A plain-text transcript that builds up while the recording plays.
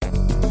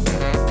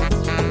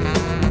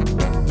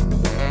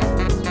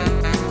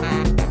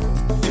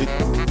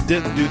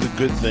didn't do the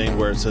good thing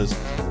where it says,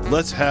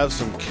 let's have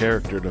some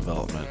character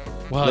development.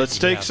 Well, let's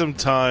take some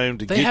time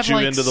to they get have you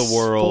like into the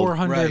world.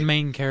 400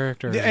 main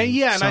characters.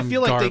 Yeah, and I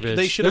feel like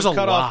they should have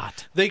cut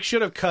off. They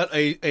should have cut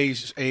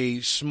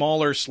a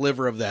smaller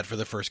sliver of that for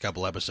the first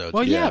couple episodes.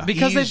 Well, yeah,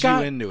 because they've got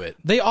you into it.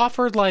 They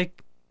offered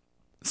like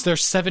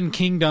there's 7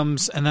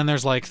 kingdoms, and then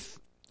there's like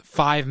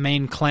 5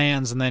 main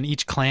clans, and then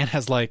each clan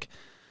has like,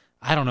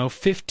 I don't know,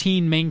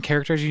 15 main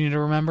characters you need to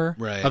remember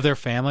of their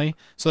family.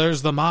 So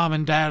there's the mom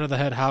and dad of the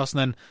head house, and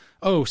then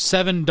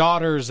 7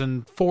 daughters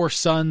and 4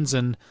 sons,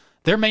 and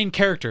they're main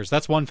characters.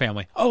 That's one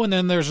family. Oh, and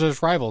then there's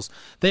those rivals.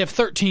 They have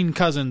 13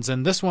 cousins,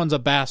 and this one's a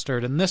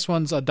bastard, and this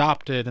one's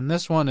adopted, and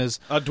this one is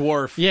a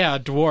dwarf. Yeah, a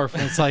dwarf.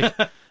 And it's like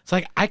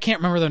I can't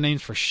remember their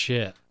names for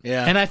shit.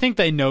 Yeah, and I think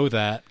they know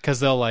that because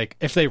they'll like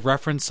if they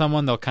reference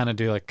someone, they'll kind of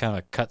do like kind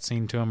of a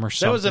cutscene to them or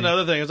something. That was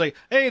another thing. It was like,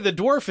 hey, the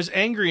dwarf is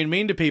angry and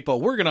mean to people.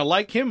 We're gonna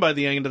like him by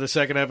the end of the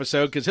second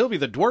episode because he'll be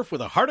the dwarf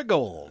with a heart of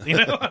gold. You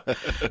know,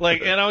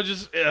 like, and I was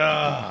just.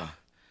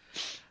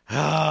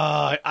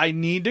 I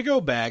need to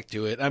go back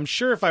to it. I'm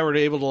sure if I were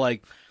able to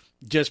like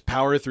just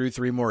power through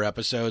 3 more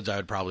episodes, I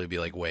would probably be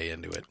like way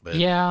into it. But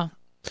yeah,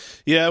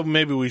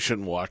 maybe we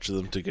shouldn't watch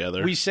them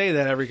together. We say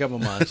that every couple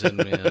months, and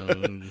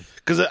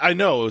because I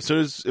know as soon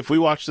as if we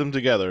watch them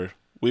together,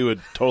 we would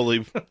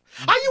totally.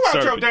 Are you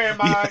out your damn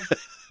mind?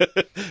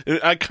 Yeah.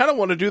 I kind of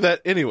want to do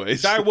that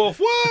anyways. Direwolf,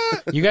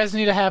 what? You guys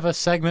need to have a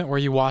segment where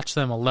you watch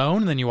them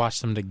alone, and then you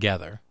watch them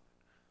together.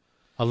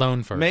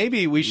 Alone first.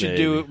 Maybe we should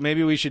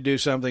do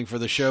something for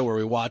the show where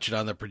we watch it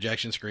on the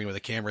projection screen with a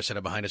camera set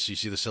up behind us so you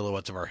see the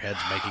silhouettes of our heads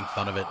making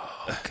fun of it.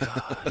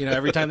 Oh, you know,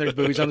 every time there's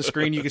boobies on the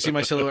screen, you can see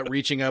my silhouette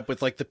reaching up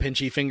with like the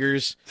pinchy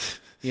fingers,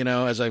 you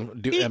know, as I'm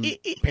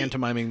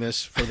pantomiming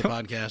this for the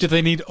podcast. Do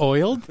they need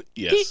oiled?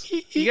 Yes.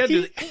 You gotta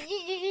do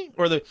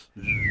or the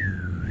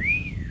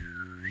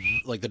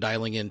like the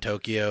dialing in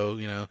Tokyo,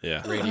 you know,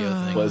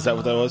 radio thing. Is that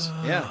what that was?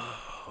 Yeah.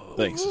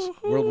 Thanks.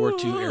 World War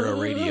II era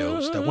radio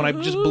stuff. When I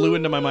just blew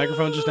into my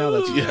microphone just now,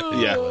 that's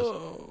yeah.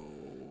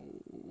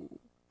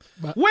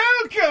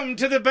 Welcome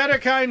to the Better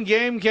Kind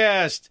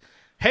Gamecast.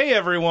 Hey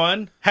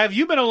everyone, have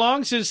you been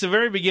along since the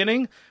very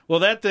beginning? Well,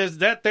 that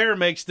there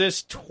makes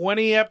this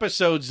 20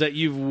 episodes that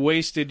you've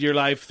wasted your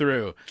life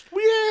through.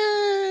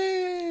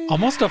 Yay!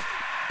 Almost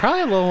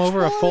probably a little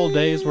over a full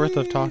day's worth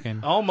of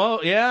talking.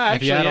 Almost, yeah.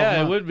 Actually,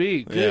 yeah, it would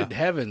be. Good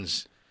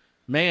heavens,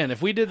 man!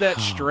 If we did that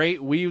straight,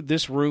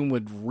 this room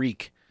would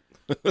reek.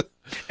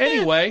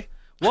 Anyway,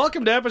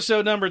 welcome to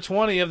episode number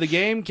 20 of the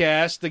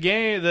Gamecast,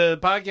 the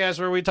podcast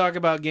where we talk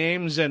about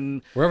games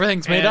and where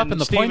everything's made up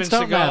and the Steven points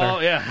don't Seagal.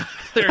 matter. Yeah,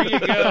 there you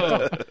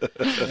go.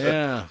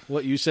 Yeah,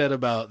 what you said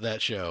about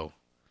that show.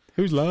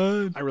 Whose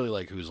Line? I really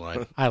like Whose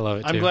Line. I love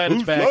it too. I'm glad it's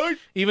Whose back. Line?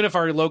 Even if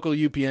our local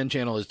UPN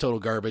channel is total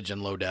garbage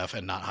and low def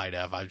and not high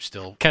def, I'm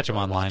still catch them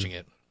online. Watching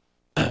it.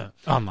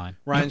 Online.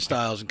 Ryan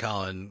Stiles and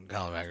Colin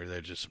Macker,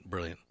 they're just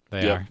brilliant.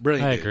 They are.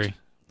 Brilliant I dudes. agree.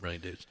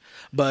 Brilliant dudes.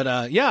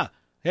 But yeah.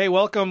 Hey,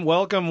 welcome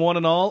one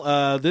and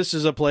all. This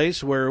is a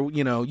place where,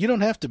 you know, you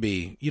don't have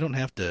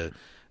to,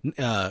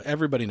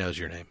 everybody knows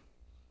your name.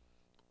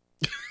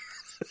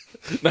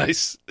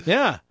 Nice.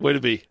 Yeah. Way to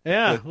be.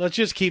 Yeah. Let's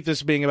just keep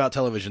this being about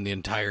television the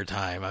entire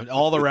time.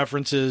 All the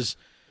references.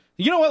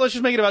 You know what? Let's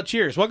just make it about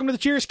Cheers. Welcome to the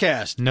Cheers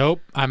cast.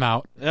 Nope. I'm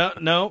out.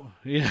 No.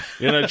 Yeah.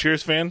 You're not a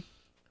Cheers fan?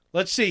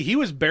 Let's see. He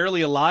was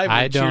barely alive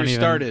when Cheers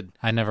started.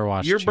 I never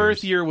watched Your Cheers.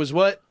 birth year was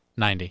what?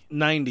 90.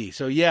 90.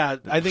 So, yeah,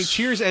 I think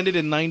Cheers ended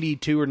in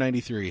 92 or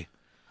 93.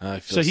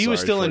 So he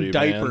was still in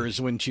diapers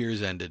when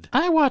Cheers ended.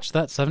 I watched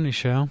that 70s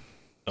show.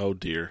 Oh,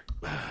 dear.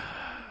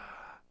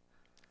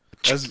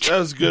 That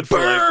was good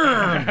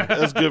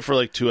for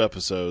like 2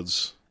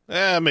 episodes.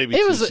 Maybe it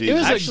 2 was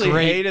seasons. I actually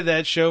great- hated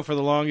that show for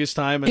the longest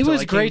time. It Until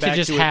was I came great to back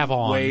just it have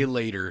on. way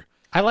later.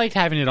 I liked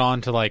having it on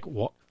to like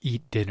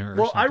eat dinner. Or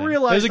Well, I something.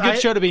 realized it was a good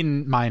show to be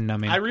mind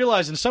numbing. I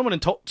realized, and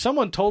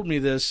someone told me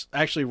this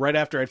actually right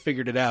after I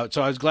figured it out.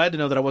 So I was glad to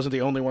know that I wasn't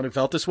the only one who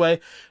felt this way.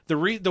 The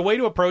way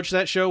to approach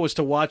that show was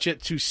to watch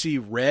it to see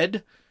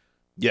Red.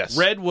 Yes.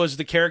 Red was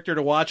the character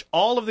to watch.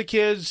 All of the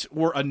kids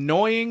were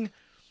annoying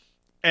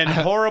and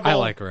horrible. I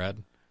like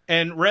Red.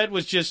 And Red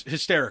was just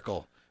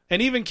hysterical.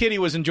 And even Kitty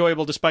was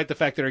enjoyable despite the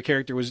fact that her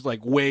character was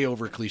like way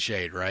over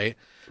cliched, right?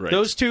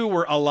 Those two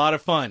were a lot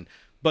of fun.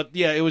 But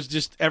yeah, it was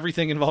just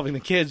everything involving the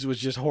kids was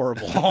just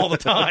horrible all the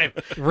time.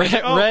 Red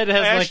has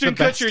Ashton like the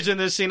best. Kutcher's in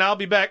this scene. I'll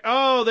be back.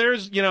 Oh,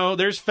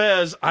 there's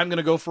Fez. I'm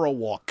gonna go for a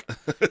walk.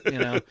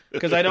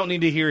 Because I don't need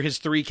to hear his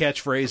 3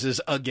 catchphrases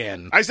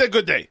again. I said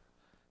good day.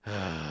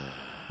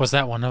 Was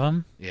that one of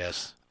them?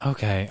 Yes.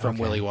 Okay. From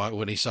Willy Wonka,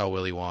 when he saw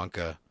Willy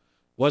Wonka.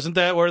 Wasn't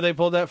that where they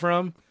pulled that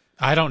from?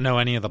 I don't know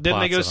any of the Didn't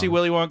plots they go of see them.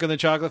 Willy Wonka and the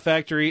Chocolate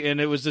Factory,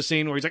 and it was the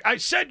scene where he's like, I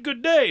said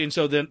good day, and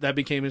so then that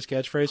became his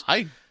catchphrase?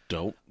 I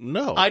don't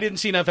know. I didn't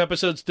see enough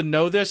episodes to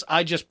know this.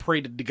 I just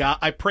prayed to God.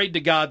 I prayed to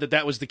God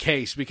that was the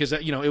case, because,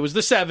 it was the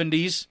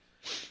 70s,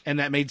 and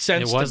that made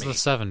sense to me. It was the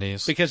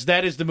 70s. Because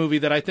that is the movie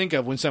that I think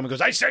of when someone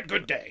goes, I said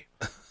good day.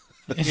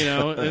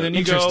 And then you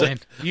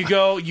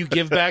you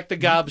give back the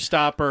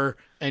gobstopper,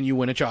 and you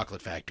win a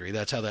chocolate factory.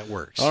 That's how that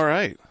works. All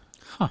right.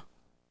 Huh.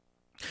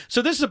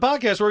 So this is a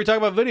podcast where we talk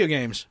about video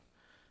games.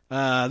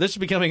 This is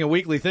becoming a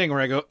weekly thing where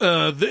I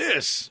go,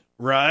 this,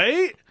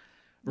 right?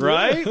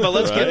 Right? But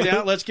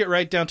let's get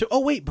right down to...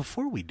 Oh, wait,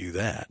 before we do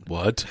that...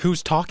 What?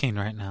 Who's talking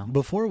right now?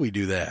 Before we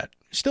do that...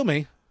 Still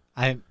me.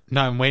 I'm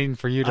waiting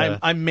for you to...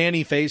 I'm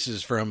Manny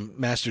Faces from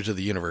Masters of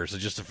the Universe.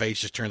 It's just the face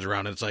just turns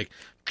around and it's like...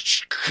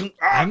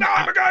 I'm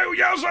a guy who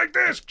yells like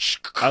this.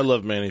 I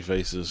love Manny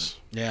Faces.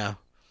 Yeah.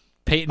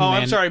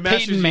 I'm sorry.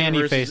 Masters of the Manny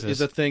Universe Faces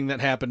is a thing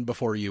that happened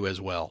before you as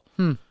well.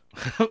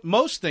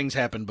 Most things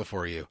happened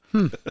before you.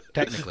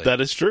 Technically. That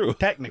is true.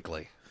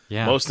 Technically.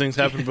 Yeah. Most things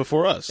happened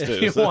before us, too.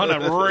 If you want to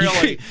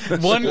really...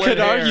 One could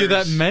argue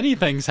that hairs. many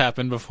things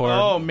happened before.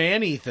 Oh,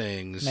 Manny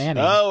things.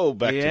 Manny. Oh,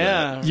 back to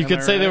Yeah. that. You Am could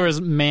I say right? there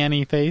was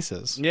Manny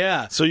Faces.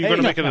 Yeah. So you're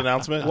going to make an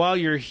announcement? While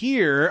you're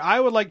here,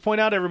 I would like to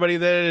point out everybody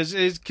that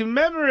is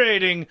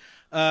commemorating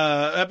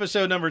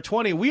episode number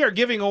 20. We are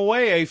giving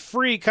away a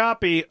free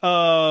copy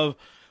of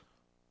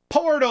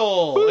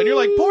Portal. And you're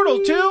like,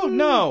 Portal 2?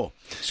 No.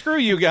 Screw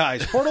you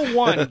guys. Portal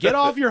 1. Get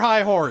off your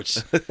high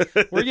horse.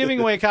 We're giving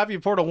away a copy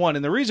of Portal 1.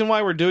 And the reason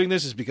why we're doing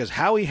this is because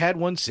Howie had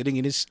one sitting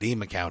in his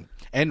Steam account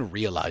and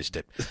realized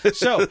it.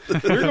 So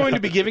we're going to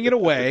be giving it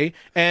away.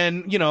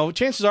 And,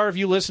 chances are if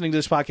you listening to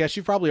this podcast,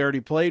 you've probably already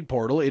played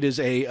Portal. It is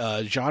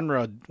a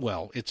genre,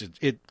 well,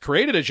 it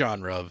created a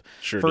genre of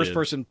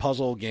first-person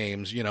puzzle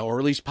games, or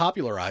at least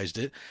popularized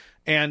it.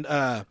 And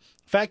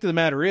fact of the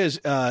matter is,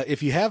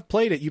 if you have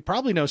played it, you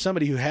probably know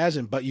somebody who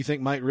hasn't, but you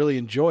think might really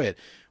enjoy it.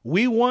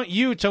 We want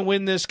you to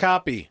win this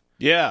copy.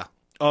 Yeah.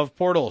 Of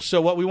Portal.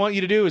 So what we want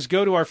you to do is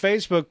go to our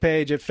Facebook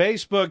page at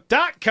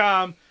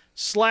facebook.com/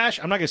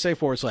 I'm not going to say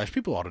 /.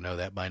 People ought to know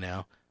that by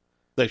now.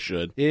 They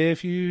should.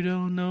 If you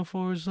don't know /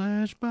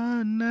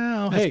 by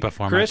now. That's hey,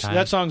 before Chris, my time.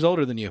 that song's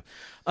older than you.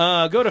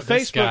 Go to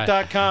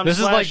facebook.com/ This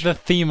is like the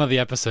theme of the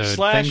episode.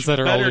 Things that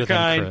are older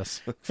than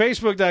Chris.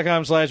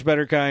 Facebook.com/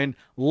 betterkind.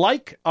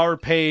 Like our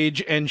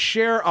page and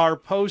share our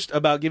post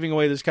about giving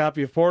away this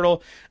copy of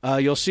Portal.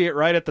 You'll see it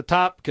right at the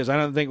top because I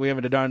don't think we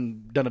haven't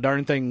done a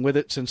darn thing with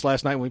it since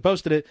last night when we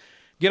posted it.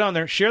 Get on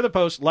there, share the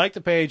post, like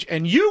the page,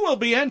 and you will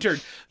be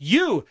entered.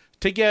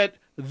 To get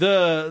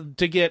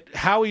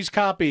Howie's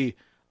copy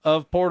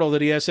of Portal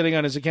that he has sitting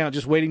on his account,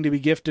 just waiting to be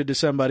gifted to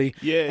somebody.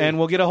 Yay. And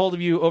we'll get a hold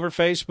of you over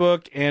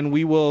Facebook, and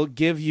we'll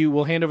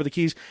hand over the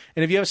keys.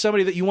 And if you have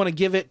somebody that you want to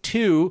give it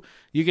to,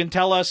 you can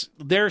tell us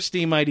their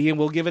Steam ID, and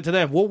we'll give it to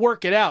them. We'll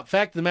work it out.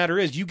 Fact of the matter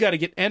is, you got to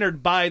get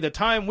entered by the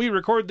time we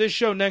record this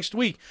show next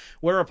week,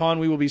 whereupon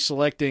we will be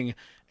selecting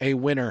a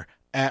winner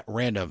at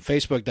random.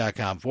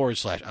 Facebook.com/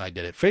 I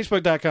did it.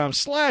 Facebook.com/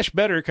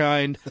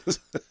 betterkind.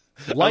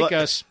 Like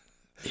us.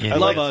 Yeah.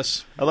 Love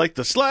us. I like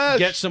the slash.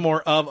 Get some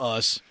more of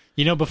us.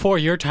 Before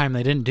your time,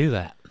 they didn't do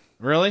that.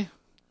 Really?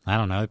 I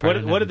don't know.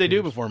 What did they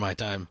do before my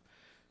time?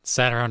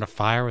 Sat around a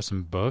fire with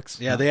some books.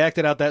 Yeah, they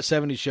acted out that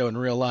 70s show in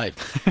real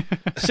life.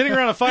 Sitting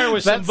around a fire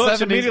with some That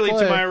books 70s immediately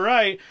play. to my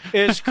right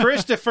is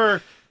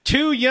Christopher,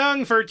 too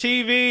young for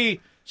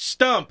TV,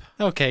 Stump.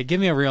 Okay, give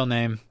me a real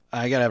name.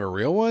 I got to have a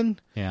real one?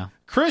 Yeah.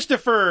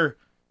 Christopher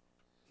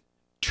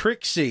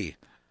Trixie.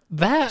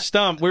 That.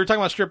 Stump. We were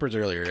talking about strippers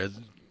earlier.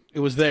 It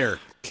was there.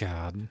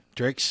 God.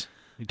 Trix.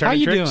 How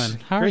you Trix? doing?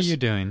 How Chris? are you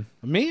doing?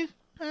 Me?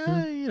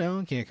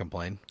 Can't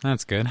complain.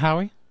 That's good.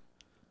 Howie?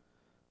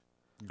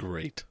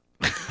 Great.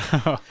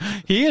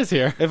 He is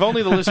here. If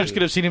only the listeners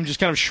could have seen him just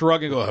kind of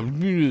shrug and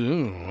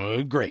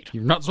go, great.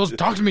 You're not supposed to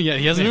talk to me yet.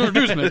 He hasn't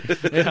introduced me.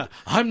 Yeah,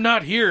 I'm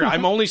not here.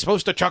 I'm only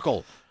supposed to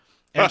chuckle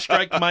and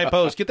strike my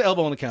pose. Get the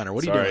elbow on the counter.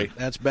 What are you Sorry. doing?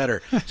 That's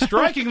better.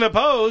 Striking the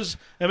pose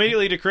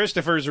immediately to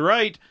Christopher's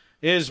right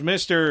is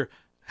Mr.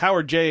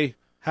 Howard J.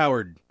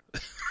 Howard.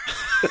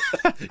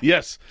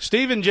 Yes.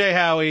 Stephen J.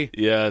 Howie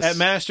Yes. at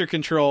Master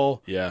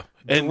Control. Yeah.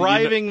 And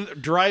driving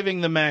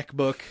the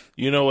MacBook.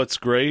 You know what's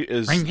great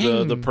is Ring,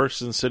 the ring.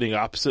 person sitting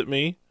opposite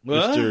me,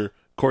 What? Mr.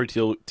 Corey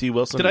T.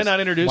 Wilson. Did I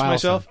not introduce Wilson.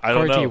 myself? I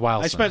don't Corey T. know.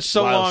 Wilson. I spent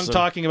so long Wilson.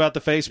 talking about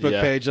the Facebook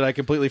Yeah. page that I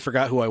completely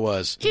forgot who I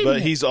was.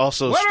 But he's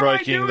also What am I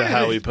striking doing the in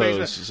Howie this basement?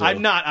 pose. So.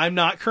 I'm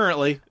not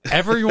currently.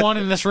 Everyone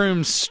in this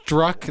room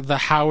struck the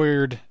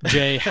Howard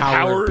J.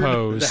 Howard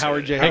pose. The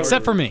Howard J. Howard.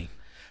 Except for me.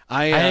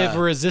 I I have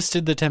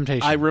resisted the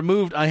temptation.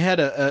 I had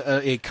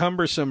a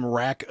cumbersome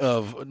rack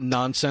of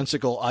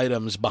nonsensical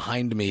items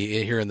behind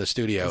me here in the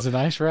studio. It was a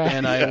nice rack.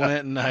 And I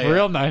went and I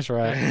Real nice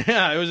rack.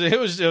 yeah, it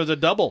was a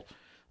double.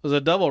 It was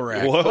a double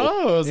rack. Whoa.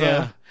 Oh, it was,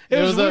 Yeah. It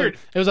was weird.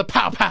 It was a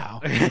pow pow.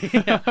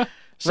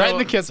 Right in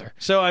the kisser.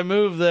 So I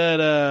moved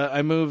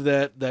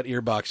that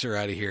ear boxer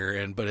out of here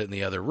and put it in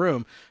the other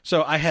room.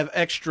 So I have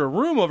extra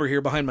room over here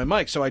behind my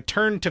mic. So I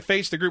turned to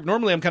face the group.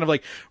 Normally I'm kind of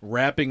like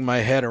wrapping my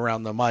head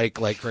around the mic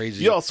like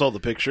crazy. You all saw the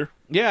picture.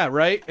 Yeah,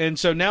 right. And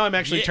so now I'm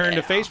actually turned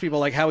to face people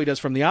like Howie does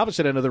from the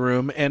opposite end of the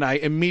room, and I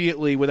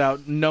immediately,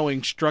 without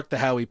knowing, struck the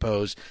Howie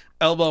pose,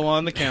 elbow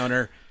on the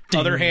counter,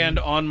 other hand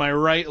on my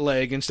right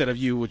leg instead of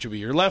you, which would be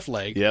your left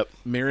leg. Yep.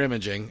 Mirror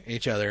imaging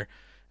each other.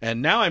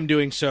 And now I'm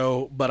doing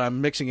so, but I'm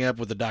mixing it up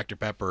with the Dr.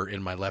 Pepper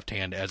in my left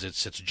hand as it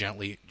sits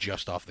gently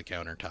just off the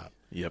countertop.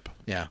 Yep.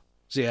 Yeah.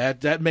 See,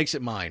 that makes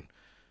it mine.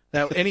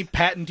 Now, any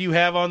patent you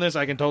have on this,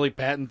 I can totally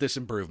patent this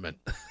improvement,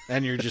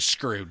 and you're just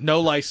screwed. No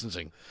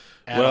licensing.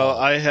 Well,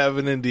 I have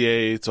an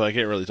NDA, so I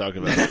can't really talk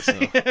about it. So.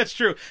 That's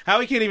true.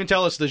 Howie can't even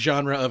tell us the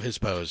genre of his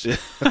pose.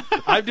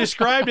 I've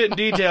described it in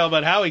detail,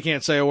 but Howie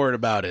can't say a word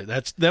about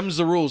it. Them's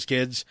the rules,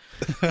 kids.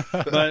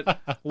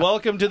 But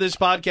welcome to this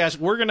podcast.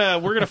 We're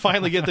gonna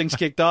finally get things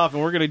kicked off,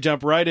 and we're gonna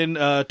jump right in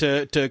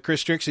to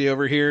Chris Trixie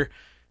over here.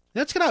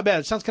 That's not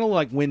bad. It sounds kind of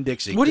like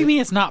Winn-Dixie. What do you mean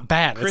it's not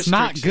bad? Chris It's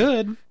not Trixie.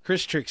 good.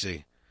 Chris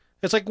Trixie.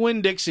 It's like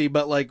Winn-Dixie,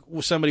 but like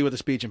somebody with a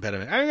speech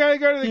impediment. I gotta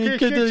go to the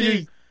Chris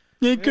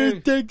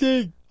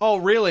Trixie. Oh,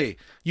 really?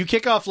 You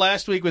kick off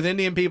last week with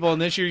Indian people,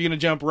 and this year you're going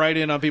to jump right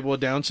in on people with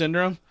Down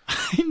syndrome?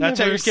 That's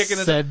how you're kicking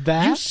it. Said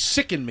that? You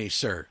sicken me,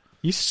 sir.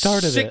 You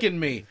started it. Sicken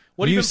me.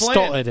 What have You you been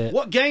playing? started it.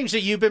 What games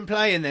have you been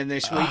playing then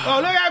this week? Oh,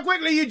 look how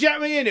quickly you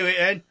jumped me into it,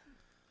 Ed.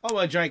 Oh,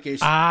 my drink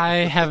is. I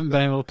haven't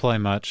been able to play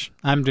much.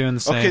 I'm doing the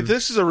same. Okay,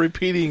 this is a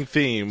repeating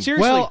theme.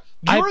 Seriously, Well,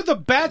 you're the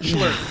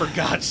Bachelor, for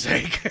God's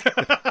sake.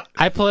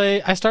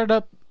 I started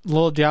up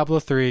little Diablo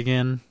 3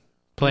 again.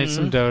 Playing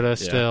some Dota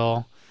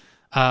still.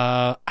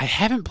 I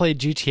haven't played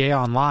GTA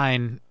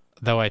Online,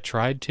 though I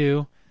tried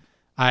to.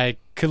 I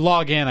could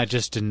log in, I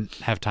just didn't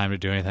have time to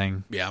do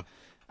anything. Yeah.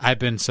 I've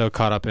been so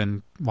caught up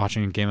in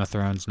watching Game of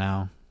Thrones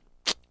now,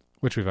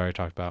 which we've already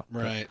talked about.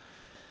 Right.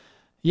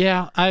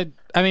 Yeah, I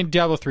mean,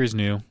 Diablo 3 is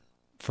new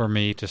for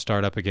me to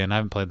start up again. I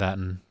haven't played that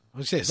in I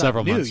was saying, it's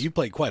several not new. months. You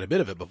played quite a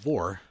bit of it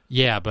before.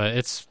 Yeah, but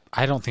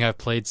I don't think I've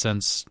played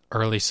since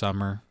early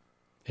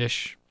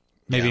summer-ish.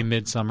 Maybe Yeah.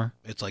 midsummer.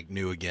 It's like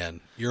new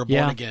again. You're a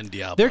Yeah. born-again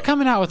Diablo. They're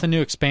coming out with a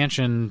new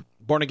expansion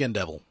Born-again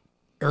devil.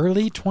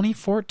 early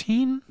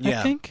 2014, I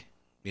Yeah. think.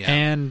 Yeah.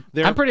 And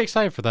They're- I'm pretty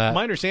excited for that.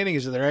 My understanding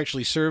is that they're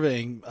actually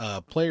surveying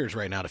players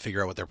right now to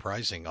figure out what their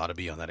pricing ought to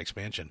be on that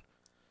expansion.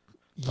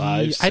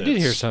 I did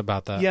hear cents. something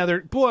about that.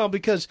 Yeah,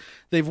 because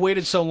they've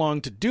waited so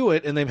long to do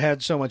it, and they've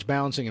had so much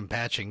balancing and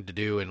patching to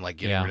do, and like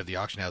getting Yeah. rid of the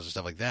auction house and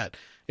stuff like that.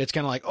 It's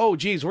kind of like, oh,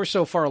 geez, we're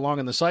so far along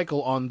in the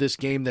cycle on this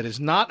game that is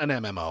not an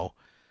MMO.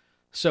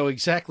 So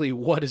exactly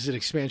what is an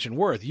expansion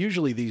worth?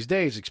 Usually these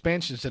days,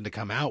 expansions tend to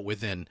come out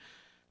within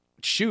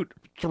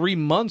 3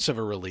 months of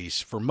a release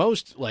for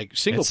most like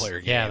single player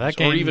games, yeah, that or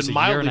game's even a year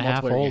mildly and a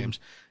half multiplayer old. games.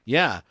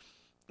 Yeah,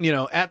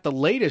 at the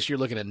latest, you're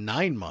looking at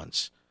 9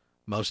 months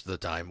most of the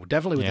time.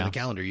 Definitely within Yeah. the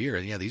calendar year.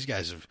 And yeah, these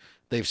guys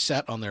they've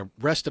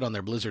rested on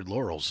their Blizzard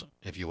laurels,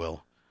 if you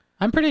will.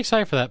 I'm pretty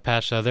excited for that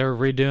patch, though. They're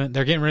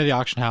getting rid of the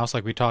auction house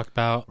like we talked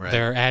about. Right.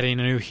 They're adding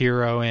a new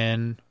hero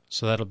in,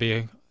 so that'll be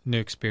a new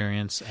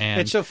experience.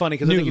 And It's so funny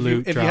because I new think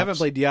loot if you haven't drops.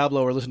 played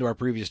Diablo or listened to our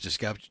previous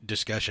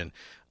discussion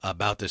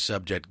about this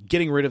subject,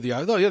 getting rid of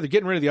they're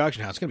getting rid of the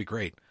auction house. It's gonna be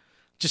great.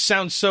 Just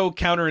sounds so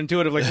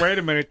counterintuitive. Like, wait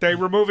a minute, they're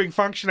removing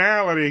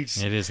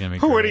functionalities. It is going to be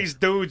Who are great. these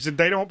dudes and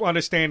they don't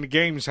understand the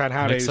games on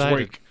how I'm they excited.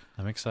 work?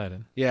 I'm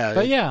excited. Yeah,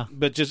 But yeah.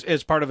 but just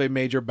as part of a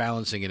major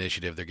balancing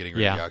initiative, they're getting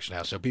rid of Yeah. the auction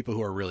house. So people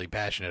who are really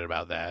passionate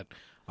about that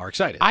are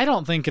excited. I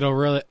don't think it'll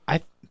really.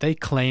 They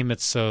claim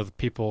it's so that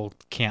people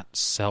can't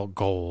sell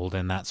gold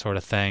and that sort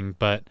of thing,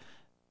 but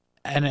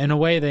and in a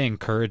way they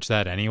encourage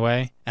that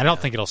anyway. I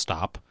don't think it'll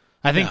stop.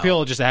 I think No. people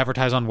will just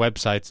advertise on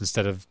websites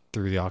instead of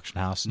through the auction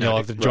house. And you'll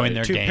have to join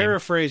their to game.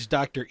 paraphrase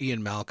Dr.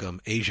 Ian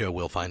Malcolm, Asia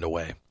will find a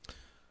way.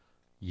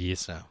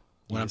 Yes. So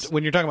when, Yes.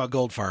 when you're talking about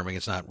gold farming,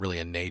 it's not really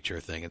a nature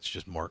thing. It's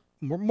just more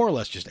or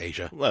less just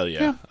Asia. Well,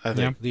 yeah. Yeah. I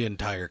think The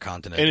entire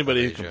continent.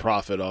 anybody of who can Asia.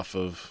 profit off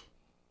of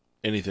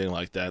anything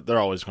like that, they're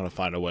always going to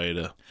find a way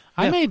to.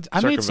 I made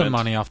some Circumvent.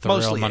 money off the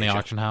Mostly real money Asia.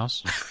 auction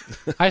house.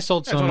 I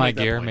sold some That's of what I my make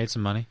that gear, point. made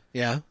some money.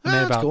 Yeah, Made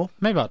that's about cool.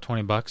 made about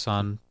 $20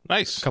 on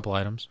Nice. a couple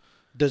items.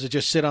 Does it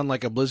just sit on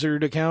like a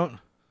Blizzard account?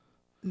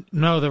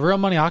 No, the real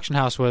money auction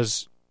house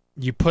was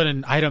you put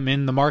an item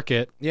in the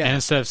market, Yeah. and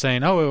instead of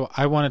saying, "Oh,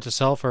 I want it to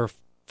sell for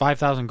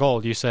 5,000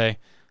 gold," you say,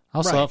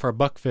 "I'll sell Right. it for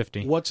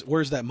 $1.50."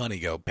 Where's that money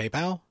go?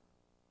 PayPal?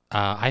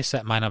 I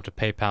set mine up to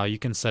PayPal. You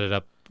can set it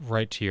up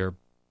right to your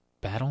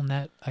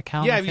BattleNet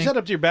account. Yeah, I if you think. set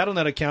up to your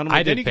BattleNet account,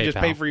 I then did you can just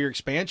PayPal. pay for your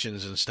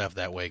expansions and stuff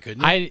that way, couldn't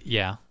you?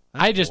 That's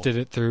I just cool. did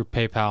it through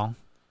PayPal,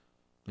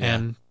 Yeah.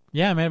 and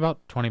I made about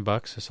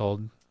 $20. I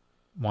sold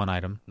one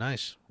item.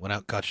 Nice. Went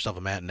out, got yourself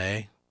a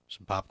matinee,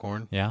 some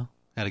popcorn, Yeah,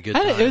 had a good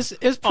and time. it was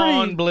pretty.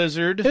 on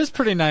Blizzard. It was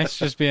pretty nice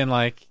just being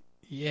like,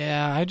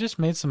 yeah, I just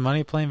made some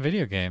money playing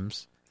video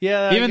games.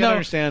 Yeah, Even I can though-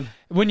 understand.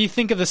 When you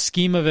think of the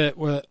scheme of it,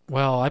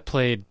 well, I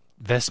played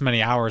this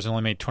many hours and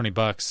only made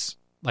 $20.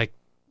 Like,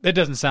 it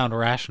doesn't sound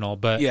rational,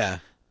 but Yeah.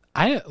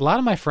 a lot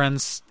of my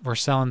friends were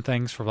selling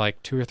things for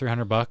like $200 or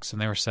 $300, and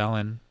they were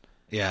selling,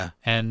 Yeah.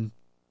 and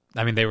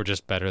I mean, they were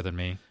just better than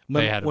me.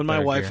 They had When my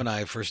better wife gear. and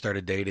I first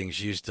started dating,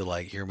 she used to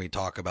like hear me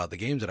talk about the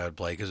games that I would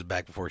play because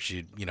back before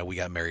we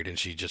got married, and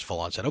she just full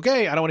on said,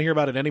 "Okay, I don't want to hear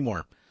about it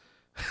anymore."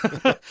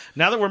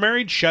 Now that we're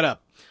married, shut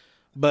up.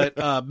 But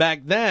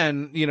back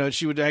then,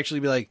 she would actually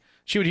be like,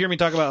 she would hear me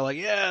talk about like,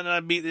 yeah, and I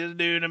beat this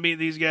dude, and I beat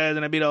these guys,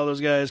 and I beat all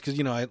those guys because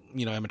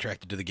I'm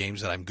attracted to the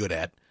games that I'm good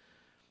at.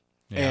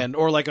 Yeah. And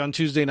or like on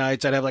Tuesday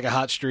nights, I'd have like a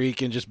hot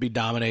streak and just be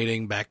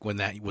dominating back when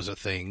that was a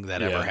thing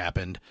that ever Yeah.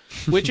 happened,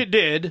 which it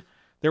did.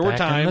 There were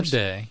Back in the times.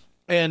 day.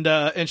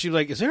 And she was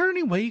like, "Is there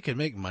any way you can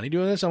make money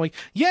doing this?" I'm like,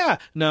 "Yeah,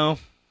 no,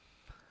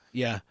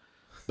 yeah,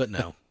 but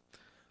no."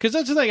 Because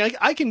that's the thing.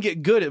 I can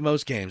get good at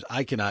most games.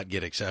 I cannot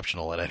get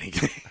exceptional at any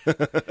game.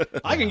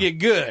 I can get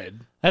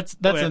good.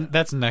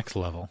 That's next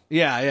level.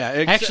 Yeah.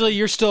 Actually,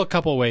 you're still a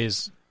couple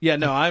ways. Yeah,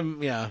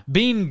 no,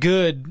 being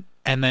good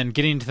and then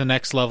getting to the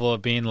next level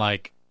of being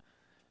like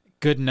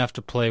good enough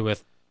to play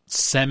with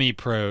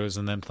semi-pros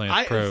and then playing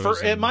with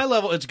pros. At my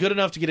level, it's good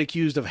enough to get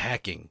accused of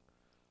hacking.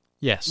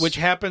 Yes. Which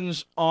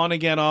happens on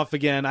again, off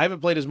again. I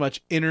haven't played as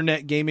much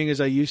internet gaming as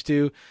I used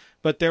to,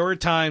 but there were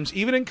times,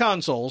 even in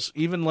consoles,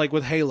 even like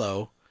with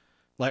Halo,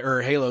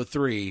 or Halo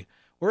 3,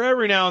 where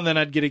every now and then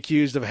I'd get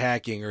accused of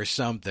hacking or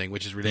something,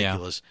 which is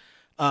ridiculous.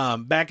 Yeah.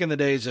 Back in the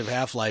days of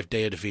Half-Life,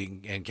 Day of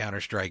Defeat, and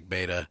Counter-Strike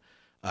beta,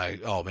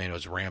 it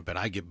was rampant.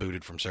 I get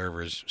booted from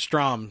servers.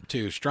 Strom,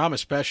 too. Strom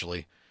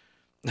especially.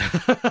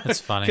 That's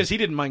funny because he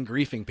didn't mind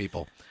griefing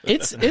people.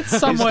 It's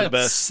somewhat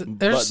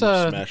there's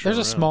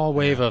a small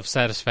wave of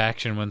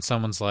satisfaction when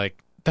someone's like,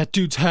 that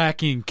dude's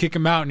hacking, kick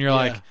him out, and you're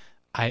like,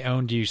 I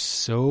owned you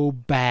so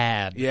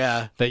bad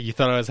that you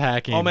thought I was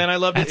hacking. Oh man, I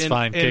loved it.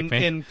 Fine, kick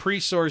me. In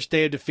pre-source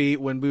Day of Defeat,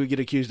 when we would get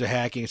accused of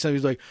hacking,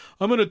 somebody's like,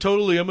 I'm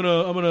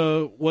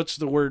gonna what's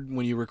the word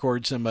when you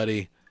record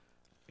somebody?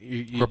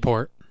 You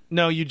report.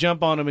 No, you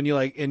jump on them and you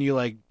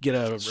get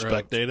a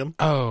spectate them.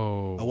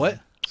 Oh, a what?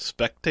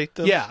 Spectate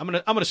them? Yeah, I'm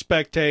gonna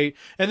spectate.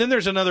 And then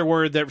there's another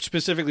word that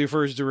specifically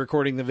refers to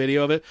recording the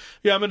video of it.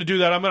 Yeah, I'm gonna do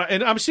that.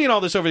 And I'm seeing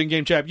all this over in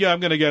game chat. Yeah, I'm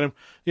gonna get him.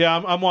 Yeah,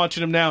 I'm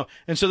watching him now.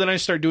 And so then I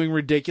start doing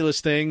ridiculous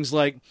things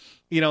like,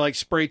 like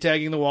spray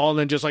tagging the wall and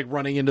then just like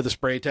running into the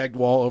spray tagged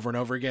wall over and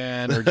over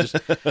again, or just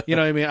what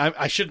I mean.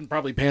 I shouldn't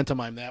probably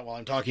pantomime that while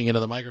I'm talking into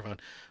the microphone,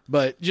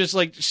 but just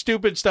like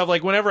stupid stuff.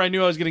 Like whenever I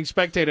knew I was getting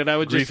spectated, I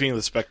would griefing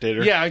the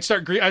spectator. Yeah, I'd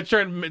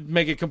try to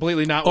make it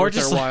completely not worth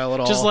their while at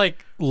all. Just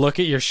like look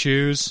at your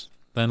shoes,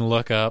 then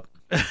look up,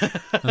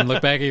 then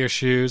look back at your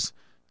shoes,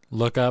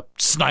 look up,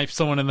 snipe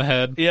someone in the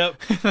head.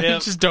 Yep.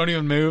 Just don't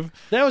even move.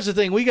 That was the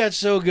thing. We got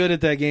so good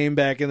at that game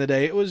back in the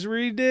day. It was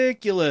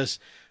ridiculous.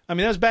 I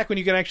mean, that was back when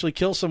you could actually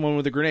kill someone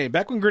with a grenade.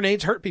 Back when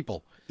grenades hurt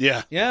people.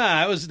 Yeah.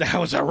 Yeah, that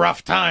was a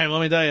rough time,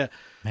 let me tell you.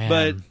 Man,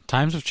 but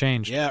times have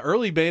changed. Yeah,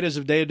 early betas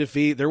of Day of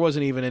Defeat, there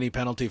wasn't even any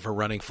penalty for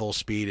running full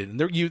speed. And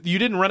you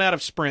didn't run out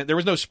of sprint. There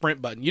was no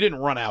sprint button. You didn't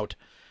run out.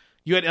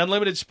 You had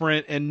unlimited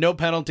sprint and no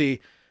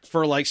penalty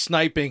for like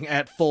sniping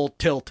at full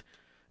tilt.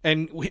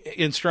 And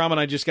in Strom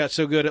and I just got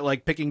so good at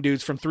like picking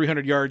dudes from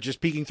 300 yards,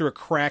 just peeking through a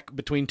crack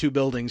between two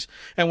buildings.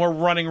 And we're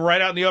running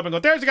right out in the open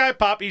going, there's the guy,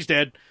 pop, he's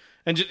dead.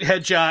 And just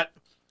headshot.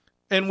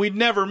 And we'd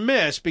never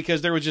miss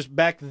because there was just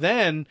back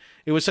then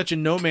it was such a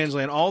no man's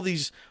land. All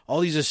these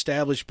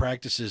established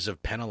practices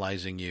of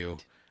penalizing you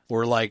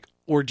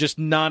were just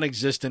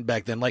non-existent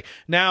back then. Like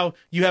now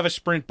you have a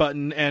sprint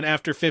button and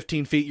after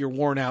 15 feet you're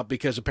worn out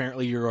because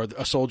apparently you're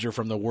a soldier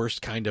from the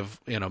worst kind of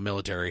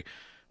military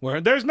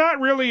where there's not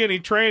really any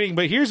training,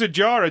 but here's a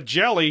jar of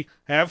jelly.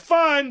 Have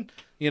fun,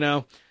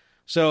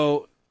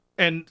 So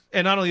and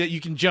not only that, you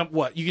can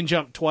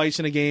jump twice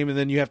in a game and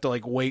then you have to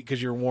like wait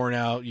because you're worn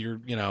out. You're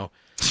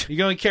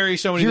going to carry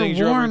so many things.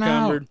 You're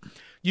overencumbered.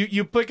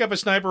 You pick up a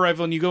sniper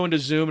rifle and you go into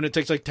zoom and it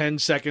takes like 10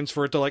 seconds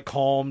for it to like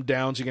calm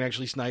down so you can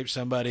actually snipe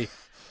somebody.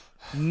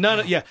 None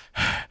of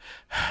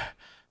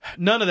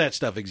that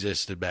stuff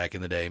existed back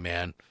in the day,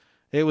 man.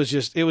 It was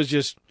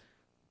just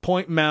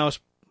point mouse,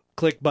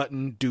 click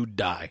button, dude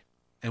die.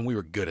 And we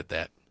were good at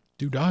that.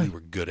 Dude die. We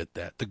were good at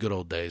that. The good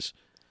old days.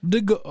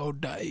 The good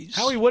old days.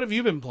 Howie, what have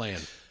you been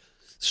playing?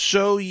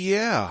 So,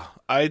 yeah,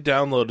 I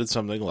downloaded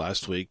something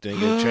last week. Didn't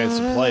get a chance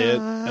to play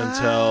it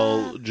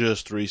until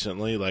just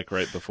recently, like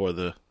right before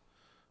the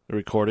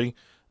recording.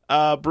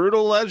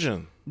 Brutal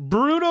Legend.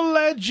 Brutal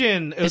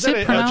Legend. Is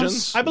it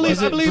pronounced? I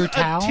believe a Brutal?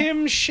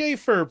 Tim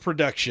Schafer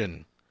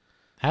production.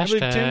 I believe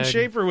Tim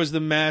Schafer was the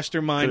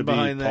mastermind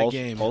behind that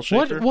game. Paul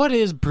Schafer? What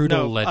is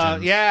Brutal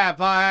Legend?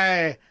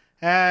 Bye.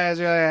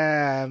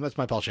 That's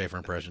my Paul Schafer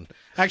impression.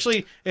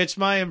 Actually, it's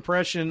my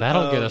impression.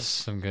 That'll get us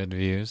some good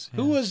views.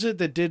 Yeah. Who was it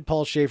that did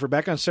Paul Schafer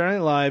back on Saturday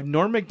Night Live?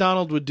 Norm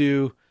Macdonald would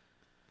do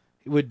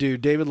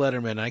David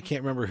Letterman. I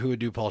can't remember who would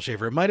do Paul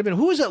Schafer. It might have been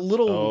who was that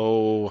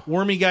little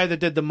wormy guy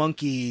that did the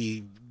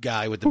monkey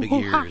guy with the big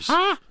ears?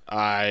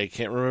 I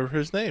can't remember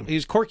his name.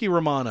 He's Corky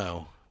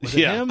Romano. Was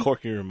it him?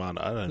 Corky Romano.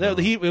 I don't know.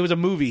 It was a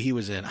movie he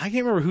was in. I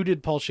can't remember who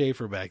did Paul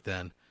Schafer back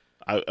then.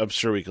 I'm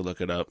sure we could look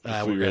it up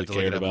if we really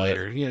cared about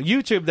later. it.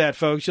 YouTube that,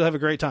 folks. You'll have a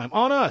great time.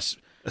 On us.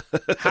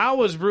 How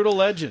was Brutal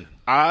Legend?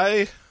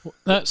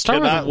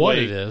 Start with what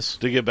it is.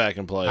 To get back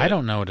and play I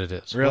don't know what it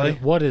is. Really?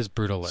 What is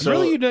Brutal Legend? So,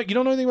 really? You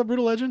don't know anything about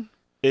Brutal Legend?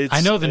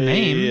 I know the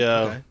name.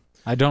 Okay.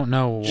 I don't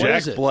know.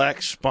 Jack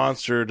Black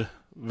sponsored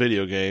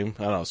video game.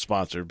 I don't know,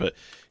 sponsored, but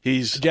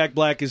Jack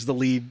Black is the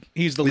lead.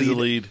 He's the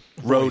lead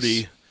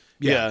roadie.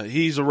 Yeah,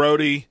 he's a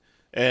roadie.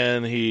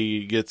 And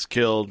he gets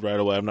killed right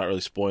away. I'm not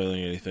really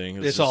spoiling anything.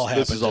 This is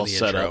all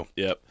set up.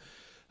 Yep.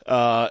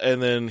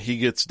 And then he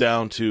gets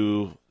down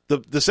to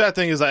the sad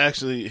thing is I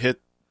actually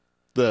hit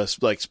the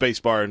like space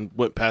bar and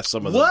went past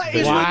some of the What is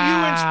video. with you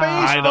in space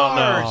I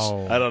bars?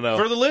 don't know.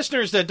 For the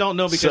listeners that don't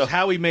know, because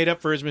Howie made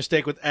up for his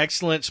mistake with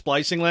excellent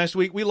splicing last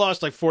week, we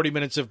lost like 40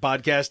 minutes of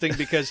podcasting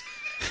because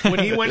when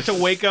he went to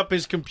wake up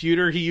his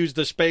computer, he used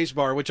the space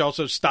bar, which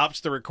also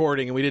stops the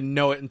recording, and we didn't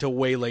know it until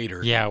way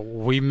later. Yeah,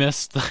 we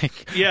missed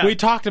we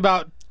talked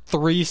about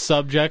 3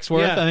 subjects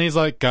worth, and he's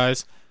like,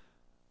 guys,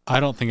 I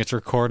don't think it's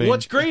recording.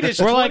 What's great is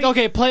we're like,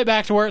 okay, play it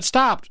back to where it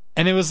stopped,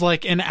 and it was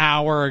like an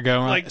hour ago.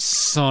 And we're like,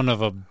 son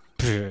of a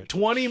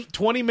bitch.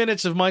 20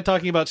 minutes of my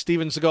talking about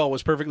Steven Seagal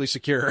was perfectly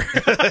secure.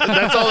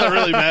 That's all that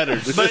really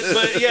mattered.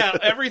 But yeah,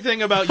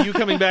 everything about you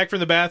coming back from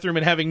the bathroom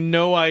and having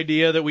no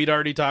idea that we'd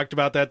already talked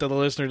about that to the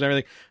listeners and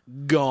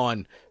everything,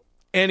 gone.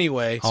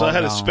 Anyway. So I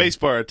had a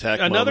spacebar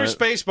attack. Another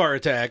spacebar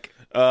attack.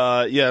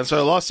 Yeah, so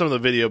I lost some of the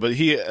video, but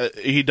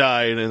he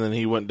died, and then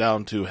he went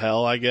down to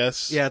hell, I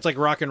guess. Yeah, it's like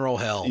rock and roll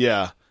hell.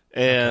 Yeah,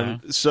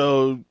 and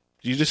so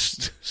you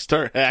just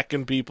start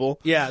hacking people.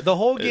 Yeah, the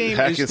whole game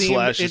is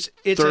themed.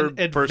 It's an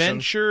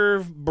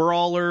adventure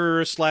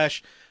brawler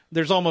 /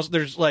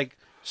 There's like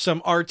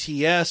some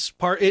RTS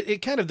part.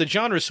 It kind of the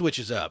genre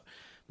switches up,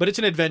 but it's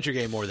an adventure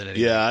game more than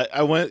anything. Yeah,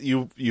 I went.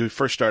 You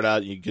first start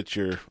out, and you get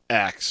your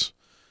axe.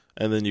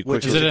 And then you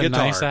quickly is it a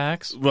guitar. nice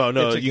axe? Well,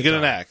 no, you get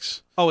an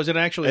axe. Oh, is it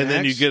actually an axe?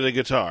 And then you get a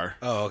guitar.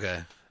 Oh,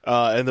 okay.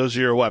 And those are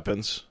your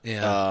weapons.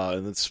 Yeah.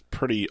 And it's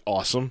pretty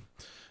awesome.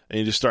 And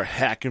you just start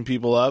hacking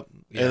people up.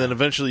 Yeah. And then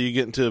eventually you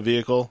get into a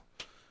vehicle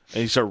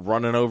and you start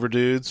running over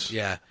dudes.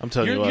 Yeah. I'm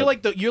telling you what.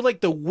 You're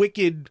like the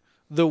wicked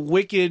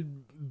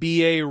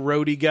BA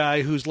roadie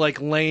guy who's like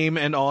lame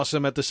and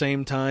awesome at the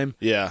same time.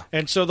 Yeah.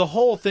 And so the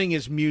whole thing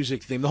is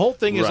music themed. The whole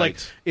thing is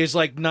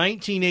like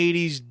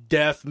 1980s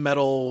death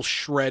metal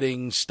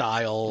shredding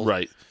style.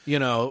 Right.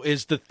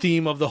 Is the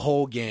theme of the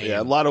whole game. Yeah,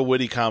 a lot of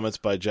witty comments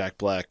by Jack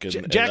Black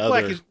and Jack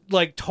Black is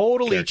like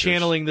totally characters.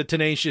 Channeling the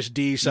Tenacious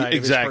D side of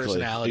his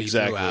personality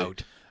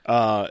throughout.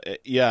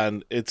 Yeah,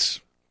 and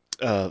it's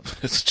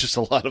just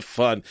a lot of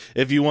fun.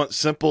 If you want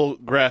simple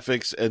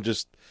graphics and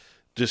just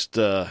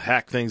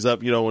hack things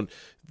up, when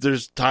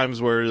there's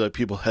times where like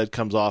people's head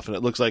comes off and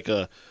it looks like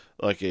a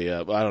I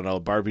don't know,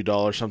 a Barbie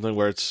doll or something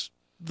where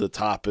the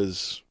top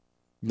is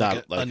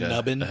not like a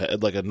nubbin,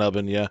 like a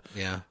nubbin. Yeah,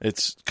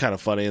 it's kind of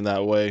funny in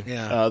that way.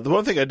 Yeah. The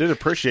one thing I did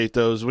appreciate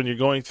though is when you're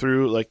going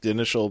through like the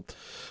initial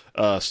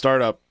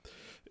startup,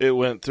 it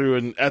went through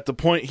and at the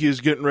point he was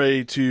getting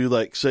ready to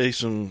like say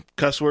some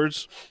cuss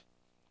words,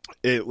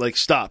 it like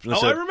stopped. And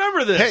said, I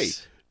remember this. Hey,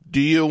 do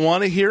you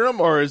want to hear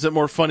them or is it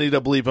more funny to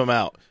bleep them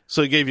out?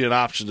 So he gave you an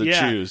option to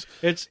choose.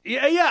 It's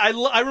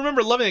I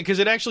remember loving it because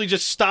it actually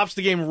just stops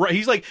the game. Right,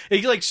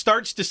 he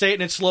starts to say it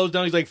and it slows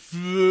down. He's like,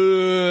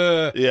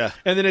 Fuh. Yeah,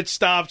 and then it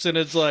stops and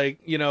it's like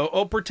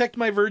protect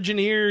my virgin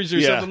ears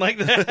or something like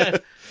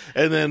that.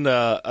 And then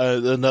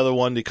another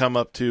one to come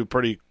up to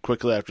pretty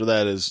quickly after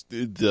that is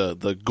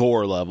the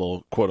gore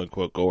level, quote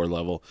unquote gore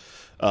level.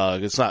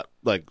 It's not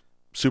like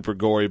super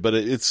gory, but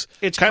it's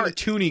kind of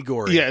cartoony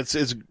gory. Yeah,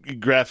 it's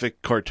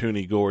graphic,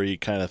 cartoony, gory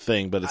kind of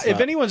thing. But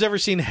if anyone's ever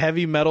seen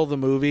Heavy Metal the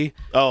movie,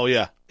 oh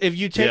yeah, if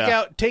you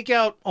take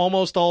out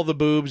almost all the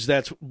boobs,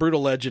 that's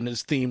Brutal Legend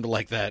is themed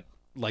like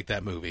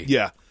that movie.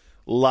 Yeah,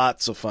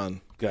 lots of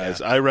fun, guys.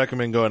 Yeah. I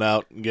recommend going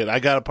out and get.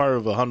 I got a part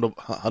of a Humble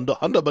Bundle.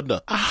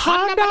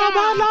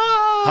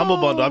 Humble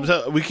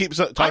Bundle. We keep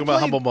talking about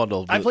Humble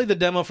Bundle. I played the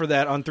demo for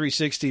that on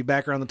 360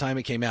 back around the time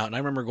it came out, and I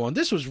remember going,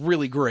 "This was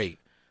really great."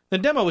 The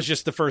demo was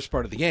just the first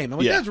part of the game. I'm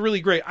like, that's really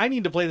great. I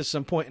need to play this at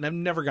some point, and I've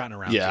never gotten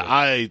around to it. Yeah,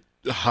 I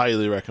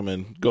highly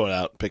recommend going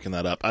out and picking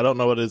that up. I don't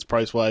know what it is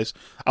price-wise.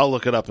 I'll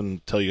look it up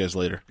and tell you guys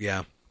later.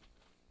 Yeah.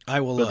 I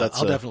will.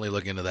 I'll definitely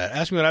look into that.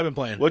 Ask me what I've been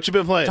playing. What you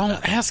been playing?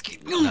 Don't ask.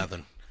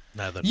 Nothing.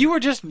 You were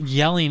just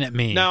yelling at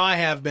me. No, I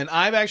have been.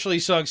 I've actually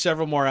sunk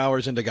several more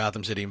hours into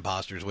Gotham City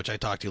Imposters, which I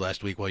talked to you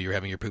last week while you were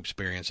having your poop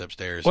experience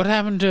upstairs. What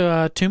happened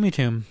to Toomey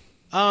Tomb?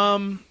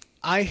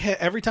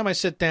 Every time I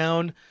sit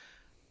down...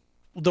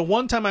 The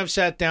one time I've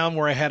sat down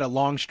where I had a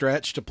long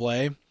stretch to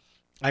play,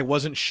 I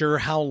wasn't sure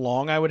how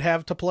long I would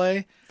have to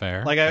play.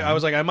 Fair. Like I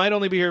was like, I might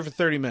only be here for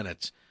 30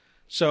 minutes.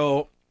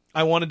 So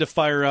I wanted to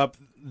fire up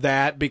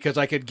that because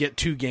I could get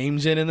 2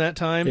 games in that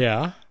time.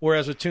 Yeah.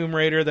 Whereas with Tomb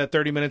Raider, that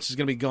 30 minutes is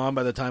going to be gone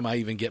by the time I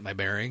even get my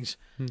bearings.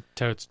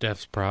 Totes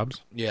Def's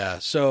probs. Yeah.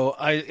 So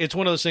it's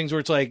one of those things where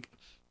it's like,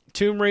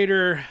 Tomb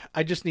Raider,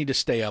 I just need to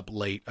stay up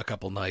late a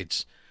couple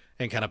nights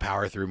and kind of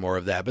power through more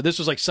of that. But this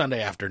was like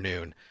Sunday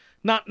afternoon.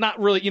 Not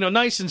really,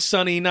 nice and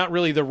sunny, not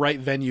really the right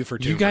venue for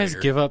Tomb Raider. You guys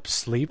give up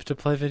sleep to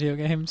play video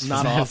games?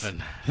 Not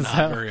often.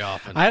 Not very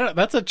often.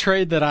 That's a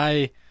trade that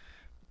I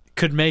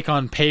could make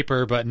on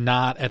paper, but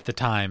not at the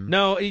time.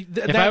 No,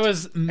 if I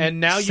was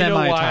and now you know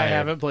why I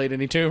haven't played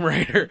any Tomb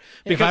Raider.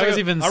 Because I was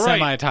even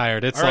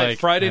semi-tired, it's like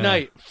Friday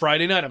night,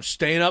 I'm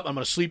staying up. I'm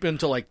going to sleep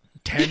until like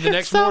 10 the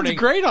next sounds morning.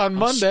 Great on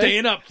Monday. I'm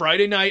staying up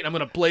Friday night. I'm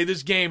going to play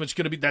this game.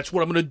 That's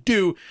what I'm going to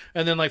do.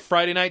 And then like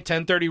Friday night,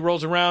 10:30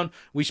 rolls around.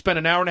 We spend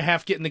an hour and a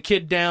half getting the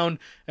kid down.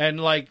 And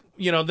like,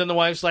 then the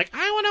wife's like,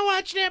 I want to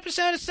watch an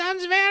episode of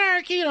Sons of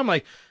Anarchy. And I'm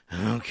like,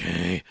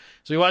 okay.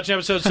 So we watch an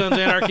episode of Sons of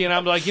Anarchy and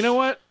I'm like, you know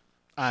what?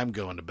 I'm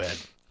going to bed.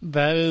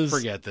 That is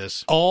Forget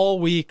this. all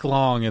week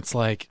long. It's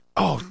like,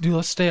 oh, dude,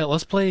 let's stay up.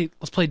 Let's play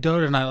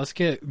Dota tonight. Let's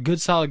get good,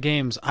 solid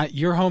games.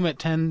 You're home at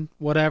 10,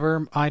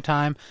 whatever, my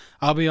time.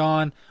 I'll be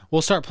on.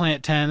 We'll start playing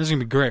at 10. This is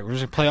going to be great. We're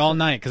just going to play all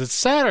night because it's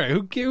Saturday.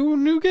 Who gives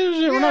a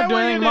shit? We're not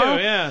doing anything tomorrow.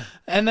 Yeah.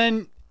 And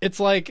then it's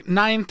like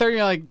 9:30.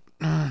 You're like,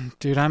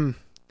 dude, I'm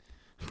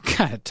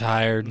kind of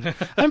tired.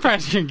 I'm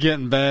probably going to get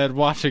in bed,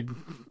 watch an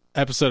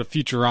episode of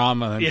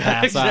Futurama, and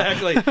pass out.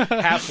 Exactly.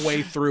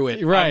 Halfway through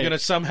it, Right. I'm going to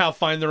somehow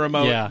find the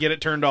remote, get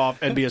it turned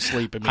off, and be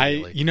asleep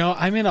immediately.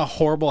 I'm in a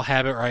horrible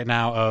habit right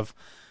now of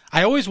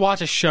I always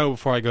watch a show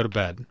before I go to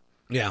bed.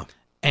 Yeah.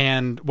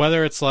 And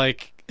whether it's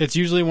like, it's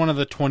usually one of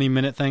the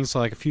 20-minute things, so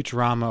like a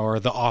Futurama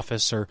or The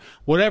Office or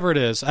whatever it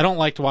is. I don't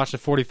like to watch the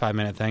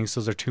 45-minute things.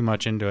 Those are too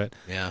much into it.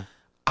 Yeah.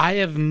 I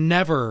have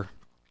never,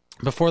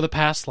 before the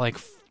past like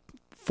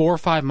 4 or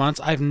 5 months,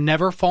 I've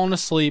never fallen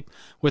asleep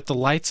with the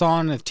lights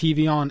on and the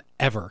TV on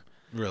ever.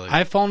 Really?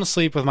 I've fallen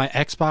asleep with my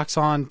Xbox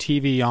on,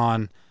 TV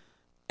on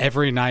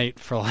every night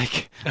for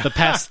like the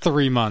past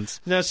 3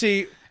 months. Now,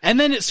 see... And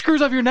then it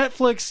screws up your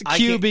Netflix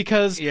queue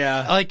because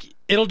like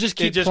it'll just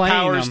keep playing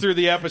powers them. Through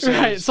the episodes.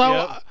 Right.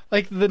 So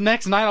like the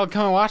next night I'll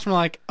come and watch them. I'm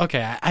like,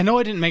 okay, I know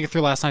I didn't make it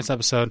through last night's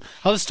episode.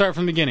 I'll just start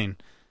from the beginning.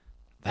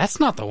 That's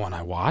not the one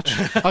I watched.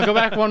 I'll go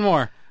back one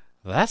more.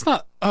 That's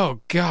not. Oh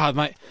God,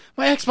 my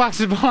Xbox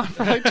has been on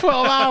for like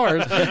 12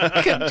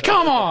 hours.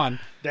 Come on.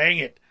 Dang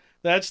it.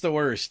 That's the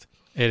worst.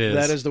 It is.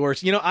 That is the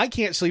worst. I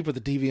can't sleep with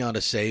the TV on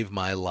to save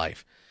my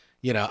life.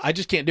 I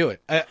just can't do it.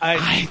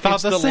 I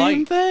thought the same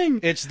light.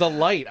 thing. It's the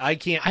light. I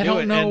can't do it. I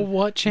don't know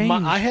what changed.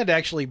 I had to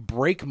actually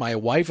break my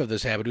wife of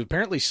this habit, who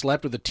apparently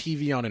slept with the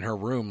TV on in her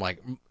room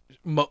like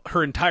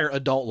her entire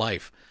adult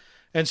life.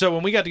 And so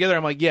when we got together,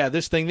 I'm like, yeah,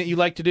 this thing that you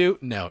like to do,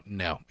 no,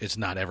 it's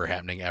not ever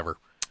happening ever.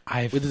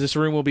 This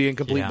room will be in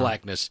complete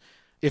blackness.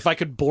 If I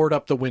could board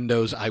up the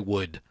windows, I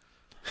would.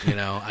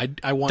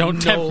 I want don't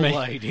no tempt me.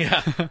 light.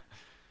 Yeah.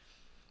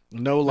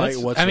 No light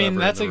whatsoever. I mean,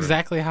 that's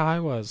exactly how I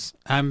was.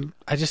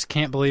 I just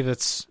can't believe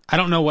I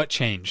don't know what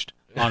changed,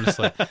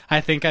 honestly.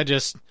 I think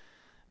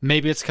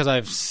maybe it's because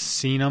I've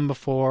seen them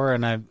before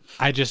and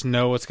I just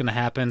know what's going to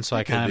happen, so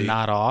I kind of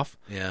nod off.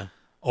 Yeah.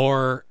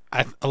 Or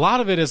a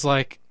lot of it is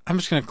like, I'm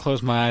just going to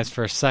close my eyes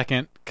for a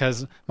second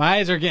because my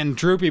eyes are getting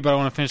droopy, but I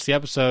want to finish the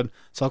episode.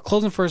 So I'll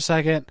close them for a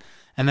second,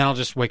 and then I'll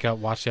just wake up,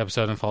 watch the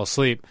episode, and fall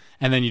asleep.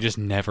 And then you just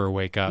never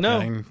wake up.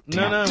 No.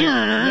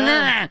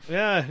 Yeah,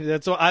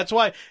 that's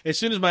why as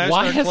soon as my eyes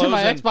start closing...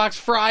 Why hasn't my Xbox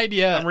fried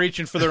yet? I'm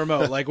reaching for the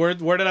remote. Like, where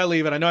did I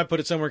leave it? I know I put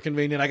it somewhere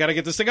convenient. I got to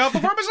get this thing off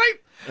before I'm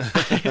asleep.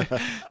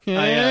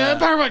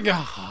 Perfect.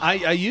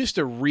 I used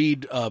to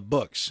read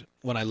books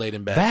when I laid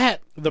in bed.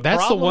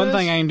 That's the one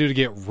thing I can do to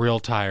get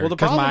real tired. Well, the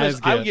problem is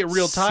I would get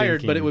real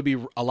tired, but it would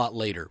be a lot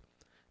later.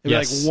 It would be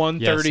like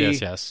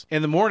 1:30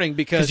 in the morning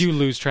because you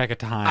lose track of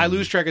time. I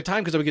lose track of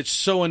time because I would get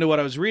so into what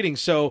I was reading.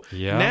 So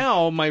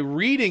now my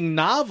reading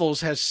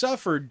novels has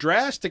suffered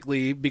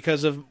drastically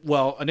because of,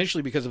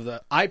 initially because of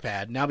the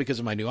iPad, now because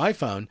of my new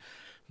iPhone,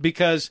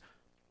 because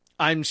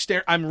I'm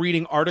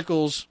reading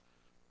articles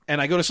and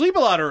I go to sleep a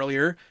lot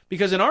earlier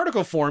because in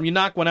article form, you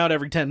knock one out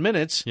every 10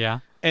 minutes. Yeah.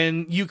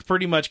 And you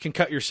pretty much can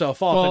cut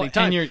yourself off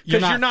anytime. And you're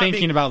not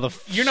thinking about the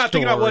You're not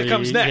thinking about what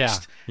comes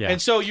next. Yeah. And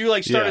so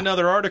you start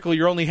another article,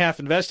 you're only half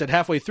invested.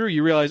 Halfway through,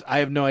 you realize, I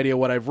have no idea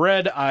what I've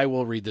read. I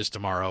will read this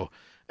tomorrow.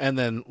 And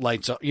then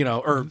lights up,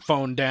 or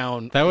phone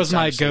down. That was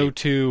my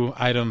go-to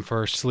item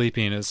for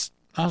sleeping is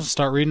I'll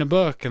start reading a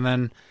book. And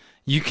then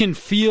you can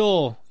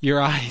feel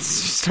your eyes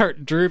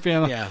start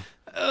drooping. Yeah.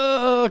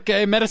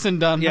 Okay, medicine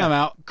done. Yeah. I'm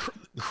out.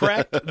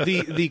 Cracked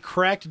the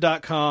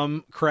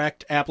Cracked.com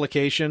Cracked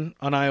application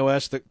on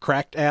iOS, the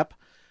Cracked app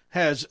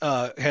has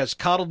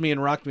coddled me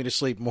and rocked me to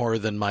sleep more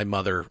than my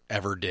mother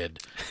ever did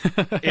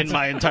in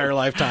my entire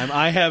lifetime.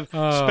 I have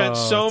spent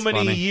so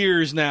many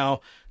years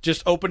now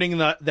just opening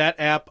that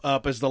app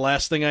up as the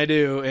last thing I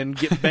do and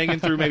banging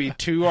through maybe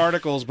 2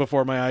 articles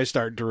before my eyes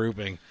start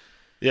drooping.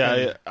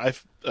 Yeah, I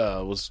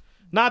was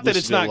not that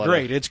it's not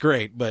great. It's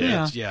great, but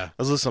I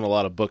was listening to a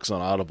lot of books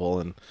on Audible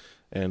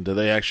and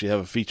they actually have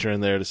a feature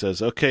in there that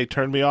says, okay,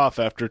 turn me off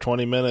after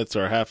 20 minutes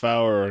or a half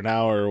hour or an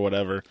hour or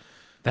whatever.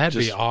 That'd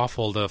be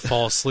awful to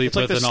fall asleep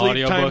like with an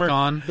audiobook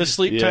on. The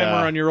sleep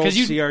timer on your old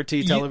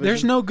CRT television.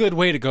 There's no good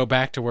way to go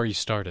back to where you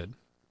started.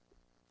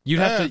 You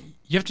have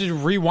to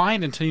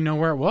rewind until you know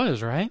where it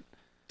was, right?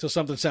 Till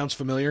something sounds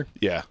familiar.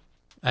 Yeah.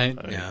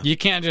 You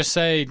can't just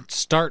say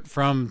start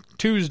from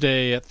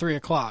Tuesday at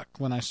 3:00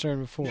 when I started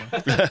before.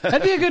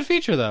 That'd be a good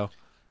feature, though.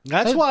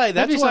 That's why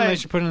they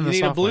should put in the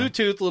you need software. a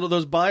Bluetooth,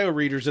 those bio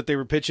readers that they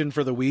were pitching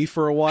for the Wii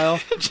for a while.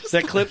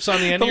 That clips on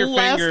the end of your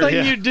finger. The last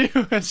thing you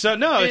do.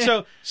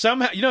 So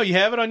somehow you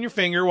have it on your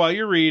finger while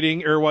you're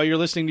reading or while you're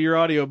listening to your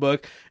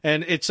audiobook,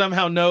 and it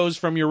somehow knows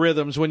from your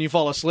rhythms when you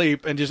fall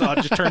asleep and just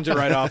turns it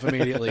right off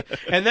immediately,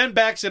 and then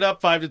backs it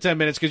up 5 to 10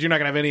 minutes because you're not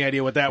gonna have any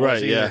idea what that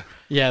was either.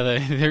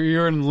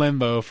 You're in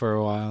limbo for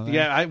a while. Then.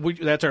 Yeah,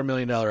 that's our $1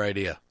 million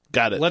idea.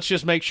 Got it. Let's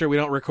just make sure we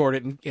don't record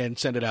it and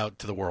send it out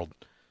to the world.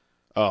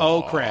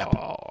 Oh crap!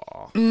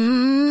 What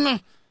are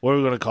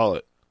we going to call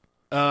it?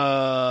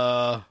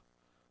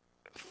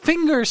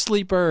 Finger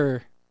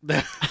Sleeper.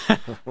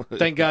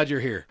 Thank God you're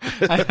here.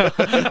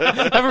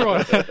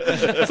 Everyone.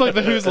 It's like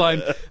the Who's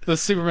line. The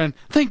Superman.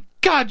 Thank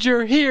God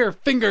you're here,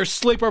 Finger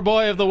Sleeper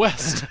boy of the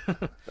West.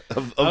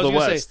 of the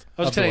West.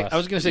 I was going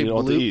to say You don't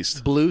want the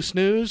East. Blue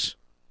Snooze.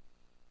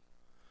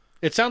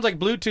 It sounds like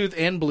Bluetooth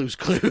and Blue's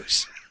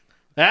Clues.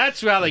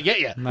 That's how they get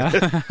you.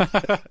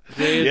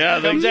 Yeah,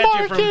 they comes at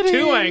you from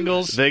two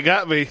angles. They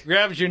got me.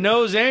 Grabs your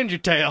nose and your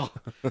tail,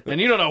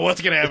 and you don't know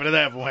what's going to happen at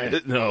that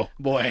point. No.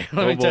 Boy,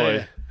 let me tell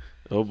you.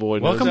 Oh boy!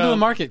 Welcome no. to the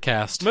Market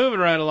Cast. Moving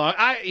right along.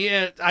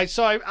 I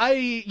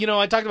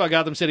talked about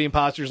Gotham City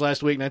Imposters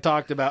last week, and I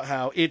talked about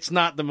how it's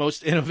not the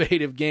most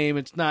innovative game.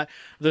 It's not,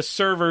 the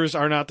servers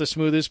are not the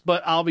smoothest,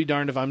 but I'll be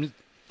darned if I'm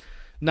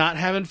not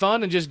having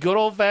fun and just good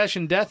old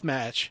fashioned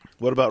deathmatch.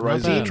 What about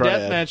Rise of the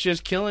Triad? Deathmatch,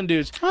 just killing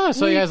dudes. Oh,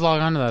 so you guys log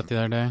on to that the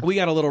other day. We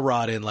got a little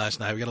rod in last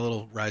night. We got a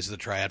little Rise of the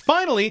Triad.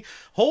 Finally,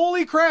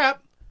 holy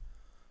crap!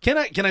 Can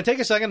I take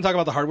a second and talk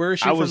about the hardware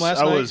issue from last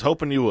night? I was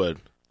hoping you would.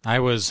 I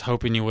was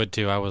hoping you would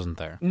too. I wasn't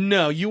there.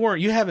 No, you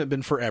weren't. You haven't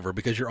been forever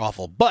because you're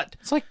awful. But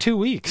it's like 2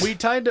 weeks. We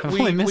tried to. I've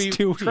only missed we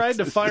 2 weeks. tried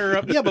to fire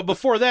up. Yeah, but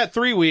before that,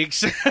 3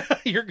 weeks.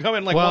 You're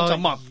coming once a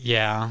month.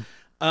 Yeah.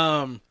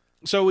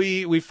 So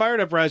we fired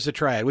up Rise of the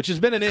Triad, which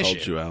has been an issue.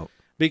 Called you out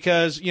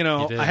because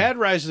I had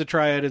Rise of the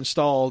Triad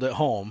installed at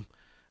home,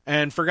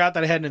 and forgot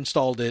that I hadn't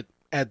installed it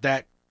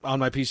on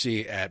my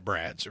PC at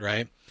Brad's.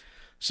 Right.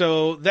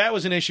 So that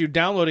was an issue.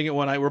 Downloading it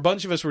one night, where a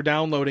bunch of us were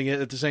downloading it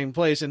at the same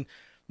place, and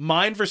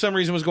mine, for some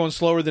reason, was going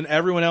slower than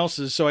everyone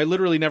else's, so I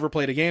literally never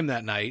played a game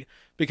that night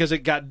because it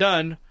got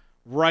done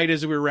right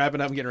as we were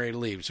wrapping up and getting ready to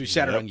leave. So we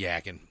sat around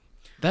yakking.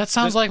 That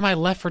sounds like my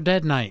Left 4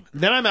 Dead night.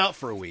 Then I'm out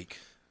for a week.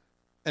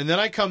 And then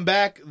I come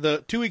back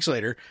 2 weeks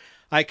later.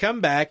 I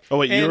come back. Oh,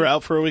 wait, you were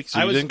out for a week?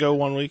 So you didn't go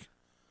 1 week?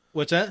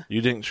 What's that?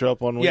 You didn't show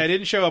up 1 week? Yeah, I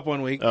didn't show up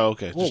 1 week. Oh,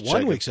 okay. Well,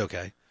 1 week's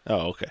okay.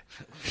 Oh, okay.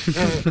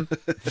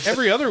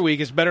 Every other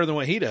week is better than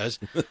what he does.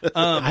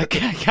 I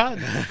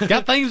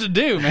got things to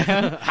do,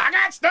 man. I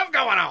got stuff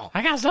going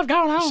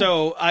on.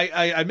 So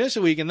I miss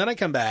a week, and then I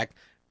come back,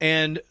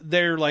 and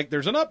they're like,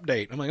 there's an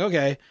update. I'm like,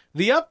 okay.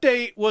 The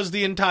update was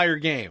the entire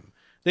game.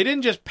 They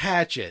didn't just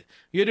patch it.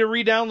 You had to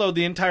re-download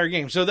the entire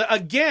game. So,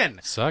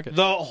 Suck it.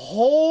 the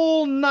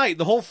whole night,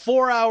 the whole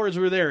 4 hours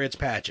we're there, it's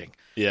patching.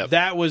 Yeah.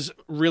 That was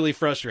really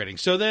frustrating.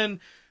 So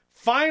then,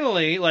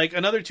 finally, like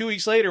another 2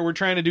 weeks later, we're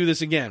trying to do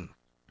this again.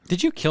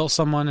 Did you kill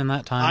someone in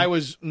that time? I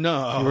was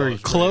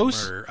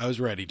close. I was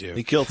ready to.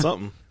 He killed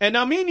something. And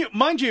now,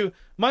 mind you,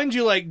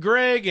 like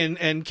Greg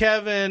and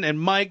Kevin and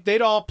Mike,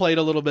 they'd all played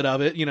a little bit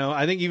of it.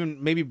 I think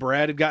even maybe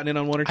Brad had gotten in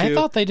on one or two. I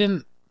thought they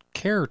didn't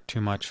care too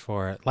much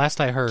for it.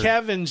 Last I heard,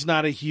 Kevin's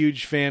not a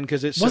huge fan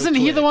because it's wasn't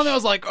he the one that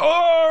was like,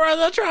 "Oh,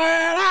 the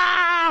Triad!"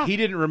 Ah! He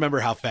didn't remember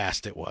how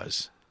fast it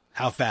was.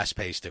 How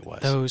fast-paced it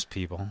was. Those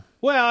people.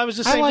 Well, I was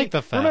the same. I like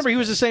the fast. Remember, he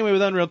was the same way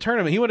with Unreal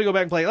Tournament. He wanted to go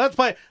back and play. Let's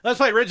play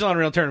original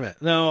Unreal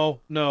Tournament.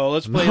 No.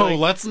 Let's play.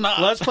 Let's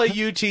not. Let's play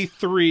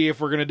UT3 if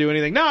we're gonna do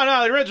anything. No,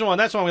 the original one.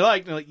 That's the one we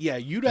liked. Like, yeah,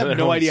 you'd have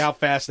no idea how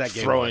fast that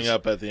game throwing was.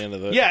 up at the end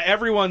of it. Yeah,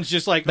 everyone's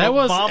just like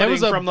vomiting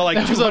from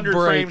the 200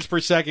 frames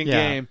per second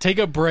game. Take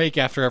a break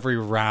after every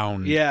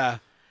round. Yeah,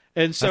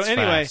 and so That's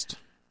anyway. fast.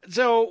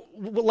 So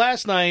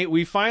last night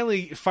we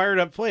finally fired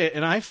up play it,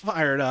 and I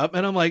fired up,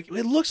 and I'm like,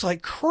 it looks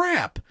like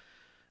crap.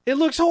 It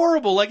looks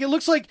horrible. Like, it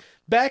looks like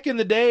back in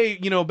the day,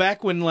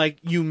 back when, like,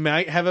 you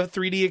might have a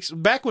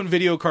 3D... back when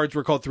video cards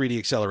were called 3D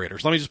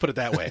accelerators. Let me just put it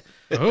that way.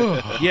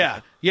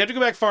 Yeah. You have to go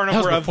back far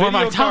enough where a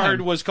video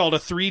card was called a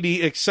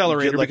 3D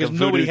accelerator like because a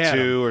nobody Voodoo had 2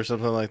 them. or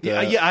something like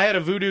that. Yeah, I had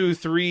a Voodoo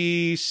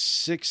 3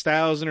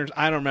 6000 or...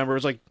 I don't remember. It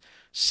was like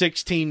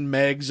 16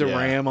 megs of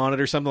RAM on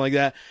it or something like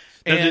that.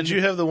 Now, did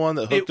you have the one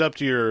that hooked up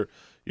to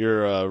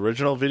your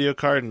original video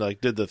card and, like,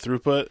 did the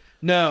throughput?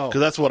 No. Because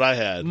that's what I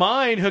had.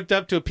 Mine hooked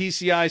up to a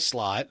PCI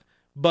slot,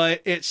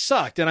 but it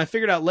sucked. And I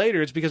figured out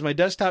later it's because my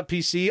desktop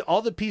PC,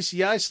 all the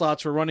PCI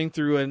slots were running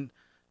through an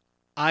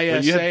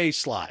ISA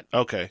slot.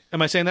 Okay.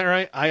 Am I saying that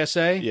right?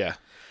 ISA? Yeah.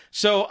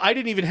 So I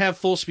didn't even have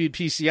full-speed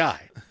PCI.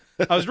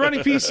 I was running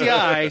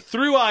PCI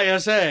through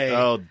ISA.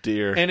 Oh,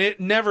 dear. And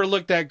it never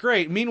looked that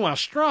great. Meanwhile,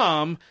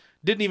 Strom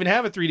didn't even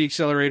have a 3D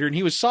accelerator, and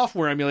he was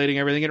software emulating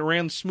everything, and it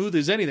ran smooth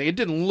as anything. It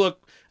didn't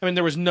look...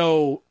 there was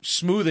no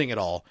smoothing at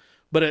all,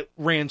 but it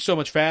ran so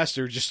much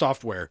faster, just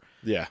software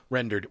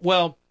rendered.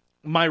 Well,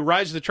 my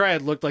Rise of the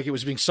Triad looked like it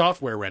was being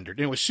software rendered,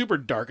 and it was super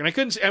dark, and I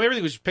couldn't see...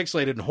 everything was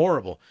pixelated and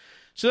horrible.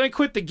 So then I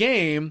quit the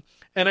game,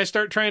 and I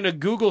start trying to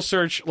Google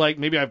search, like,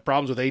 maybe I have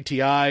problems with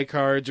ATI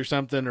cards or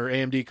something, or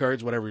AMD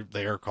cards, whatever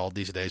they are called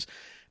these days.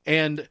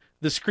 And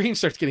the screen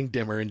starts getting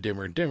dimmer and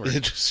dimmer and dimmer.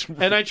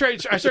 And I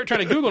start trying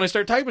to Google, and I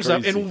start typing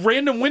stuff, and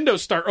random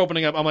windows start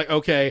opening up. I'm like,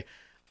 okay,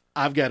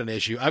 I've got an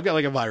issue. I've got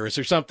like a virus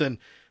or something,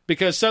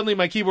 because suddenly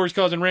my keyboard's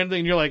causing random thing,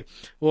 and you're like,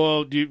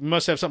 well, you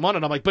must have something on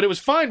it. I'm like, but it was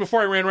fine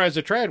before I ran Rise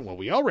of the Triad. Well,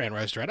 we all ran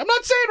Rise of the Triad. I'm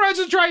not saying Rise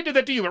of the Triad did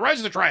that to you, but Rise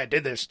of the Triad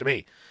did this to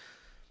me.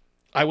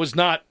 I was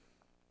not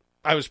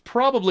I was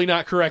probably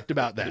not correct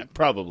about that.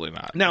 Probably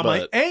not. Now,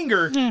 my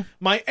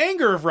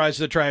anger of Rise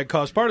of the Triad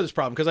caused part of this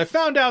problem because I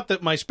found out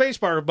that my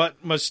spacebar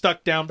button was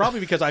stuck down, probably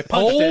because I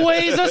punched it.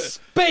 Always a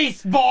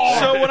space bar!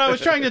 So when I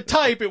was trying to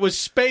type, it was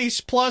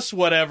space plus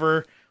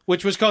whatever,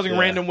 which was causing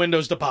random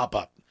windows to pop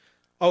up.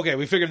 Okay,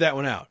 we figured that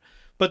one out.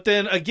 But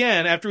then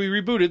again, after we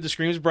rebooted, the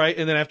screen was bright,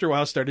 and then after a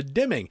while it started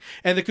dimming.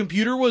 And the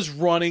computer was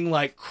running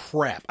like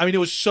crap. I mean, it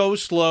was so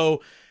slow.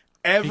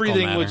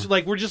 Everything was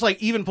like, we're just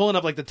like even pulling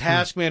up, like the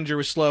task manager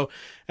was slow.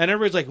 And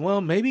everybody's like, well,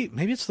 maybe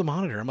it's the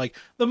monitor. I'm like,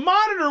 the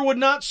monitor would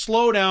not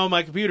slow down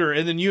my computer.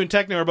 And then you and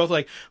Techno are both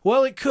like,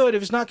 well, it could.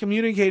 If it's not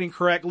communicating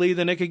correctly,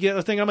 then it could get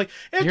a thing. I'm like,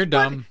 you're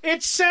dumb.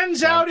 It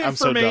sends out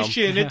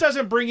information. It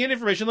doesn't bring in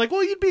information. Like,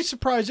 well, you'd be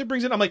surprised. It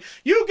brings it. I'm like,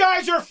 you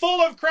guys are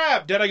full of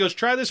crap. Deadeye goes,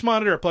 try this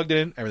monitor. I plugged it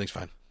in. Everything's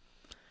fine.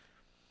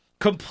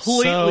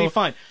 Completely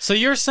fine. So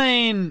you're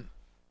saying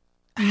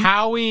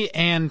Howie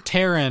and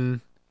Taryn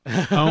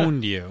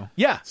owned you?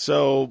 Yeah.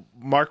 So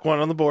mark 1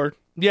 on the board.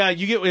 Yeah,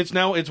 you get it's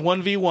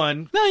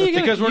 1v1. No, you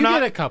get because we're get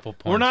not a couple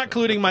points. We're not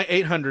including my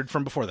 800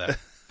 from before that.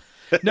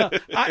 No,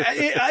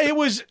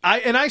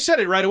 I said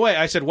it right away.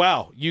 I said,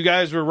 "Wow, you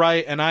guys were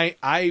right." And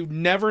I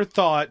never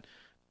thought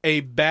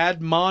a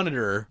bad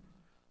monitor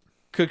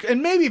could.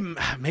 And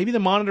maybe the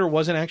monitor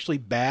wasn't actually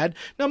bad.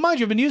 Now, mind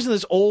you, I've been using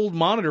this old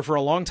monitor for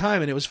a long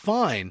time, and it was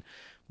fine.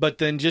 But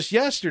then just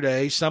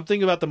yesterday,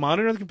 something about the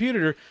monitor on the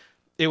computer.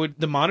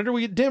 The monitor would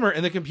get dimmer,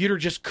 and the computer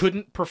just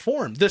couldn't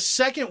perform. The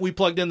second we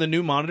plugged in the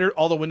new monitor,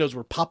 all the windows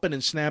were popping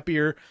and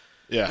snappier.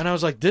 Yeah, and I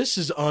was like, "This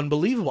is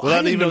unbelievable." Without I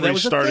didn't even know that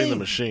was a restarting thing. the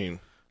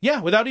machine.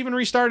 Yeah, without even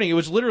restarting, it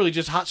was literally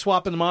just hot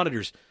swapping the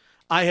monitors.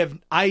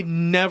 I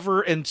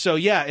never, and so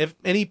yeah, if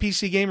any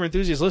PC gamer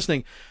enthusiast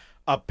listening,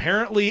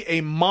 apparently a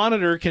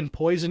monitor can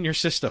poison your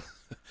system.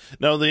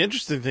 Now, the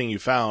interesting thing you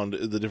found,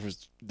 the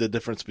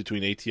difference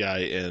between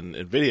ATI and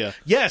NVIDIA.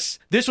 Yes,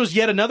 this was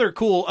yet another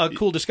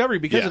cool discovery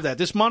because of that.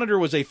 This monitor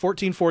was a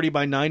 1440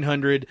 by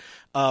 900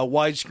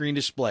 widescreen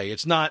display.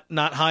 It's not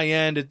high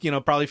end.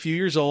 It, probably a few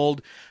years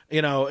old.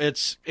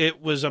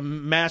 It was a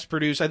mass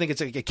produced. I think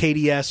it's like a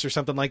KDS or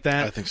something like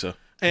that. I think so.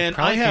 And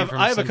I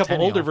have a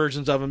couple older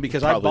versions of them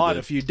because I bought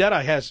a few.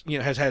 Deadeye has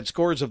had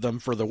scores of them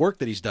for the work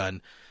that he's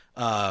done.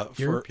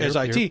 For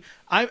IT.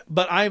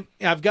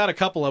 I've got a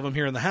couple of them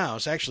here in the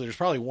house. Actually, there's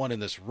probably one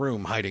in this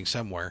room hiding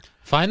somewhere.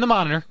 Find the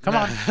monitor. Come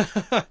on.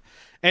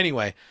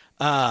 Anyway,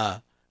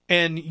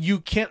 and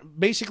you can't,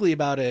 basically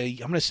about I'm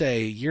going to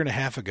say a year and a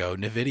half ago,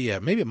 NVIDIA,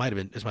 maybe it might have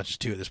been as much as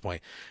 2 at this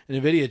point,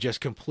 NVIDIA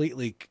just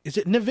completely, is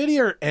it NVIDIA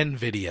or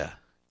NVIDIA?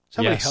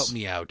 Somebody help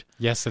me out.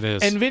 Yes, it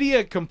is.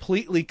 NVIDIA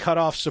completely cut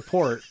off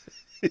support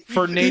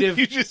for native.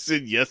 You just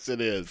said yes, it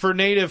is. For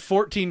native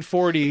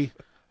 1440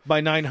 by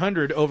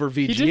 900 over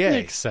VGA. He didn't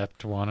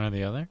accept one or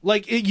the other.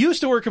 Like, it used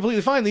to work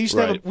completely fine. We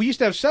used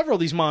to have several of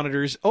these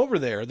monitors over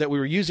there that we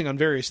were using on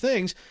various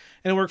things,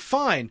 and it worked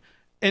fine.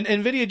 And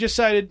NVIDIA just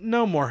decided,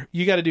 no more.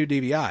 You got to do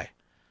DVI.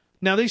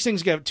 Now, these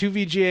things got 2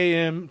 VGA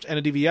in and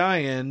a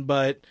DVI in,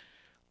 but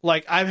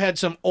like, I've had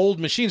some old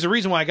machines. The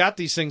reason why I got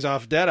these things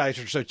off Deadeye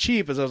for so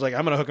cheap is I was like,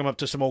 I'm going to hook them up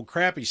to some old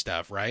crappy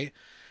stuff, right?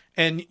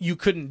 And you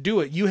couldn't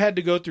do it. You had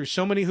to go through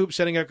so many hoops,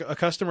 setting up a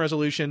custom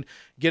resolution,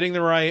 getting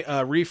the right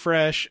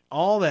refresh,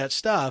 all that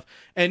stuff.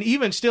 And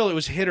even still, it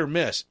was hit or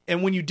miss.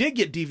 And when you did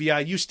get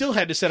DVI, you still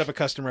had to set up a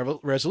custom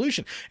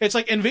resolution. It's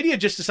like NVIDIA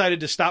just decided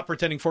to stop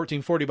pretending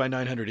 1440 by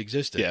 900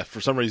 existed. Yeah, for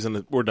some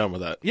reason, we're done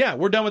with that. Yeah,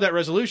 we're done with that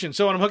resolution.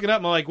 So when I'm hooking up,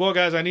 I'm like, well,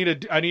 guys, I need a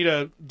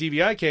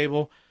DVI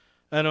cable.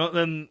 And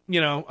then,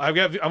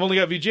 I've only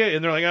got VGA.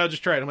 And they're like, I'll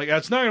just try it. I'm like,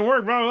 it's not going to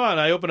work, blah, blah, blah. And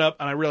I open up,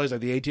 and I realize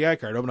the ATI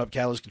card, open up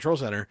Catalyst Control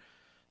Center.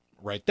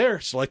 Right there,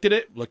 selected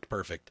it, looked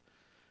perfect.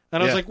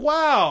 And I was like,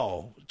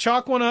 wow,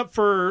 chalk one up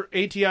for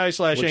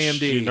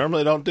ATI/AMD. You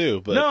normally don't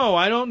do, but no,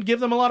 I don't give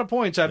them a lot of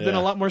points. I've been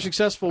a lot more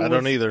successful with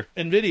don't either.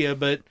 NVIDIA,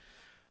 but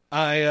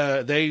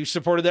they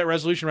supported that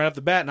resolution right off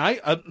the bat. And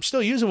I'm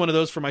still using one of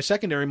those for my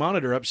secondary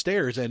monitor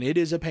upstairs, and it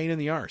is a pain in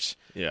the arse.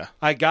 Yeah.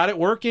 I got it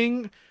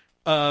working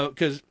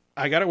because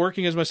I got it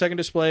working as my second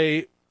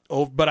display,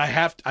 but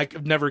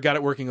I've never got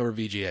it working over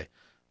VGA.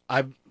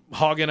 I'm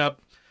hogging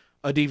up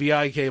a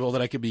DVI cable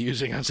that I could be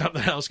using on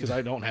something else because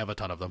I don't have a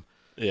ton of them.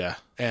 Yeah.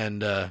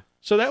 And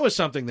so that was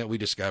something that we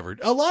discovered.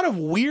 A lot of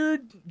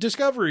weird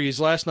discoveries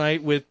last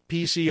night with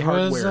PC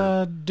hardware. It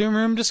was Doom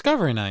Room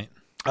Discovery Night.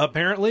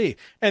 Apparently.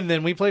 And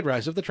then we played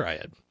Rise of the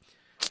Triad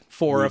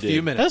for a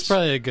few minutes. That's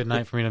probably a good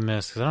night for me to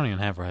miss because I don't even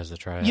have Rise of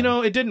the Triad.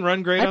 It didn't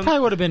run great. I probably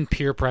would have been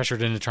peer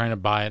pressured into trying to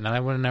buy it, and I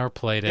would have never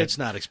played it. It's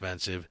not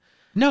expensive.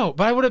 No,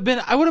 but I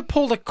would have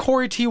pulled a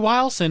Corey T.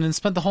 Wilson and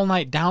spent the whole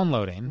night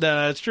downloading.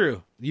 That's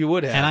true. You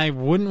would have. And I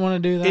wouldn't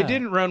want to do that. It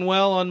didn't run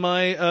well on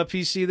my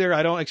PC there.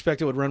 I don't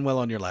expect it would run well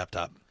on your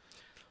laptop.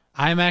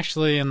 I'm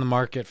actually in the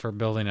market for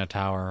building a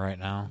tower right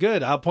now.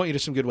 Good. I'll point you to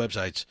some good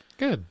websites.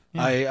 Good.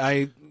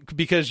 Yeah.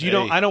 Because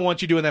I don't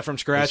want you doing that from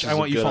scratch. I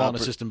want you following a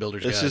system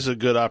builder's guide. This is a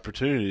good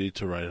opportunity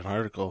to write an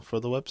article for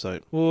the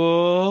website.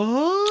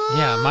 What?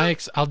 Yeah,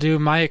 I'll do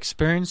my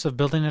experience of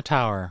building a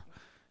tower.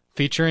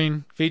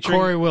 Featuring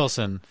Corey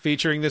Wilson.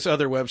 Featuring this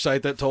other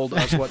website that told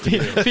us what to do.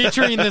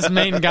 Featuring this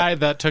main guide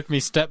that took me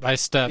step by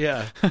step.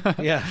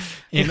 Yeah.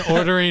 In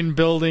ordering,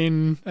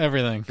 building,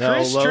 everything.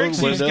 Chris Download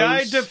Trixie's Windows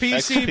Guide to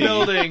PC XP.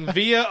 Building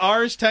via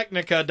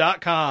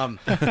arstechnica.com.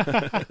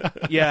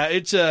 Yeah,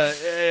 it's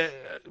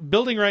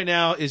building right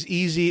now is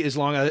easy as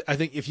long as I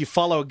think if you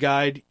follow a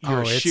guide,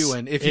 you're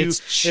shooing. If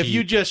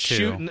you just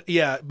shooting,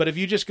 but if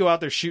you just go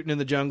out there shooting in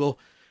the jungle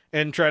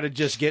and try to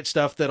just get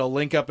stuff that'll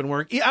link up and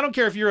work. I don't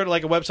care if you're at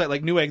like a website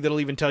like Newegg that'll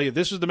even tell you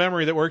this is the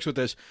memory that works with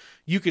this.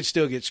 You could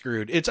still get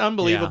screwed. It's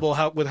unbelievable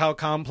how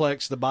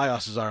complex the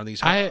BIOSes are on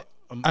these. A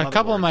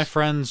couple of my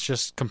friends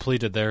just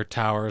completed their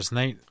towers,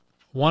 and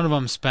one of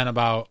them spent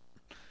about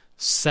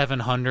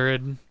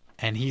 $700,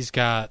 and he's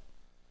got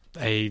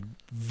a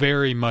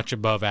very much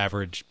above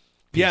average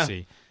PC.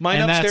 Yeah,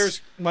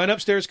 mine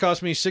upstairs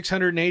cost me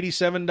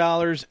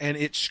 $687, and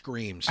it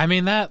screams. I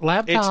mean, that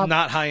laptop... It's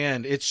not high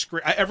end. It's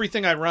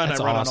everything I run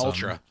awesome. On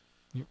Ultra.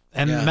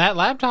 And that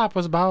laptop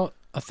was about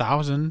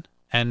 $1,000,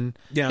 and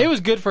it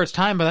was good for its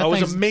time. But that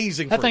was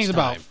amazing. That for thing's its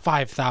about time.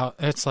 5,000.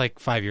 It's like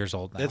 5 years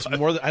old now. It's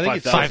more than I think.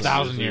 It's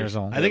 5,000 years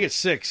old. I think it's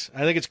 6. I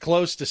think it's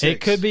close to 6.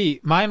 It could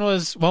be. Mine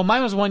was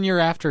 1 year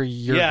after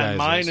your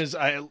guys'.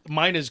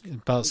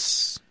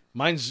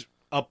 Mine's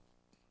up.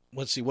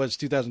 Let's see, what's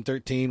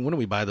 2013? When did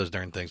we buy those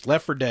darn things?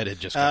 Left 4 Dead had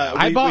just come out.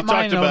 I bought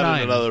mine talked about it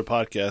 09. in another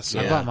podcast. So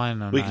I bought mine in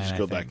 09. We can just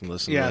go back and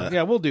listen to that.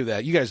 Yeah, we'll do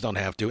that. You guys don't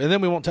have to, and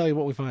then we won't tell you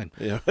what we find.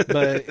 Yeah.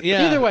 But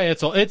yeah, Either way,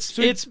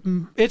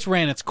 it's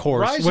ran its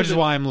course, which is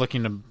why I'm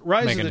looking to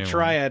Rise make of a the new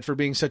Triad for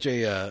being such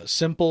a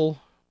simple,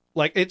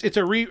 like it's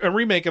a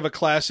remake of a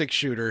classic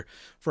shooter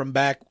from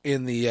back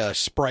in the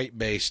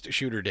sprite-based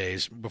shooter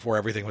days before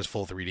everything was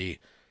full 3D.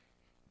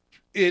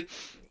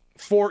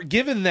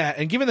 Given that,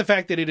 and given the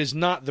fact that it is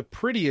not the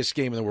prettiest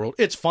game in the world,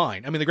 it's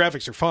fine. I mean, the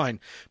graphics are fine,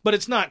 but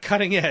it's not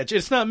cutting edge.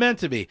 It's not meant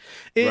to be.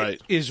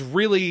 It is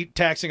really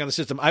taxing on the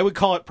system. I would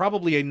call it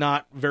probably a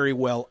not very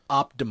well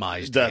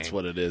optimized That's game.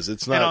 what it is.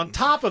 It's not. And on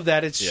top of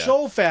that, it's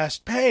so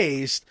fast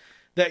paced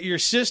that your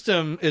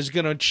system is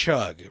going to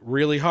chug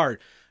really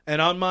hard.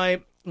 And on my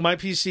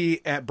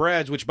PC at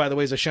Brad's, which by the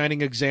way is a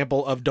shining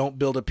example of don't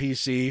build a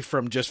PC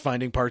from just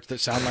finding parts that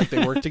sound like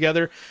they work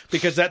together,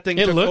 because that thing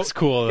looks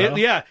cool though.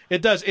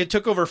 It does. It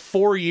took over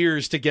 4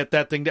 years to get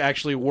that thing to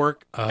actually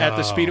work at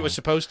the speed it was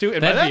supposed to, and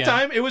by that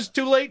time it was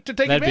too late to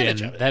take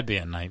advantage of it. That'd be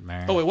a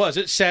nightmare. Oh, it was.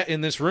 It sat in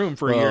this room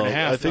for a year and a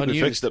half. I think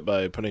unused. we fixed it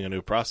by putting a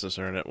new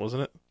processor in it,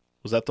 wasn't it?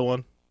 Was that the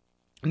one?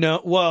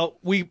 No, well,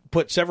 we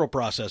put several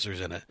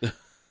processors in it,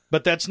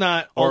 but that's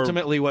not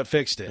ultimately what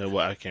fixed it.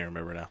 Well, I can't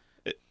remember now.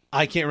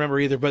 I can't remember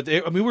either, but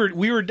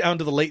we were down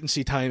to the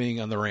latency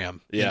timing on the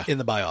RAM in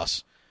the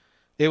BIOS.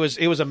 It was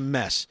a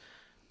mess.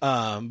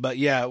 But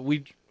yeah,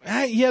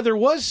 there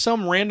was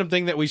some random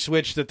thing that we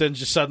switched that then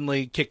just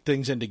suddenly kicked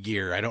things into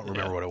gear. I don't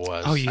remember what it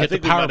was. Oh, you I hit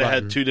think the we power might have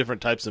button. had 2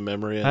 different types of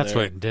memory in That's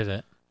there. what did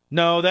it.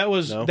 No, that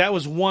was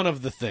one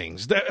of the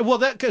things.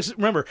 Because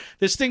remember,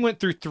 this thing went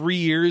through 3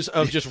 years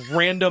of just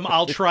random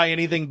I'll try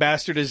anything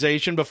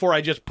bastardization before I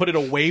just put it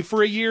away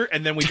for a year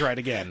and then we tried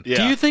again. Yeah.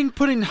 Do you think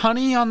putting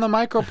honey on the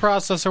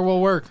microprocessor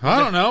will work? I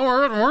don't know.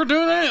 We're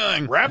doing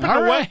anything. Wrap it in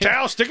a wet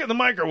towel, stick it in the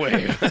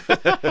microwave.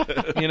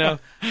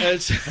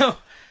 And so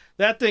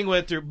that thing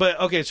went through.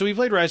 But okay, so we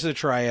played Rise of the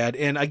Triad,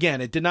 and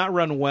again, it did not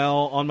run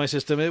well on my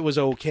system. It was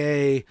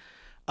okay.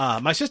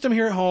 My system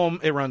here at home,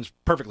 it runs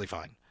perfectly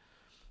fine.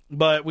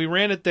 But we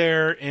ran it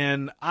there,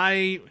 and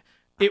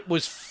it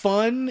was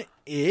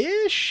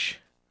fun-ish.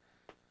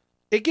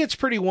 It gets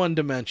pretty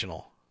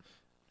one-dimensional.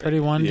 Pretty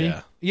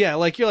 1D? Yeah,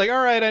 like you're like,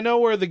 all right, I know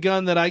where the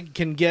gun that I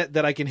can get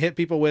that I can hit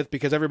people with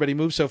because everybody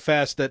moves so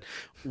fast that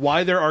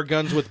why there are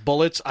guns with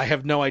bullets, I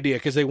have no idea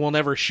because they will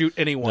never shoot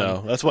anyone.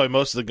 No, that's why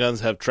most of the guns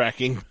have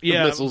tracking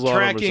missiles on them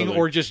tracking or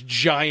or just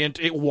giant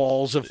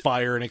walls of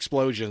fire and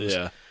explosions.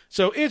 Yeah.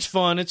 So it's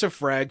fun. It's a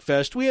frag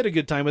fest. We had a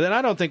good time with it.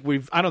 I don't think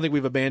we've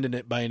abandoned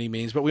it by any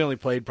means, but we only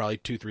played probably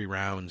 2-3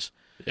 rounds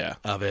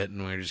of it,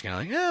 and we were just kind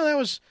of like, yeah,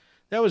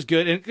 that was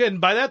good. And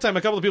by that time,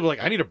 a couple of people were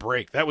like, I need a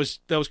break. That was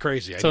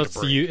crazy. So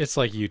it's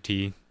like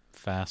UT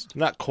fast.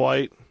 Not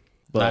quite,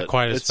 but not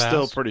quite as it's fast.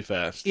 still pretty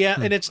fast. Yeah,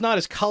 and it's not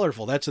as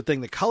colorful. That's the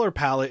thing. The color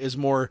palette is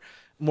more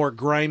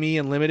grimy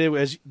and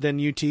limited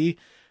than UT.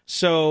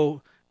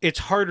 So it's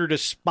harder to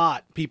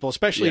spot people,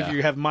 especially if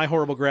you have My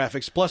Horrible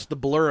Graphics, plus the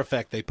blur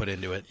effect they put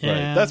into it. Yeah.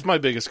 Right. That's my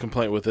biggest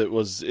complaint with it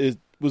was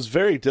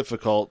very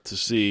difficult to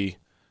see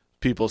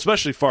people,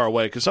 especially far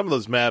away, because some of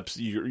those maps,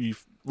 you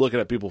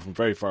looking at people from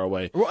very far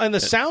away. Well, and the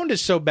sound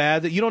is so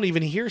bad that you don't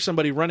even hear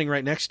somebody running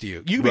right next to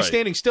you. You can be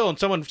standing still and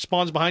someone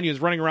spawns behind you and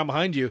is running around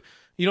behind you.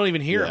 You don't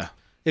even hear them.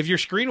 If your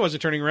screen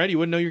wasn't turning red, you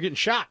wouldn't know you're getting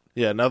shot.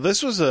 Yeah, now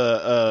this was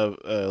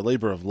a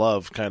labor of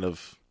love kind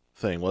of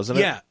thing, wasn't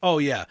it? Yeah. Oh,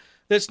 yeah.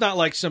 It's not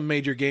like some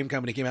major game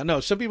company came out.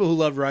 No, some people who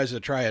loved Rise of the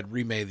Triad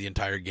remade the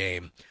entire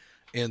game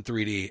in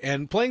 3D.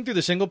 And playing through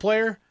the single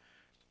player,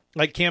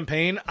 like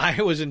campaign,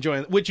 I was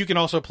enjoying, which you can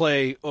also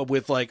play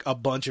with like a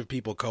bunch of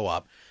people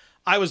co-op.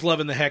 I was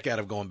loving the heck out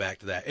of going back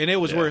to that. And it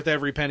was worth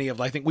every penny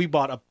of, I think we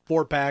bought a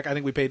 4-pack. I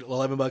think we paid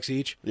 $11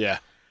 each. Yeah.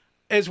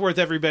 it's worth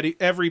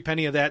every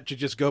penny of that to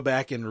just go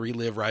back and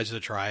relive Rise of the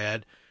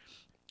Triad.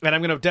 And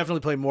I'm going to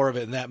definitely play more of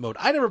it in that mode.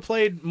 I never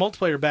played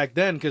multiplayer back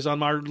then because on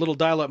my little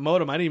dial-up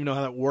modem, I didn't even know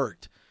how that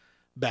worked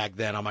back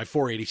then on my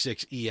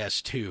 486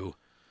 ES2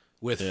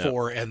 with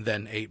 4 and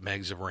then 8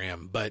 megs of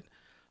RAM. But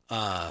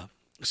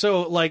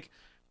so like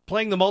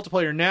playing the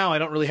multiplayer now, I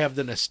don't really have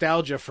the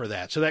nostalgia for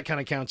that, so that kind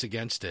of counts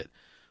against it.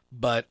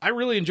 But I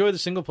really enjoy the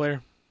single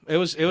player. It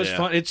was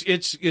fun.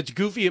 It's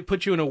goofy. It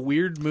puts you in a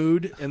weird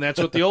mood, and that's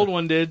what the old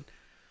one did.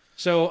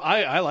 So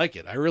I like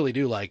it. I really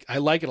do I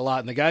like it a lot.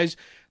 And the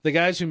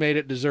guys who made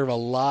it deserve a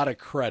lot of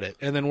credit.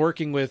 And then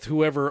working with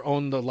whoever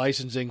owned the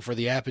licensing for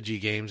the Apogee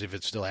games, if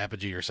it's still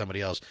Apogee or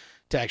somebody else,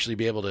 to actually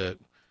be able to,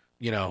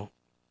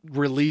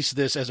 release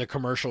this as a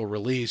commercial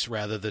release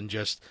rather than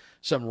just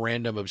some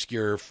random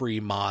obscure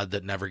free mod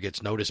that never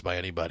gets noticed by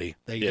anybody.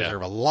 They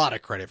deserve a lot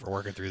of credit for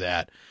working through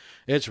that.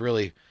 It's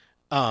really,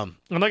 and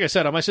like I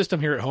said, on my system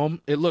here at home,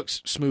 it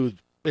looks smooth.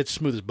 It's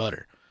smooth as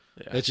butter.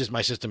 Yeah. It's just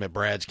my system at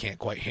Brad's can't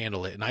quite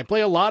handle it. And I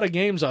play a lot of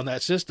games on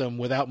that system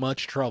without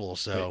much trouble.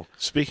 So,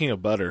 speaking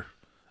of butter,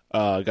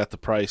 I got the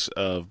price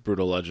of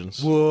Brutal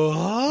Legends.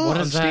 Whoa. What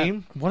on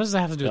Steam? What does that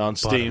have to do with on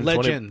Steam?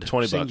 Legend.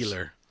 20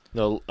 singular. Bucks.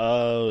 No,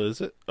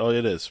 is it? Oh,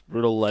 it is.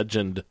 Brutal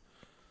Legend.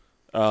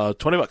 $20,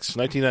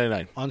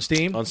 $19.99 on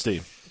Steam. On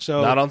Steam.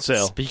 So not on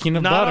sale. Speaking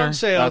of not butter, on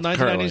sale, not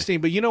 $19.99 on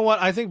Steam. But you know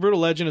what? I think Brutal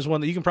Legend is one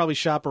that you can probably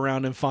shop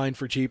around and find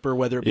for cheaper,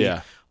 whether it be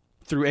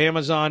through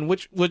Amazon,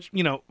 which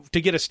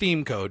to get a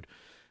Steam code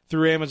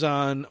through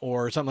Amazon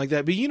or something like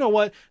that. But you know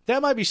what?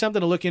 That might be something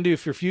to look into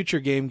for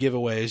future game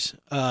giveaways.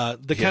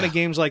 The kind of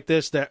games like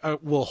this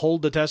that will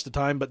hold the test of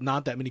time, but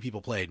not that many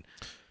people played.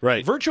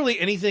 Right. Virtually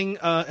anything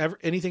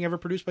ever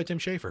produced by Tim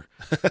Schafer.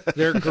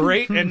 They're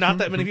great, and not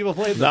that many people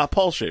played them. Not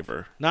Paul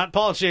Schafer. Not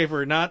Paul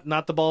Schafer.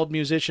 Not the bald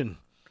musician.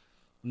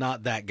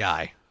 Not that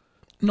guy.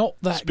 Not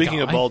that Speaking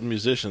guy. of bald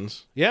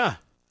musicians. Yeah.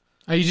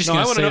 Are you just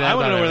going to say that? I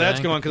want to know where everything? that's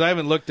going because I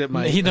haven't looked at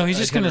my. He's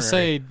just going to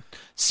say,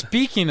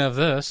 speaking of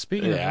this,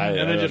 and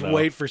then just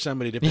wait for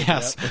somebody to pick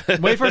it up.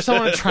 Wait for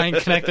someone to try and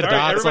connect the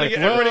dots. Everybody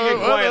get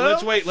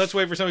quiet. Let's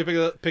wait for somebody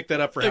to pick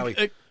that up for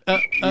Howie.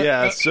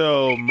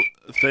 So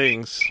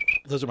things.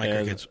 Those are my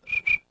crickets.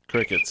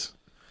 Crickets.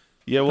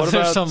 Yeah, what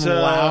There's about some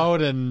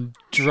loud and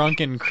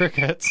drunken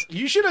crickets?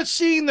 You should have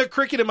seen the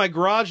cricket in my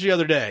garage the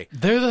other day.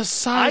 They're the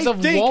size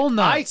of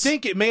walnuts. I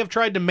think it may have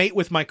tried to mate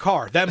with my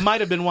car. That might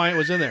have been why it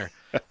was in there.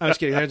 I'm just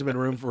kidding. There hasn't been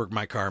room for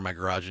my car in my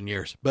garage in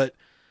years. But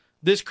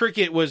this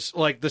cricket was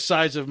like the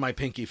size of my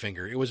pinky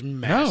finger. It was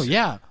massive. No,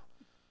 yeah.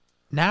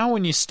 Now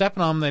when you step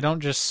on them, they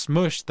don't just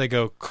smush. They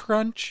go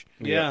crunch.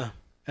 Yeah.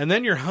 And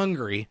then you're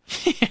hungry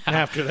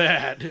after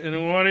that.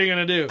 And what are you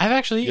going to do? I've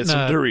actually eaten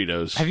some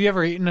Doritos. Have you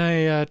ever eaten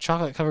a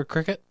chocolate-covered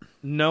cricket?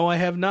 No, I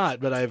have not,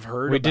 but I've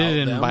heard about them. We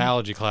did it in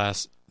biology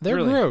class. They're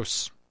really?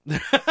 Gross.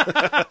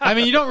 I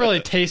mean, you don't really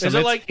taste them. Is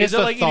it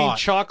like eating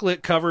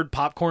chocolate-covered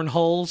popcorn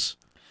hulls?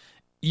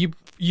 You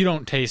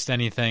don't taste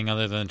anything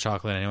other than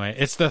chocolate anyway.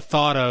 It's the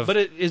thought of. But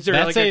is there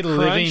like a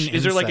crunch?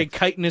 Is there like a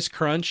chitinous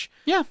crunch?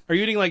 Yeah. Are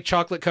you eating like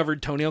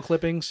chocolate-covered toenail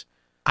clippings?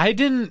 I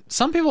didn't.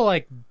 Some people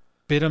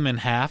bit them in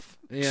half.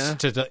 Yeah.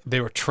 They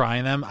were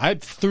trying them. I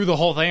threw the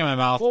whole thing in my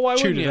mouth. Well, why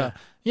chewed wouldn't it you? up.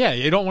 Yeah,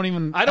 you don't want to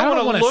even. I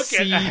don't want to look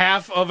at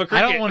half of a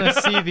cricket. I don't want to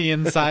see the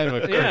inside of a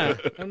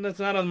cricket. Yeah, and that's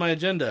not on my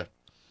agenda.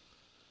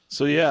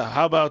 So yeah,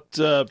 how about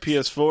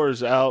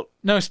PS4's out?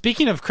 No,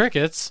 speaking of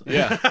crickets.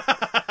 Yeah.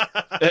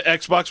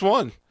 Xbox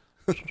One.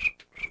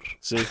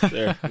 See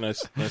there,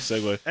 nice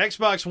segue.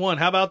 Xbox One,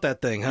 how about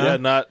that thing? Huh?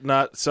 Yeah,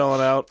 not selling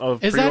out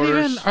of Is pre-orders.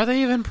 that even? Are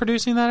they even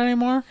producing that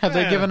anymore? Have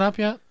they given up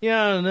yet?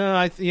 Yeah, no,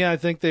 I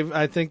think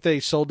they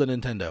sold the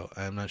Nintendo.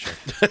 I'm not sure.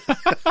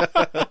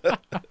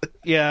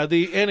 Yeah,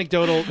 the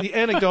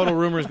anecdotal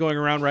rumors going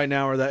around right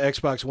now are that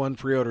Xbox One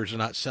pre-orders are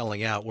not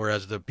selling out,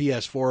 whereas the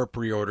PS4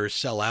 pre-orders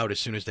sell out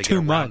as soon as they get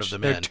a round of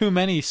them in. There are too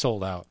many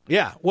sold out.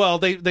 Yeah, well,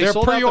 they're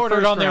sold pre-ordered out the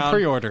first on round. their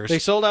pre-orders. They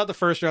sold out the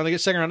first round. They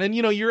get second round, and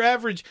your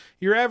average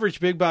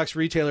big box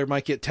retailer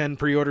might get 10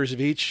 pre-orders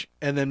of each,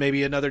 and then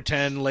maybe another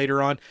 10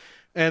 later on.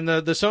 And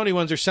the Sony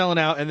ones are selling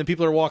out, and then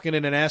people are walking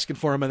in and asking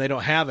for them, and they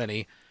don't have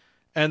any.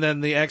 And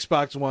then the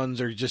Xbox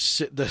ones are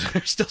just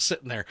they're still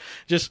sitting there,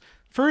 just.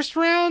 First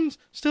round,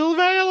 still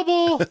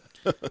available.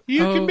 You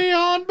can be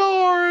on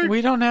board.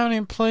 We don't have any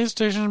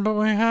PlayStation, but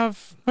we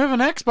have an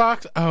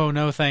Xbox. Oh,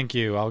 no, thank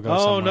you. I'll go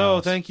somewhere Oh, no,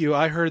 else. thank you.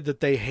 I heard that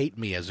they hate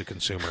me as a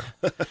consumer.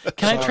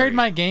 Can I trade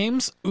my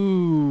games?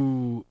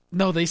 Ooh.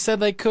 No, they said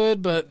they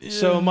could, but...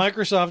 So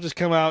Microsoft has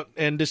come out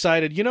and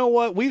decided, you know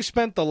what? We've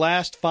spent the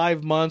last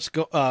 5 months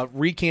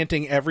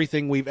recanting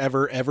everything we've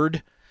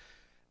evered.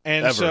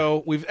 And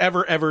so we've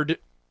evered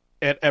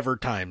at ever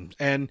times.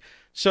 And...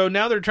 So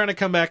now they're trying to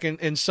come back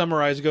and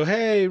summarize and go,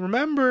 hey,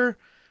 remember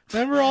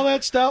all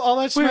that stuff, all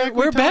that smack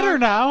We're better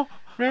now.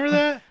 Remember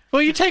that?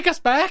 Will you take us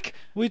back?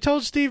 We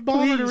told Steve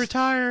Ballmer to Please.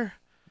 retire.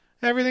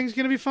 Everything's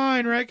going to be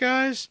fine, right,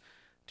 guys?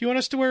 Do you want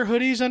us to wear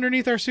hoodies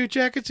underneath our suit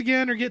jackets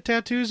again or get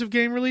tattoos of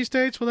game release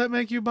dates? Will that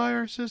make you buy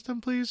our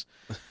system, please?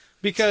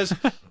 Because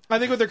I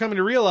think what they're coming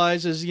to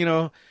realize is,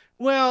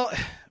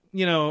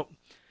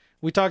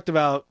 we talked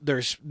about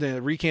the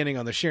recanting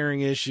on the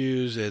sharing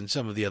issues and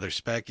some of the other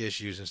spec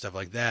issues and stuff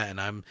like that. And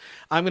I'm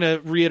going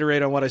to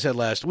reiterate on what I said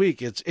last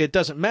week. It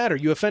doesn't matter.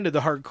 You offended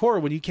the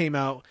hardcore when you came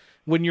out,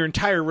 when your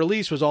entire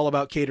release was all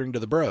about catering to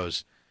the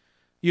bros.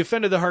 You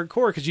offended the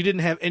hardcore because you didn't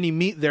have any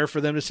meat there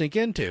for them to sink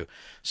into.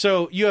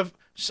 So you have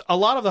a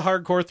lot of the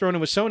hardcore thrown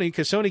in with Sony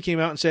because Sony came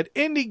out and said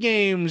indie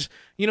games,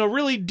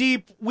 really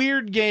deep,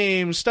 weird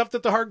games, stuff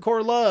that the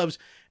hardcore loves,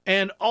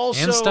 and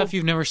stuff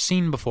you've never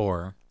seen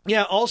before.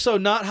 Yeah, also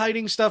not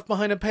hiding stuff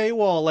behind a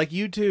paywall like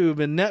YouTube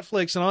and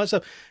Netflix and all that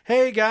stuff.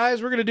 Hey,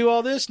 guys, we're going to do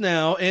all this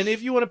now, and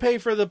if you want to pay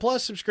for the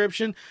Plus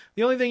subscription,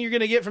 the only thing you're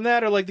going to get from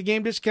that are like the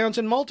game discounts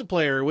and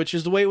multiplayer, which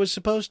is the way it was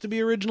supposed to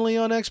be originally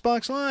on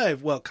Xbox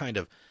Live. Well, kind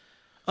of.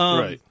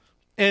 Right.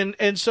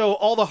 And so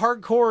all the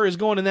hardcore is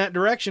going in that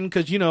direction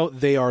because,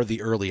 they are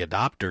the early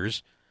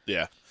adopters.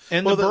 Yeah.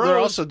 And they're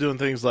also doing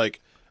things like,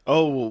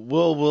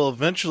 we'll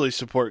eventually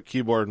support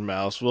keyboard and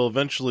mouse. We'll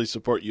eventually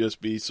support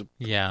USB. USB.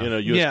 Yeah.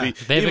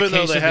 Even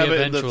though they have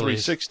it in the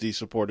 360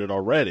 supported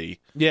already.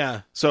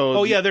 Yeah.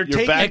 So they're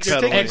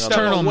taking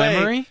external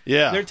memory.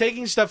 Yeah. They're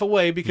taking stuff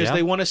away because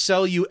they want to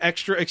sell you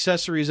extra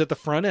accessories at the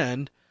front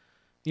end.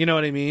 You know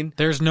what I mean?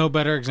 There's no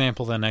better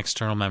example than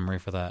external memory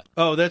for that.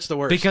 Oh, that's the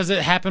worst. Because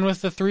it happened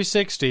with the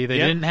 360. They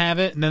didn't have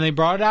it, and then they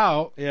brought it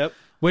out. Yep.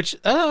 Which,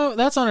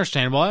 that's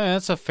understandable. I mean,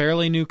 that's a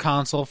fairly new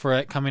console for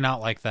it coming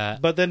out like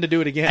that. But then to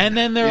do it again. And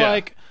then they're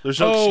like,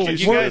 there's no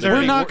excuse.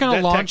 We're not going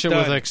to launch it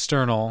with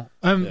external.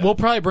 We'll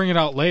probably bring it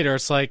out later.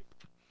 It's like,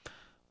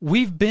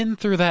 we've been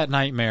through that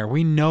nightmare.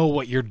 We know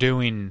what you're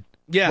doing.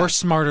 Yeah. We're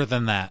smarter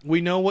than that.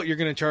 We know what you're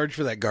going to charge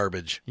for that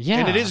garbage. Yeah.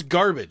 And it is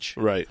garbage.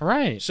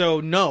 Right.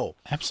 So, no.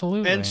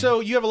 Absolutely. And so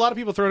you have a lot of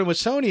people thrown in with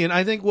Sony, and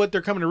I think what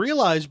they're coming to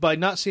realize by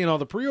not seeing all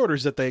the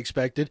pre-orders that they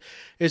expected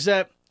is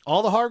that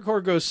all the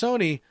hardcore goes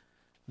Sony,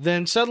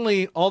 then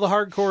suddenly all the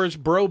hardcores,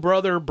 bro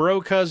brother, bro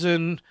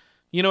cousin,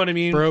 you know what I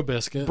mean? Bro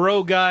biscuit.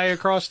 Bro guy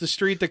across the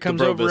street that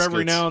comes over biscuits.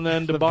 every now and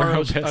then to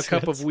borrow a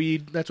cup of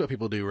weed. That's what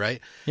people do, right?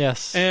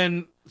 Yes.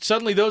 And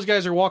suddenly those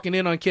guys are walking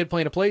in on kid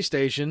playing a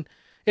PlayStation.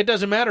 It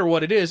doesn't matter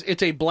what it is.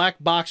 It's a black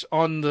box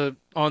on the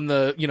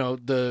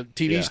the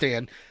TV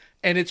stand,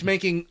 and it's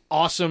making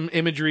awesome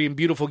imagery and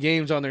beautiful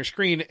games on their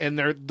screen, and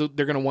they're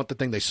going to want the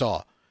thing they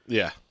saw.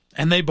 Yeah.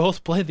 And they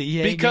both play the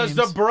EA because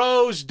games. The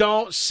bros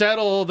don't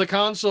settle the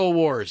console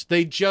wars.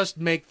 They just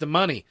make the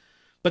money,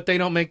 but they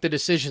don't make the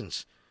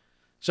decisions.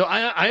 So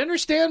I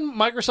understand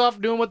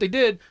Microsoft doing what they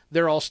did.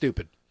 They're all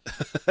stupid.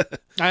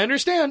 I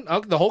understand.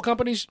 The whole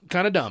company's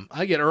kind of dumb.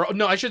 I get it. Or,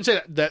 no, I shouldn't say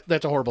that.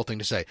 That's a horrible thing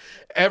to say.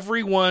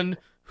 Everyone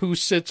who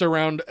sits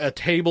around a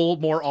table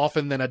more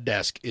often than a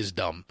desk is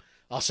dumb.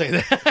 I'll say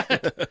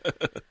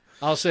that.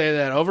 I'll say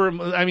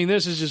that.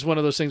 This is just one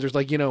of those things where it's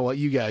like, you know what?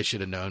 You guys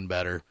should have known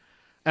better.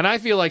 And I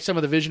feel like some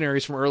of the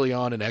visionaries from early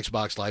on in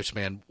Xbox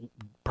lifespan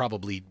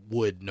probably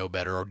would know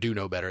better or do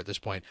know better at this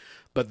point.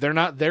 But they're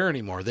not there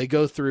anymore. They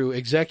go through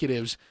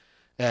executives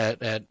at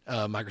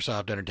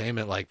Microsoft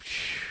Entertainment like...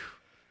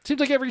 Seems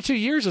like every 2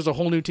 years there's a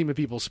whole new team of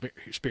people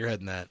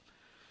spearheading that.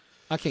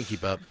 I can't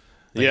keep up.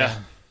 Yeah.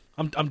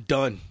 I'm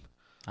done.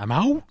 I'm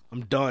out.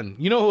 I'm done.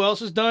 You know who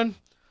else is done?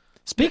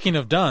 Speaking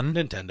of done.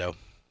 Nintendo.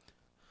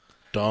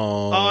 Done.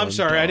 Oh, I'm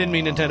sorry. I didn't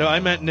mean Nintendo. I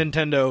meant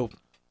Nintendo.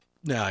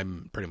 No,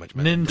 I'm pretty much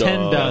meant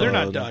Nintendo. No, they're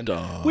not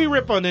done. We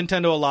rip on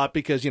Nintendo a lot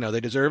because, they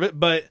deserve it.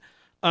 But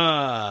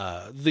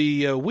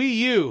the Wii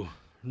U...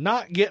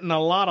 not getting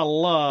a lot of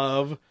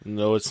love.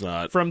 No, it's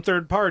not. From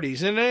third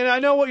parties. And I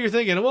know what you're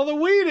thinking. Well, the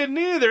Wii didn't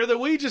either. The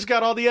Wii just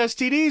got all the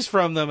STDs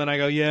from them. And I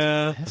go,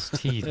 yeah,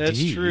 STDs.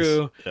 That's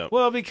true. Yep.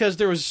 Well, because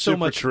there was so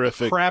much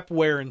terrific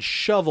crapware and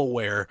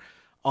shovelware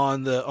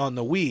on the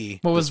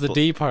Wii. What was the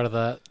D part of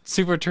that?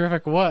 Super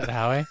terrific what,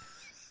 Howie?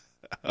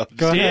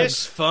 Go ahead.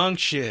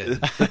 Dysfunction.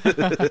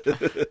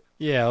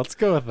 Yeah, let's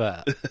go with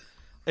that.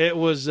 It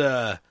was...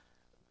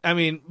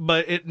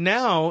 but it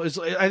now is.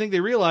 I think they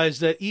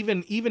realized that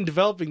even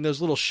developing those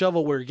little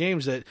shovelware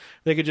games that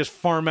they could just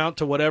farm out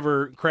to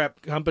whatever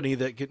crap company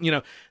that could,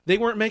 they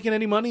weren't making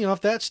any money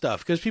off that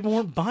stuff because people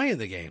weren't buying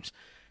the games.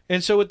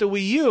 And so with the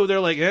Wii U, they're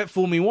like,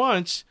 fool me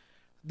once.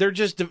 They're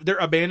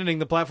abandoning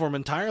the platform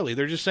entirely.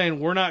 They're just saying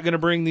we're not going to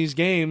bring these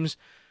games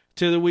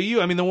to the Wii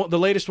U. I mean, the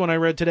latest one I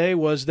read today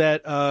was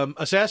that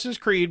Assassin's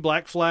Creed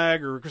Black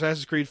Flag or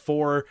Assassin's Creed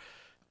 4,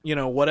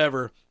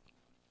 whatever,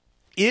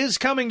 is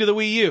coming to the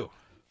Wii U.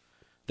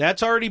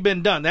 That's already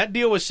been done. That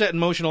deal was set in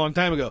motion a long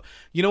time ago.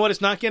 You know what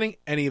it's not getting?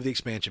 Any of the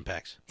expansion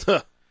packs.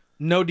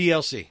 No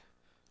DLC.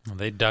 Well,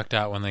 they ducked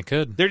out when they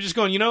could. They're just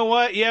going, you know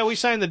what? Yeah, we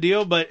signed the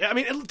deal, but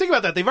think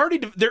about that.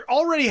 They're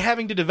already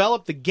having to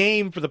develop the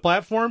game for the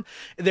platform.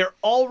 They're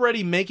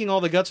already making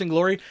all the guts and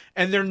glory,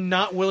 and they're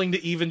not willing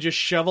to even just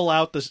shovel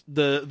out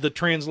the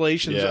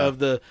translations of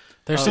the.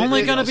 There's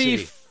only going to be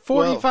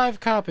 45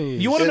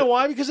 copies. You want to know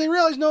why? Because they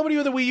realize nobody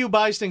with a Wii U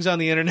buys things on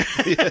the internet.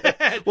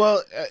 Yeah.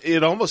 Well,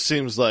 it almost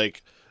seems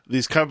like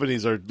these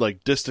companies are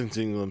like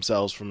distancing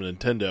themselves from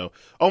Nintendo,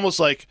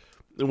 almost like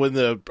when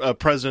the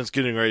president's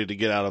getting ready to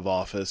get out of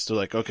office. They're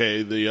like,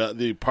 okay,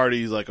 the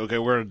party's like, okay,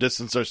 we're going to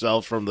distance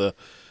ourselves from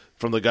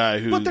from the guy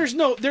who. But there's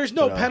no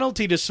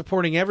penalty to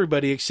supporting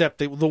everybody except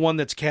the one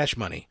that's cash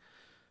money.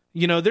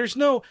 There's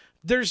no.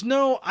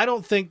 I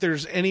don't think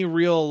there's any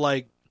real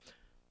like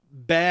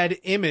bad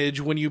image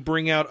when you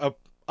bring out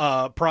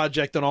a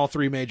project on all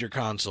three major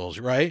consoles,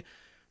 right?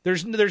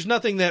 There's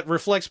nothing that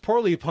reflects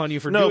poorly upon you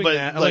for doing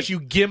that unless you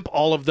gimp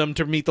all of them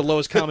to meet the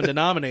lowest common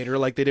denominator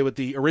like they did with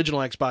the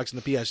original Xbox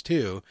and the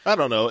PS2. I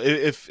don't know.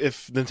 If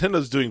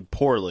Nintendo's doing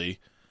poorly,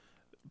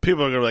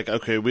 people are going to be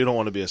like, okay, we don't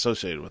want to be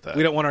associated with that.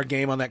 We don't want our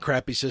game on that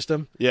crappy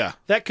system. Yeah.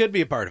 That could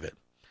be a part of it.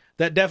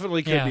 That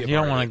definitely could be a part of it. You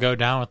don't want to go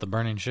down with the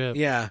burning ship.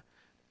 Yeah.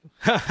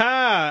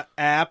 Ha-ha!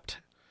 Apt.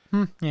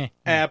 Yeah.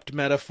 Apt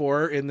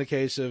metaphor in the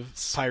case of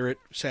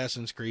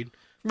Assassin's Creed.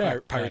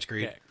 Pirates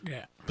Creed.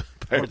 Yeah.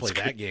 I want to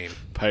play that game.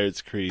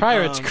 Pirates Creed.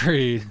 Pirates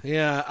Creed.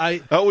 Yeah,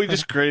 we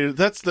just created.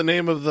 That's the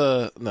name of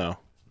the. No.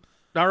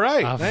 All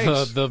right,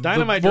 thanks.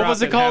 Dynamite. What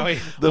was it called? Howie.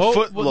 The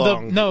foot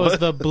long. No, it was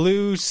the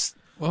blue.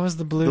 What was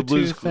the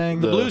Bluetooth thing?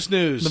 The Blue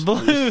Snooze. The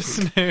Blue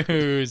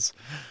Snooze.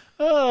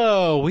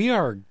 Oh, we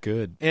are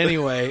good.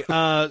 Anyway,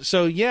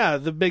 so yeah,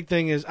 the big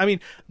thing is, I mean,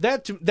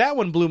 that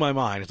one blew my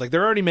mind. It's like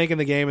they're already making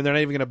the game, and they're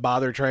not even going to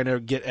bother trying to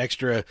get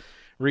extra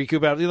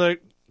recoup out of it.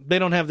 Like, they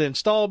don't have the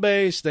install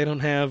base. They don't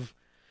have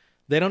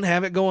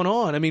it going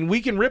on. I mean, we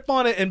can rip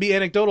on it and be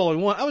anecdotal all we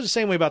want. I was the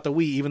same way about the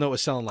Wii, even though it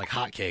was selling like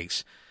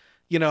hotcakes.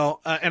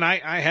 And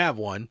I have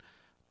one.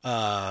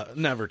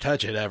 Never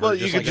touch it ever. Well,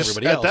 just you could like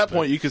everybody else. At that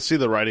point, you could see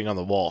the writing on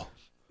the wall.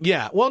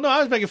 Yeah. Well, no, I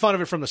was making fun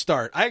of it from the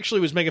start. I actually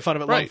was making fun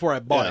of it long before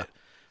I bought it.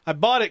 I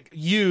bought it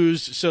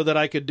used so that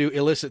I could do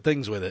illicit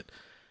things with it.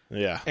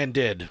 Yeah. And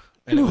did.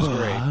 And it was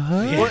great.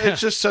 Yeah. Well, it's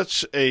just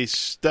such a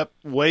step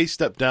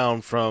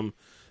down from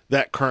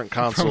that current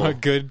console. From a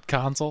good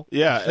console?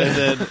 Yeah,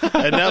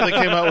 and now they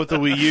came out with the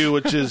Wii U,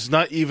 which is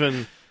not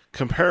even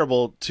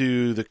comparable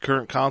to the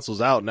current consoles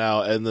out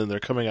now, and then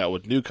they're coming out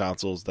with new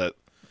consoles that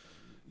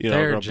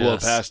are going to blow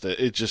past it.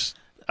 It just,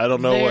 I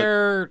don't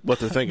know what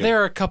they're thinking.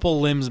 They're a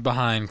couple limbs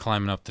behind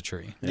climbing up the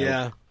tree.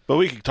 Yeah. But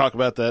we could talk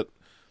about that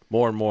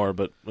more and more,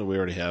 but we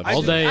already have.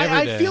 All day,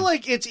 every day. I feel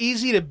like it's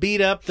easy to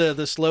beat up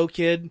the slow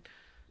kid,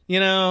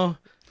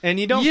 and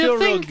you don't feel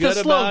real good about it. You think the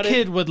slow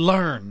kid would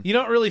learn. You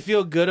don't really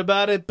feel good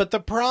about it, but the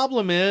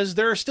problem is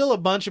there are still a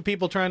bunch of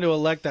people trying to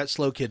elect that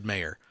slow kid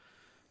mayor.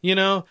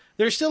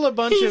 There's still a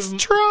bunch He's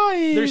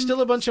trying. There's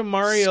still a bunch of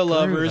Mario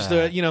lovers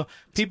that.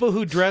 People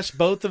who dress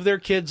both of their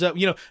kids up.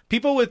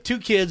 People with two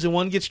kids and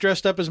one gets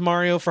dressed up as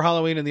Mario for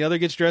Halloween and the other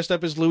gets dressed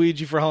up as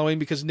Luigi for Halloween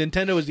because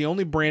Nintendo is the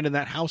only brand in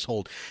that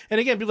household. And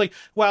again, people are like,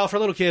 well, for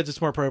little kids, it's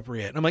more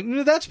appropriate. And I'm like,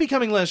 no, that's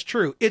becoming less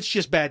true. It's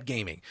just bad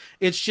gaming.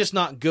 It's just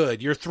not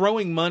good. You're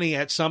throwing money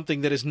at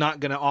something that is not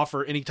going to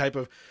offer any type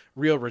of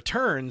real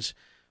returns.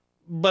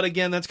 But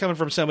again, that's coming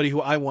from somebody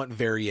who I want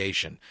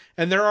variation.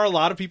 And there are a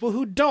lot of people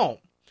who don't.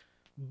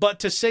 But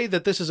to say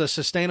that this is a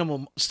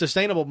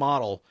sustainable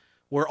model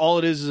where all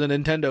it is a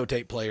Nintendo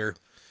tape player.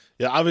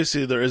 Yeah,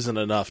 obviously there isn't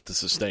enough to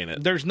sustain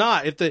it. There's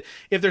not.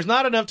 If there's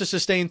not enough to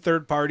sustain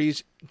third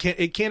parties,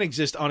 it can't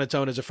exist on its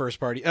own as a first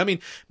party. I mean,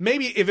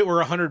 maybe if it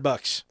were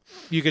 $100,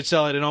 you could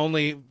sell it and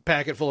only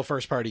pack it full of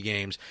first party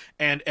games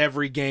and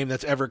every game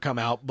that's ever come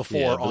out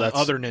before on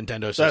other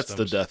Nintendo systems. That's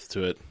the death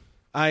to it.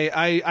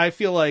 I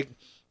feel like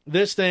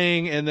this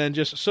thing and then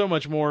just so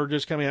much more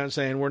just coming out and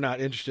saying we're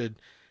not interested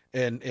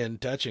in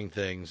touching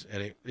things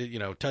and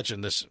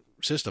touching this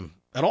system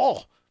at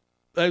all.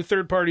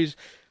 Third parties.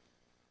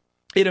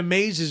 It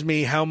amazes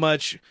me how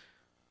much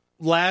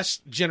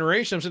last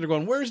generation I'm sitting there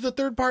going, where's the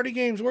third party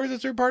games? Where's the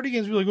third party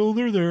games? We're like, oh,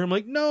 they're there. I'm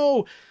like,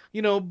 no,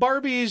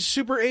 Barbie's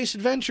Super Ace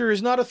Adventure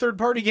is not a third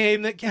party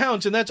game that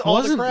counts, and that's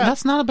all the crap.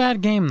 That's not a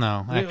bad game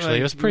though. Actually,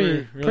 it was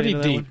pretty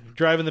deep.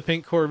 Driving the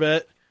pink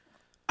Corvette.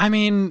 I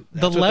mean,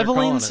 the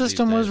leveling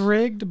system was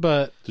rigged,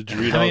 but did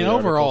you read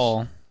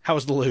overall, how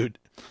was the loot?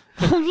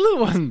 The loot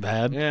wasn't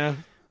bad.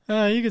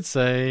 Yeah, you could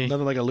say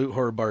nothing like a loot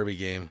horror Barbie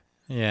game.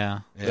 Yeah.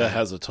 That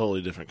has a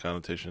totally different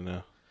connotation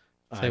now.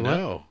 I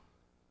know.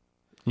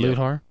 Loot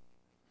horror?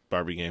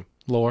 Barbie game.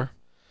 Lore.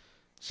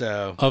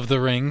 So of the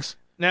Rings.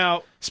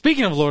 Now,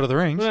 speaking of Lord of the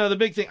Rings. Well, the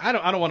big thing I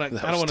don't want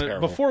to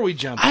before we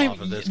jump off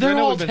of this. They're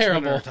all we've been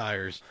terrible. Our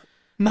tires.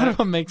 None of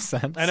them make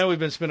sense. I know we've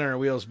been spinning our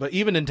wheels, but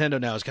even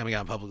Nintendo now is coming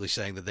out publicly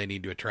saying that they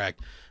need to attract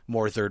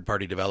more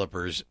third-party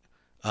developers.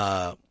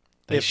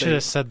 They should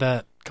have said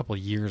that a couple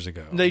of years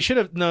ago. They should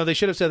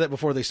have said that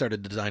before they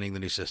started designing the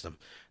new system.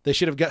 They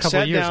should have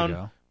sat down.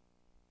 Ago.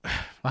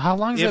 Well, how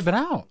long has it been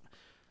out?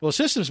 Well, the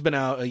system's been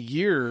out a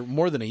year,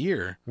 more than a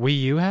year.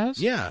 Wii U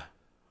has? Yeah.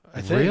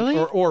 I think. Really?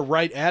 Or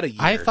right at a year.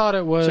 I thought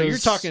it was. So you're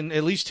talking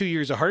at least 2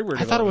 years of hardware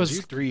development. I thought it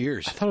was 3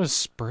 years. I thought it was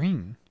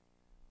spring.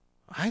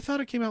 I thought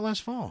it came out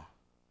last fall.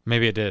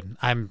 Maybe it did.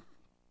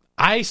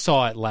 I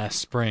saw it last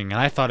spring,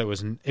 and I thought it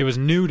was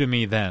new to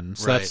me then.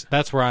 So right.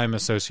 that's where I'm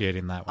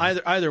associating that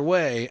one. Either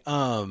way,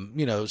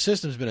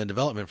 system's been in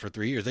development for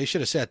 3 years. They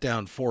should have sat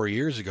down 4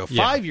 years ago,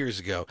 5 years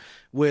ago,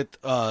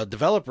 with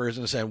developers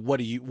and said,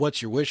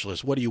 "What's your wish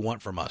list? What do you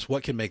want from us?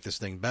 What can make this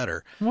thing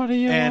better?" What do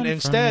you? And want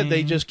instead, from me?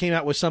 they just came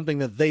out with something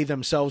that they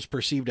themselves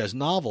perceived as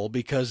novel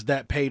because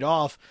that paid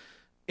off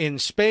in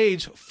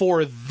spades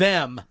for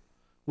them.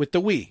 with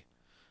the Wii.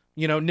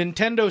 You know,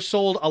 Nintendo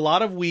sold a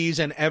lot of Wiis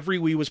and every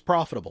Wii was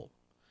profitable.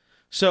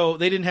 So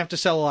they didn't have to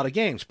sell a lot of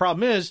games.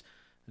 Problem is,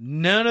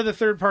 none of the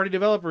third-party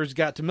developers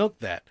got to milk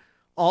that.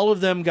 All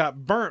of them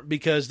got burnt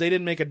because they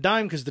didn't make a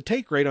dime because the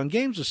take rate on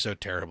games was so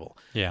terrible.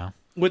 Yeah.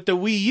 With the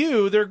Wii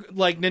U, they're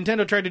like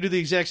Nintendo tried to do the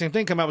exact same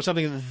thing, come out with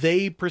something that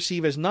they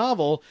perceive as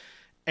novel,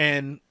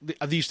 and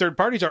these third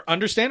parties are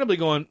understandably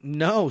going,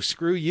 no,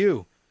 screw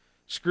you.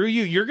 Screw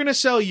you. You're going to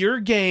sell your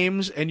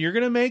games and you're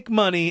going to make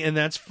money, and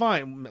that's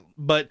fine.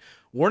 But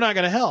we're not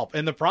going to help.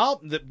 And the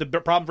problem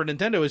for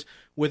Nintendo is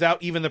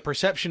without even the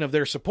perception of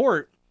their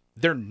support,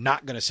 they're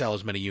not going to sell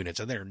as many units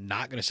and they're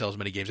not going to sell as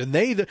many games. And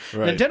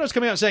Nintendo's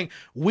coming out and saying,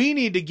 we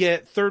need to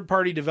get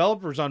third-party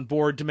developers on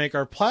board to make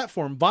our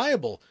platform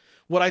viable.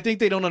 What I think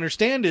they don't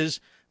understand is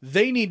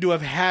they need to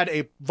have had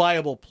a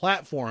viable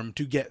platform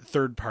to get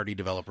third-party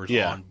developers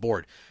on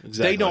board.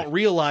 Exactly. They don't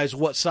realize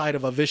what side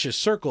of a vicious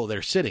circle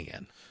they're sitting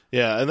in.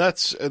 Yeah, and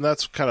that's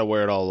kind of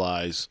where it all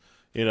lies.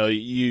 You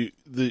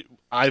know,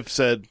 I've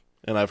said,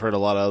 and I've heard a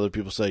lot of other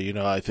people say, you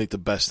know, I think the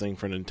best thing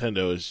for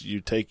Nintendo is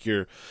you take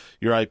your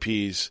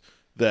IPs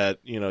that,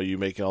 you know, you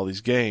make all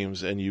these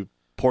games and you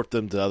port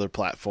them to other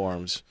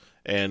platforms.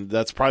 And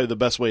that's probably the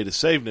best way to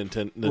save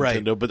Nintendo,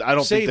 right. But I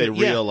don't think they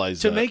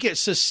realize that. To make it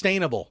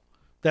sustainable,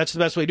 that's the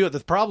best way to do it. The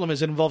problem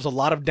is it involves a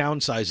lot of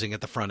downsizing at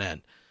the front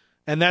end.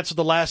 And that's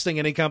the last thing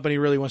any company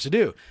really wants to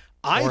do.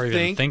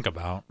 Even think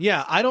about.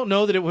 Yeah, I don't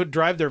know that it would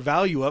drive their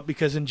value up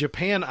because in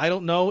Japan, I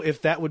don't know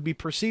if that would be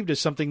perceived as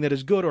something that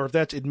is good or if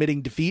that's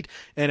admitting defeat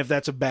and if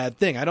that's a bad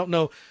thing. I don't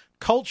know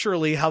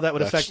culturally how that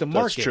would affect the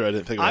market. That's true. I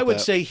didn't think about I would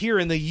that. say here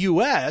in the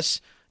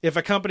U.S., if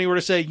a company were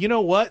to say, you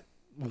know what,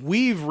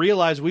 we've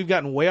realized we've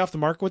gotten way off the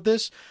mark with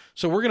this,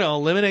 so we're going to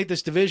eliminate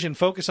this division,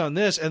 focus on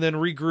this, and then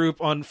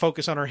regroup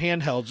focus on our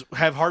handhelds,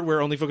 have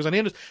hardware only focus on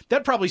handhelds.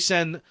 That'd probably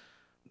send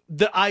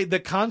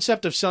the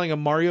concept of selling a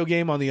Mario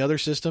game on the other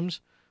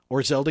systems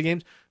or Zelda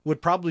games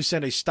would probably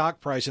send a stock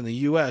price in the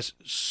U.S.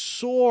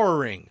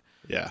 soaring.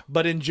 Yeah.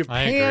 But in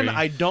Japan,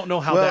 I don't know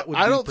how that would be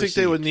I don't perceived.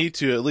 think they would need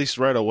to, at least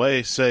right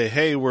away, say,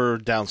 hey, we're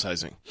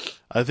downsizing.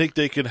 I think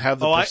they could have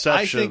the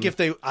perception.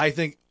 I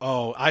think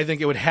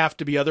it would have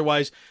to be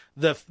otherwise.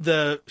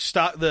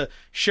 The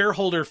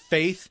shareholder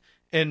faith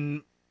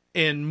in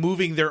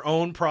moving their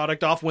own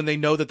product off when they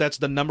know that that's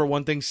the number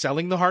one thing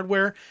selling the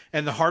hardware,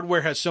 and the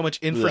hardware has so much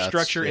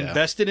infrastructure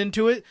invested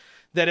into it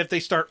that if they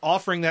start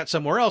offering that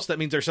somewhere else, that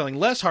means they're selling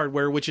less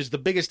hardware, which is the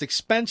biggest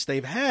expense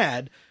they've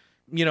had.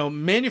 You know,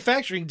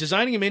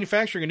 designing and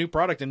manufacturing a new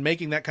product and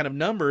making that kind of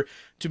number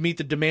to meet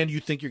the demand you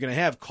think you're going to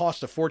have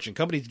costs a fortune.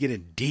 Companies get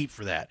in deep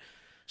for that.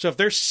 So if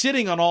they're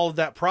sitting on all of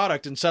that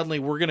product and suddenly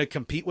we're going to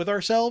compete with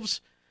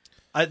ourselves,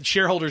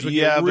 shareholders would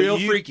get real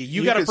freaky.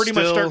 You got to pretty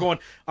much start going,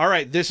 all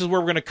right, this is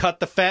where we're going to cut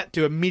the fat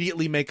to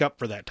immediately make up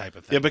for that type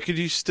of thing. Yeah, but could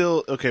you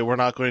still, okay, we're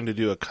not going to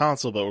do a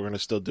console, but we're going to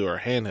still do our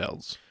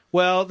handhelds.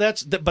 Well,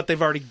 but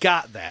they've already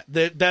got that.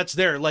 That's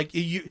there. Like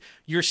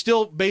you're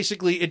still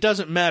basically, it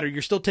doesn't matter.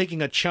 You're still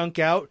taking a chunk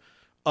out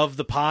of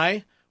the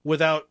pie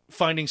without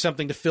finding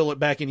something to fill it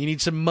back in. You need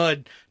some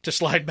mud to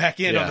slide back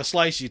in on the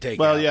slice you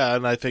take out. Well, yeah,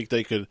 and I think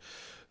they could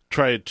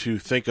try to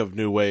think of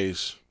new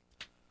ways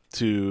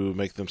to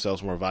make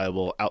themselves more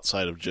viable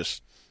outside of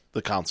just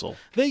the console.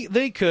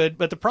 They could,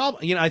 but the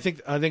problem, I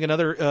think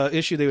another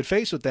issue they would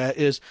face with that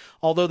is,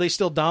 although they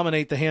still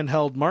dominate the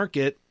handheld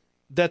market,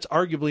 that's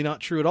arguably not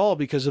true at all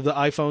because of the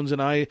iPhones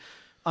and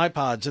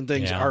iPods and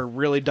things are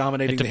really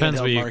dominating the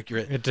handheld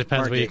market. It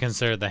depends what you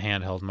consider the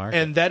handheld market.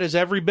 And that is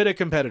every bit a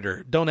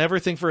competitor. Don't ever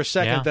think for a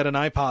second that an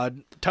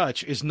iPod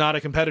Touch is not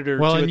a competitor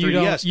to a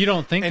 3DS. You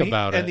don't think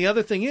about it. And the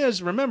other thing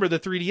is, remember, the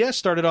 3DS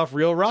started off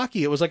real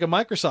rocky. It was like a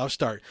Microsoft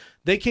start.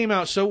 They came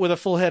out with a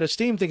full head of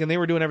steam thinking they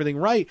were doing everything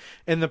right,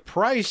 and the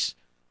price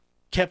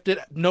kept it,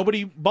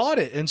 nobody bought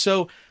it. And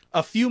so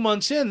a few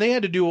months in, they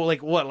had to do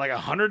like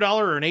 $100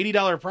 or an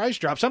 $80 price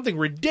drop, something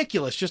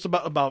ridiculous, just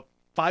about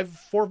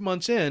 4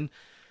 months in,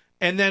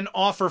 and then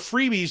offer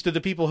freebies to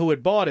the people who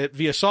had bought it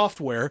via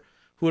software,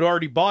 who had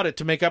already bought it,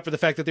 to make up for the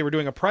fact that they were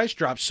doing a price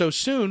drop so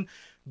soon,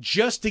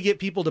 just to get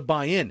people to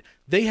buy in.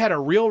 They had a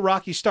real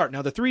rocky start.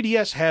 Now the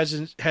 3DS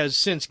has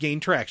since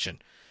gained traction.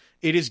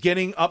 It is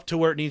getting up to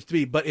where it needs to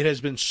be, but it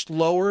has been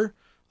slower.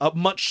 A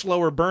much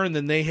slower burn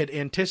than they had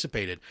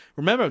anticipated.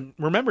 Remember,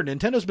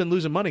 Nintendo's been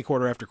losing money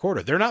quarter after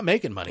quarter. They're not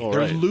making money.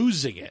 They're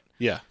losing it.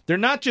 Yeah. They're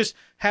not just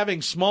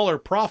having smaller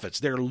profits.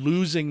 They're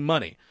losing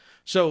money.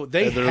 So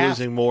they're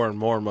losing more and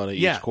more money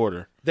each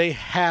quarter. They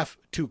have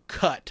to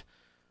cut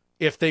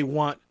if they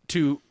want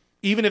to,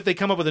 even if they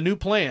come up with a new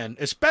plan,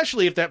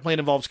 especially if that plan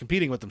involves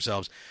competing with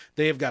themselves,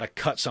 they have got to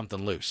cut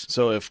something loose.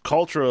 So if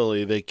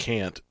culturally they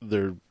can't,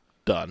 they're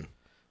done.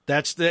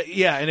 That's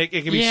and it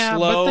can be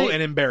slow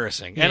and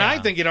embarrassing. And I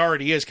think it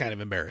already is kind of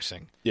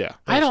embarrassing. Yeah.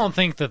 I don't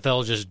think that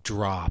they'll just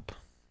drop.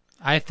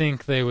 I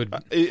think they would.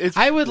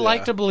 I would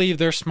like to believe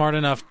they're smart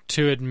enough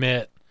to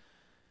admit,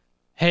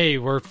 hey,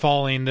 we're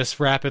falling this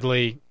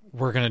rapidly.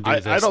 We're going to do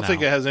this I don't now.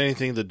 think it has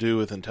anything to do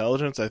with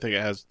intelligence. I think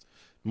it has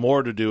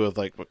more to do with,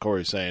 like what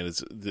Corey's saying.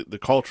 It's the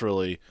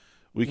culturally,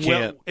 we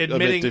can't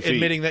admitting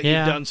that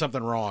you've done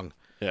something wrong.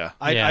 Yeah.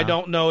 I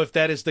don't know if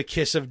that is the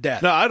kiss of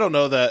death. No, I don't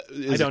know that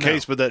is the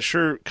case, but that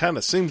sure kind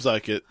of seems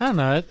like it. I don't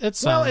know. It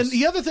sounds... Well, and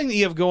the other thing that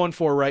you have going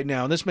for right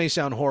now, and this may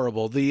sound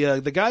horrible,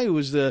 the guy who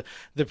was the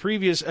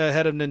previous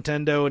head of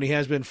Nintendo, and he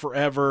has been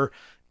forever,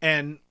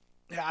 and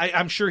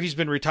I'm sure he's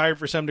been retired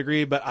for some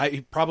degree, but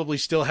he probably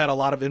still had a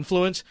lot of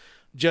influence,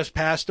 just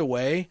passed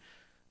away.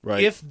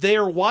 Right. If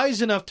they're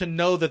wise enough to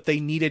know that they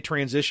need a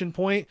transition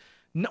point,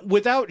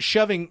 without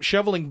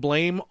shoveling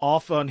blame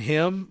off on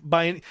him,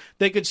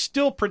 they could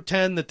still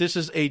pretend that this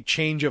is a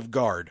change of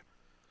guard.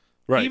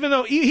 Right. Even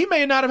though he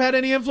may not have had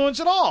any influence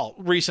at all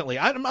recently.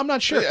 I'm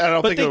not sure. I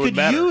don't but think they it would could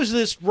matter. use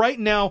this right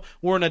now.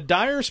 We're in a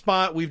dire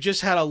spot. We've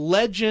just had a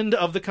legend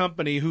of the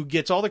company who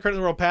gets all the credit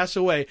in the world pass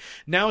away.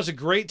 Now is a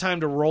great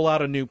time to roll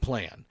out a new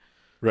plan.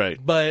 Right.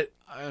 But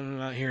I'm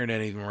not hearing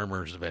any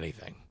rumors of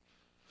anything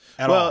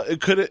at all.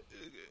 Well,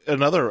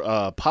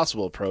 another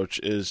possible approach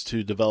is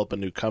to develop a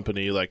new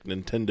company like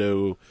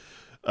Nintendo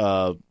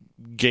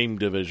game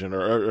division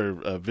or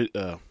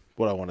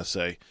what I want to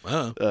say,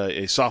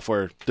 a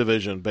software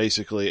division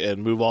basically,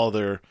 and move all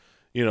their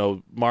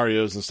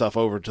Marios and stuff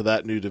over to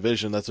that new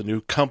division. That's a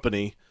new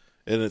company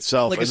in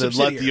itself, like and then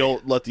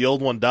let the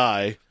old one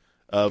die,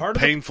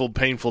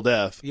 painful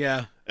death.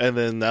 Yeah, and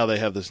then now they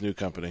have this new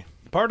company.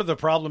 Part of the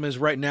problem is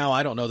right now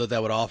I don't know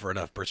that would offer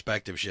enough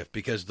perspective shift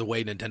because the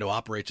way Nintendo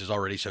operates is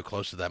already so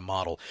close to that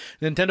model.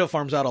 Nintendo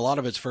farms out a lot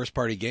of its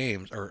first-party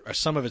games, or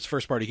some of its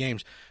first-party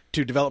games,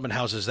 to development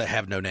houses that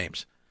have no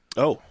names.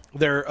 Oh,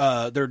 they're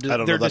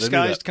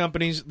disguised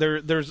companies. They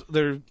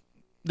did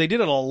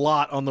it a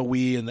lot on the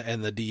Wii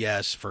and the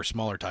DS for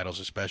smaller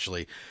titles,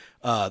 especially.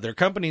 They're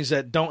companies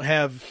that don't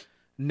have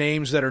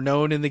names that are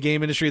known in the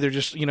game industry. They're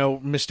just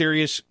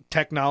mysterious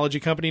technology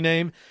company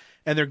name,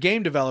 and they're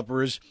game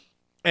developers.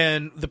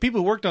 And the people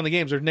who worked on the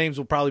games, their names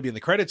will probably be in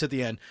the credits at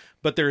the end,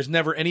 but there's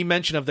never any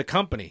mention of the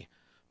company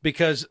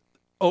because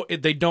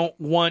they don't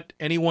want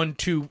anyone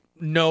to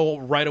know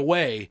right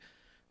away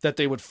that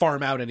they would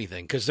farm out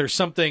anything because there's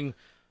something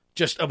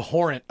just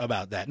abhorrent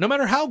about that. No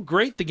matter how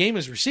great the game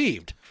is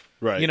received,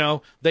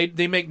 right?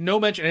 They make no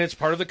mention, and it's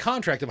part of the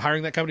contract of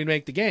hiring that company to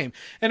make the game.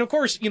 And of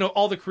course,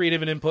 all the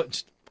creative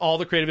input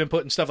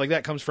and stuff like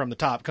that comes from the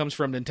top, comes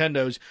from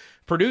Nintendo's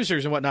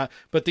producers and whatnot.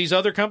 But these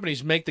other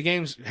companies make the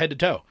games head to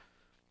toe.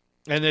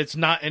 And it's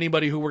not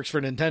anybody who works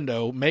for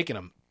Nintendo making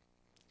them.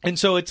 And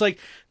so it's like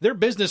their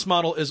business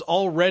model is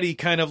already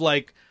kind of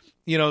like,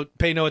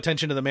 pay no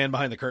attention to the man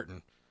behind the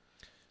curtain.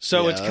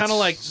 So it's kind of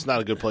like... It's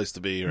not a good place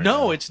to be right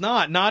No, now. it's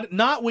not.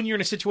 Not when you're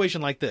in a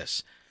situation like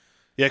this.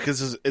 Yeah,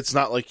 because it's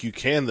not like you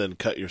can then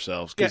cut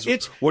yourselves. Yeah,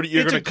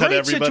 you're going to cut everybody.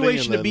 It's a great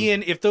situation to be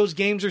in if those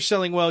games are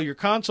selling well, your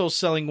console's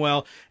selling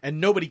well, and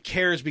nobody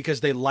cares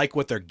because they like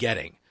what they're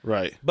getting.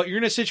 Right. But you're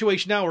in a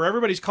situation now where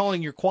everybody's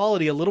calling your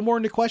quality a little more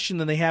into question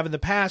than they have in the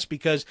past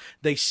because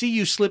they see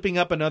you slipping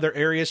up in other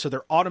areas, so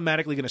they're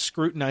automatically going to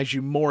scrutinize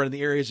you more in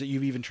the areas that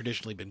you've even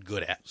traditionally been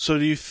good at. So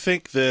do you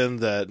think then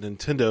that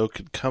Nintendo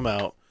could come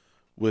out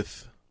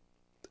with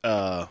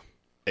a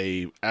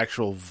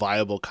actual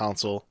viable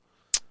console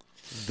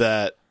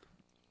that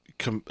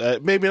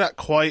maybe not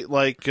quite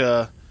like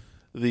the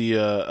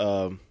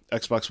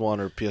Xbox One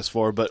or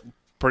PS4, but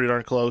pretty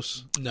darn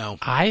close? No.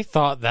 I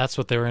thought that's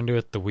what they were going to do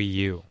with the Wii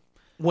U.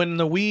 When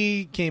the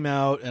Wii came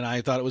out, and I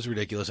thought it was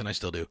ridiculous, and I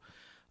still do,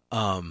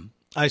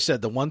 I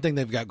said the one thing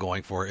they've got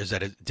going for it is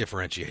that it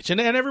differentiates. And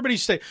everybody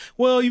say,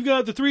 well, you've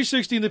got the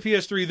 360 and the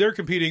PS3, they're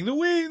competing. The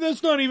Wii,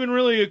 that's not even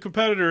really a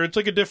competitor. It's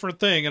like a different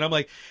thing. And I'm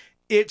like,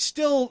 they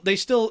still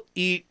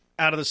eat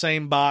out of the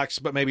same box,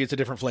 but maybe it's a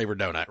different flavored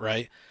donut,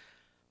 right?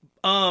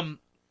 I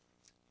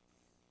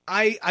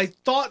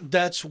thought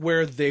that's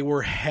where they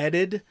were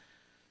headed.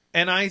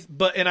 And I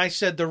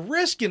said the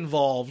risk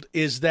involved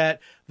is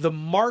that the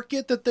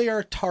market that they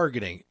are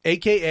targeting,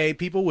 aka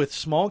people with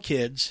small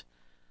kids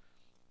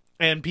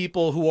and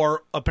people who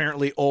are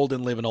apparently old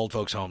and live in old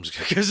folks' homes,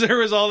 because there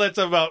was all that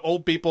stuff about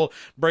old people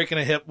breaking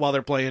a hip while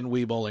they're playing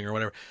Wii bowling or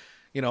whatever.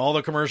 All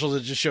the commercials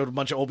that just showed a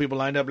bunch of old people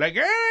lined up like,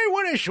 hey, I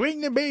want to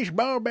swing the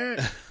baseball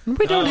bat.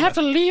 We don't have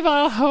to leave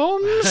our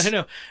homes. I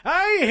know.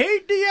 I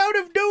hate the out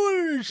of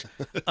doors.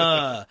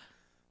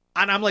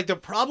 And I'm like, the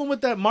problem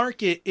with that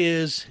market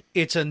is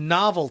it's a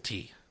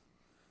novelty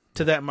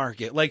to that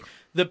market. Like,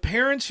 the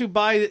parents who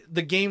buy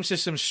the game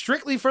system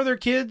strictly for their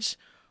kids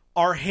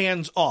are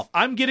hands off.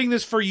 I'm getting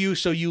this for you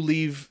so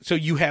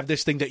you have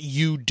this thing that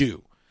you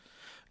do.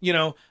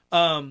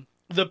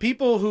 The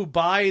people who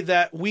buy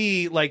that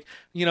Wii, like,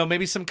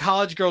 maybe some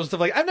college girls and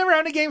stuff like, I've never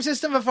owned a game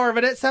system before,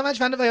 but it's so much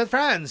fun to play with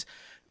friends.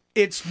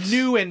 It's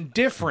new and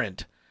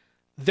different.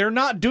 They're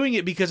not doing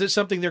it because it's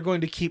something they're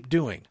going to keep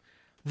doing.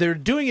 They're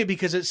doing it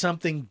because it's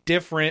something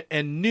different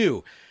and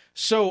new.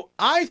 So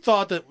I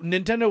thought that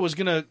Nintendo was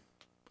going to...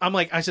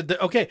 I said,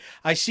 okay,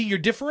 I see you're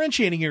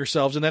differentiating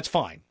yourselves, and that's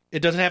fine. It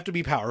doesn't have to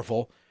be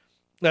powerful.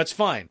 That's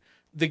fine.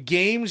 The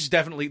game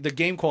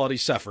quality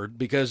suffered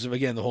because of,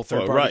 again, the whole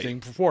third-party thing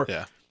before.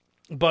 Yeah.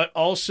 But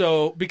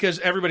also because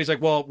everybody's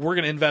like, well, we're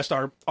going to invest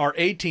our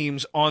A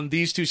teams on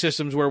these two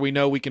systems where we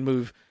know we can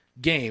move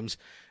games,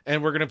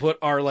 and we're going to put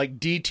our, like,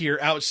 D-tier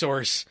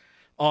outsource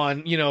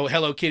on,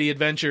 Hello Kitty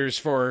Adventures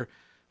for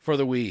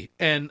the Wii.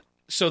 And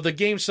so the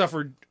game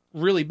suffered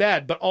really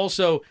bad, but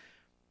also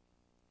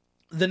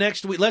the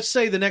next week, let's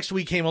say the next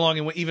week came along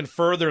and went even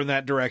further in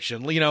that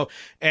direction,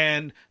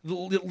 and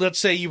let's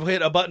say you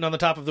hit a button on the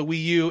top of the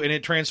Wii U and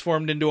it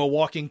transformed into a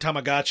walking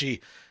Tamagotchi,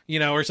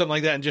 or something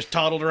like that, and just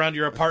toddled around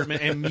your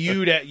apartment and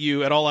mewed at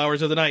you at all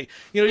hours of the night.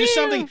 Just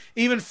something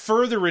even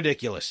further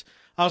ridiculous.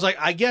 I was like,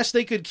 I guess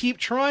they could keep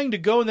trying to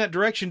go in that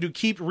direction to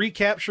keep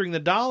recapturing the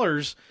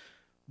dollars,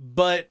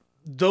 but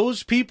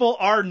those people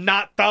are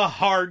not the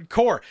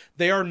hardcore.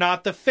 They are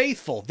not the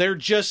faithful. They're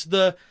just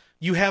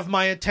you have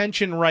my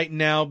attention right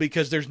now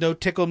because there's no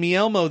Tickle Me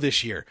Elmo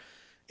this year.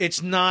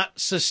 It's not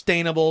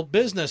sustainable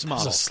business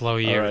model. It's a slow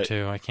year,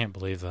 too. I can't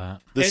believe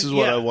that. This is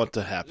what I want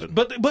to happen.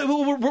 But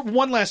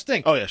one last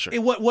thing. Oh, yeah, sure.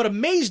 What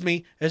amazed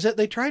me is that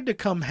they tried to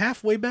come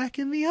halfway back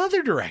in the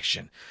other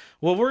direction.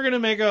 Well, we're going to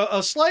make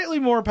a slightly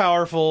more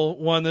powerful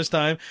one this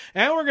time,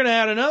 and we're going to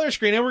add another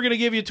screen, and we're going to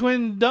give you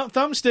twin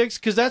thumbsticks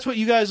because that's what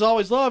you guys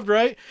always loved,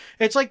 right?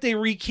 It's like they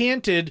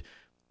recanted,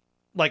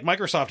 like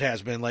Microsoft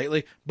has been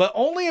lately, but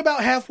only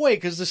about halfway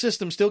because the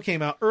system still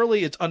came out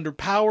early. It's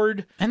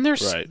underpowered. And they're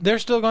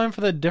still going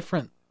for the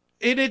different.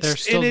 They're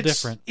still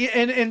different.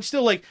 And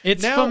still like,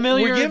 it's now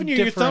familiar, we're giving you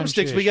your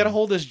thumbsticks, but you got to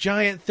hold this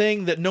giant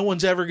thing that no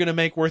one's ever going to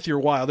make worth your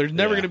while. There's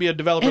never going to be a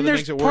developer that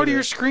makes it worth it. Part of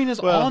your screen is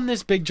on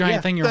this big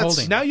giant thing you're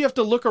holding. Now you have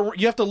to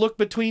look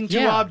between two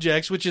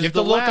objects, which is you have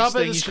to look up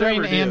at the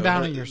screen and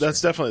down at your screen.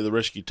 That's definitely the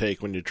risk you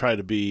take when you try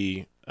to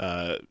be,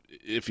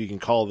 if you can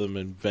call them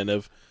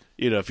inventive.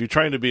 If you're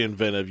trying to be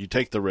inventive, you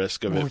take the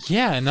risk of it.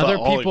 Yeah, and other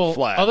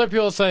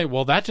people say,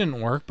 well, that didn't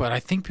work, but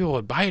I think people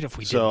would buy it if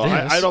we did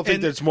this. I don't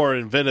think that's more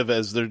inventive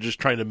as they're just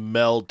trying to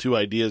meld two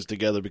ideas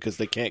together because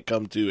they can't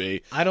come to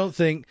a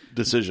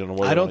decision on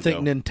where I don't think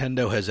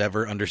Nintendo has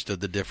ever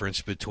understood the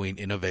difference between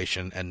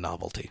innovation and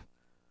novelty.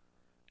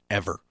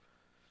 Ever.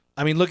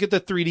 I mean, look at the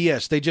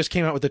 3DS. They just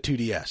came out with the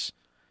 2DS.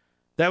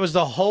 That was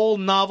the whole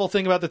novel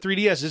thing about the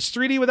 3DS. It's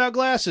 3D without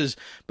glasses,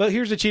 but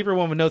here's a cheaper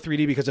one with no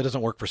 3D because it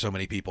doesn't work for so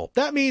many people.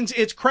 That means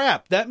it's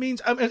crap. That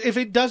means if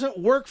it doesn't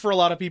work for a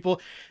lot of people,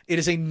 it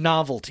is a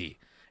novelty.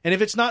 And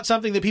if it's not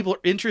something that people are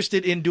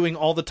interested in doing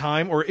all the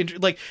time, or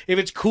like if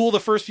it's cool the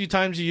first few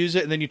times you use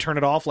it and then you turn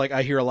it off, like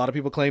I hear a lot of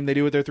people claim they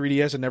do with their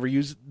 3DS and never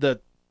use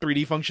the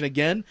 3D function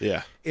again,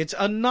 it's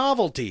a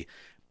novelty.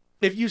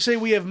 If you say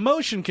we have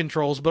motion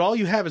controls, but all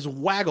you have is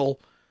waggle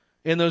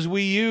in those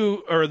Wii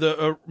U or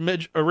the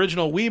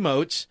original Wii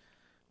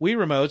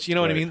remotes, you know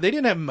what I mean? They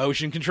didn't have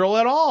motion control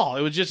at all.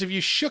 It was just if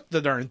you shook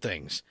the darn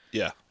things.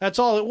 Yeah. That's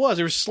all it was.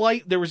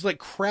 There was like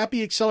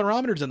crappy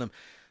accelerometers in them.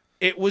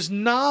 It was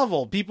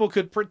novel. People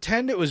could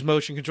pretend it was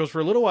motion controls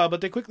for a little while,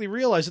 but they quickly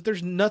realized that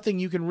there's nothing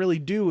you can really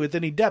do with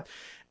any depth.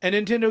 And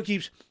Nintendo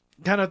keeps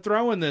kind of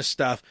throwing this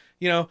stuff.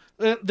 The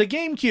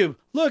GameCube,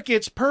 look,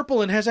 it's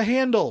purple and has a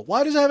handle.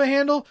 Why does it have a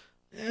handle?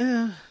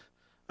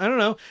 I don't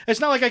know.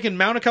 It's not like I can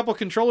mount a couple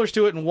controllers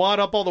to it and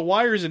wad up all the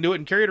wires into it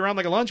and carry it around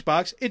like a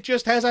lunchbox. It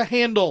just has a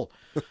handle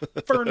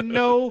for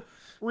no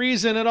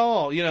reason at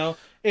all.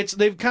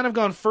 They've kind of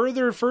gone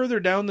further and further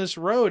down this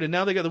road, and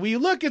now they got the Wii U.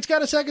 Look, it's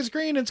got a second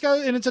screen, and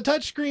it's a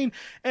touch screen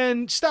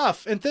and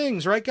stuff and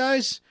things, right,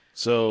 guys?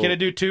 So can it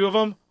do two of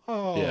them?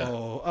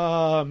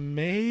 Oh,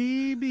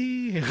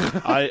 maybe.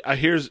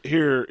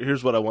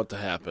 Here's what I want to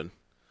happen.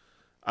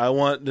 I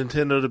want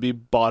Nintendo to be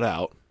bought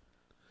out.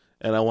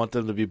 And I want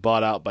them to be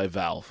bought out by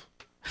Valve.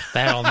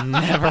 That'll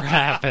never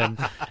happen,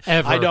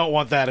 ever. I don't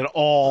want that at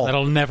all.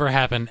 That'll never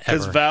happen, ever.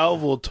 Because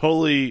Valve will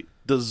totally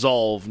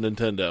dissolve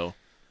Nintendo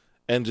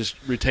and just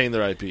retain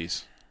their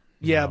IPs.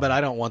 Yeah, but I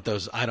don't want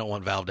those. I don't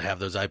want Valve to have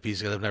those IPs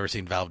because I've never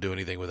seen Valve do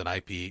anything with an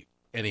IP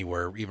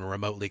anywhere, even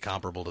remotely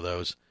comparable to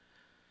those.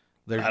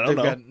 They've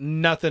got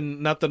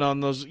nothing on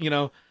those,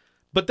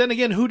 But then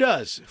again, who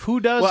does? Who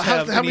does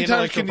have how many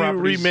times can properties?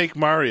 you remake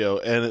Mario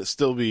and it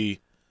still be...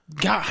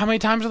 God, how many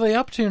times are they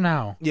up to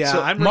now? Yeah,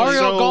 so,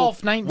 Mario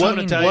Golf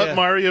 19. What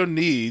Mario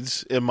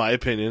needs, in my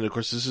opinion, of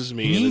course, this is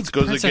me, and it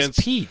goes against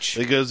Peach.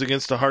 It goes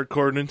against the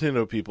hardcore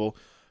Nintendo people,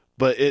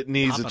 but it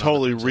needs a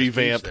totally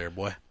revamped. There,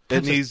 boy.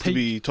 It needs to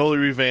be totally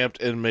revamped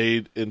and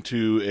made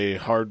into a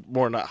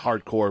not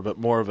hardcore, but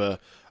more of a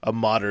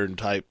modern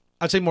type.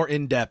 I'd say more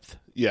in depth.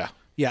 Yeah.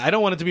 Yeah, I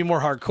don't want it to be more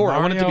hardcore. I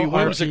want it to be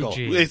whimsical.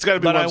 It's got to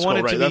be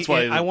whimsical, right? That's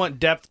why I want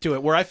depth to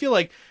it. Where I feel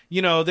like,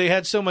 they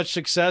had so much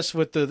success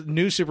with the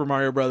new Super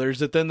Mario Brothers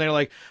that then they're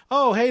like,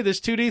 oh, hey,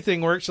 this 2D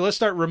thing works, so let's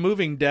start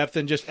removing depth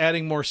and just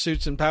adding more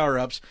suits and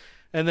power-ups.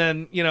 And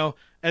then,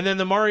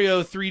 the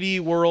Mario 3D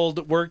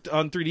World worked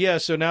on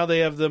 3DS, so now they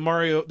have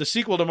the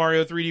sequel to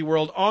Mario 3D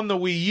World on the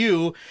Wii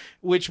U,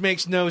 which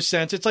makes no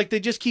sense. It's like they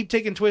just keep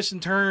taking twists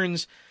and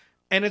turns,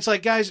 and it's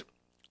like, guys,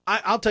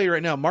 I'll tell you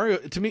right now, Mario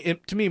to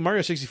me,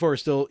 Mario 64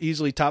 is still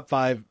easily top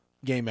 5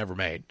 game ever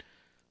made.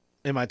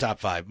 In my top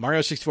 5,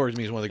 Mario 64 to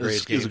me is one of the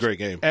greatest games. It's a great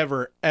game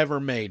ever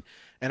made,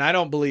 and I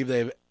don't believe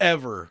they've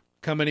ever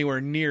come anywhere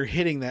near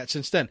hitting that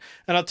since then.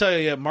 And I'll tell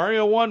you,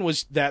 Mario 1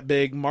 was that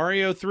big,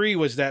 Mario 3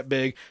 was that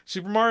big,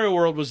 Super Mario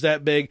World was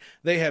that big.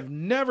 They have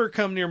never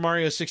come near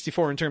Mario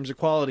 64 in terms of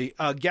quality.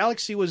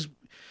 Galaxy was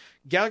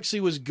Galaxy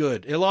was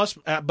good. It lost,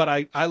 but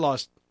I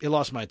lost. It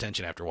lost my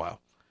attention after a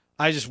while.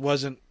 I just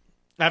wasn't.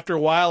 After a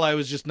while, I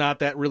was just not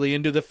that really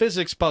into the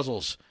physics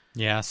puzzles.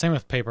 Yeah, same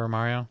with Paper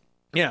Mario.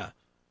 Yeah,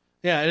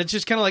 and it's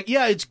just kind of like,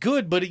 yeah, it's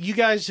good, but you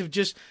guys have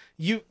just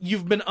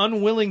you've been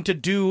unwilling to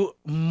do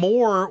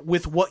more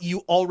with what you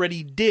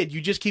already did. You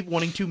just keep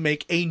wanting to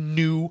make a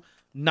new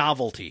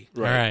novelty.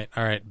 Right.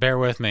 All right. Bear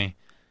with me.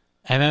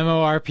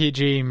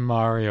 MMORPG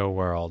Mario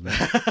World.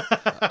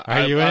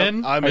 Are you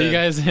in? I'm Are you in.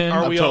 guys in?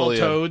 Are we all totally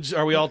in. toads?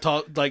 Are we all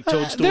like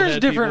toadstool There's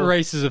head different people?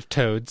 races of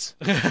toads.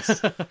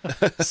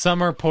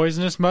 Some are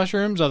poisonous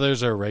mushrooms.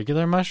 Others are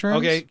regular mushrooms.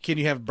 Okay, can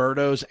you have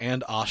Birdos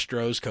and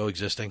Ostros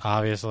coexisting?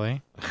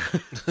 Obviously.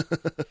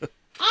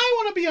 I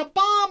want to be a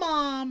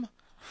bomb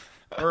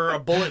or a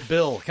Bullet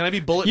Bill. Can I be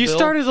Bullet You Bill?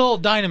 started a little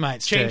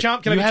dynamite stick. Chain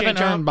Chomp? Can I you be Chain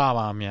haven't Chomp? earned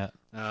Bomb yet.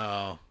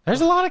 Oh, There's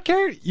a lot of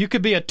characters. You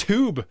could be a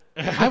tube.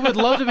 I would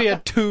love to be a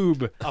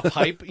tube. a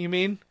pipe? You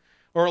mean?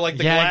 Or like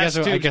the Yeah, I glass guess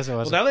it- tubes? I guess it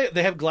was. Well, now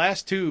they have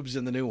glass tubes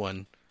in the new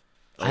one.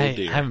 I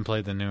dear. haven't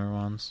played the newer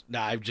ones.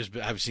 Nah,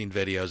 I've seen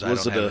videos. I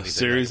Was don't it have a anything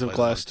series I of can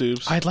play glass them.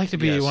 tubes? I'd like to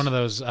be Yes. one of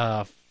those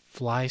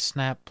fly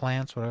snap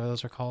plants, whatever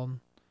those are called.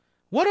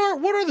 What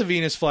are the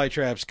Venus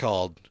flytraps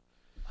called?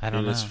 I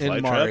don't know. Venus In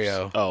flytraps?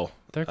 Mario. Oh.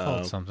 They're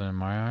called something in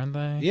Mario, aren't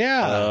they?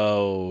 Yeah.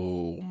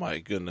 Oh my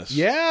goodness.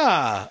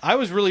 Yeah, I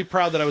was really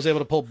proud that I was able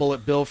to pull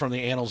Bullet Bill from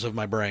the annals of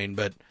my brain,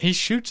 but He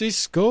shoots, he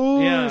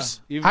scores.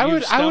 Yeah, you've I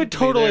would stumped me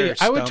totally there,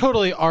 I would stump.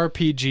 totally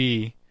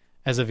RPG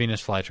as a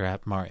Venus flytrap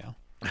Mario.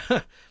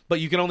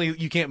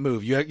 you can't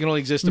move. You can only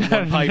exist in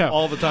one pipe No.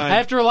 all the time. I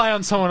have to rely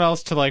on someone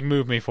else to like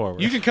move me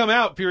forward. You can come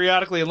out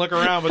periodically and look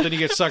around, but then you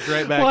get sucked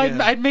right back well,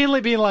 in. I'd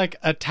mainly be like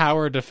a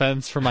tower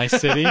defense for my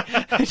city.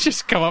 I'd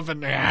just come up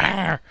and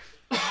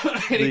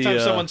Anytime The,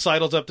 someone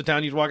sidles up to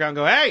town, you'd walk out and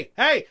go, "Hey,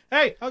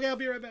 okay, I'll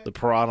be right back." The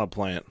piranha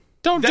plant.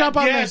 don't jump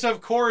on yes, me.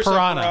 of course,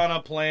 Piranha. a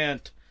piranha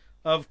plant.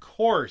 Of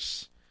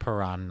course.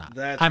 Piranha.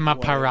 That's I'm a what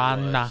it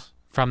piranha was.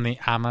 from the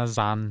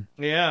Amazon.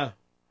 Yeah.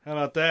 How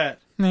about that?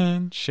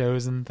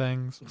 Shows and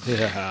things.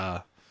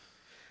 Yeah.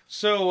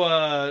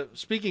 So,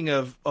 speaking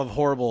of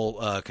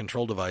horrible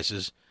control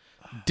devices,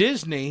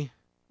 Disney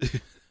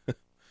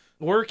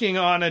working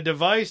on a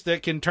device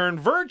that can turn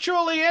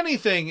virtually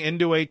anything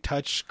into a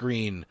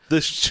touchscreen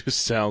This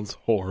just sounds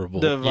horrible.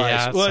 device.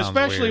 Yeah, it well, sounds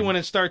especially weird. when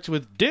it starts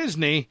with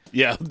Disney,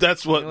 Yeah,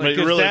 that's what because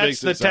really that's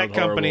makes the it sound tech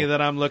company horrible.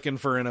 that I'm looking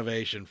for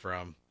innovation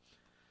from.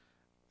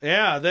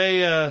 Yeah,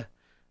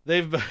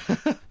 they've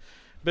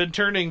been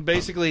turning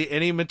basically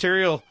any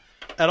material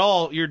at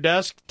all, your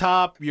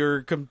desktop,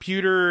 your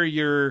computer,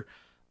 your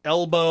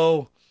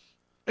elbow.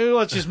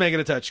 Let's just make it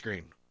a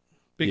touchscreen.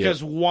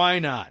 Because why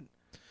not?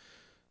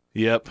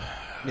 Yep.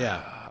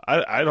 Yeah.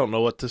 I don't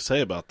know what to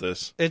say about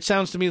this. It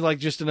sounds to me like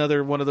just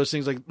another one of those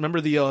things. Like, remember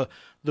the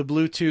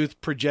Bluetooth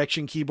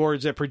projection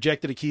keyboards that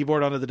projected a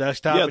keyboard onto the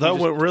desktop? Yeah, and that you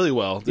just- went really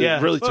well.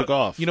 It really took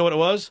off. You know what it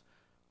was?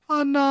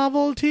 A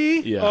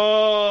novelty. Yeah.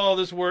 Oh,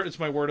 it's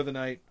my word of the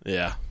night.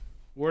 Yeah.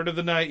 Word of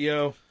the night,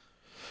 yo.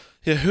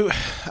 Yeah,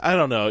 I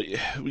don't know.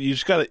 You're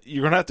going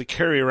to have to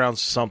carry around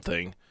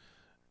something.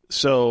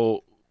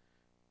 So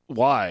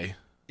why?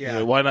 Yeah. You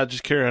know, why not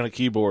just carry on a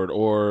keyboard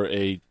or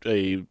a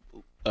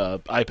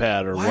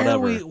iPad or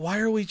whatever? Why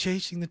are we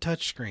chasing the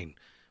touchscreen?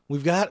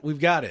 We've got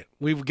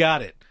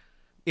it.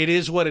 It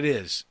is what it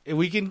is.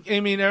 We can. I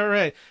mean, all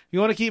right. If you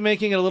want to keep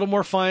making it a little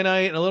more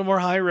finite and a little more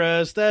high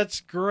res, that's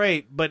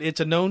great. But it's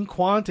a known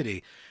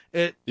quantity.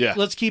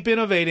 Let's keep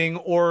innovating,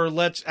 or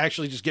let's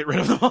actually just get rid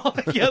of them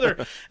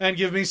altogether and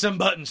give me some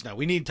buttons. Now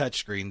we need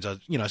touchscreens,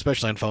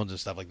 especially on phones and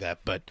stuff like that.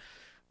 But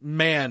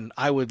man,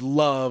 I would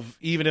love,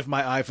 even if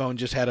my iPhone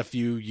just had a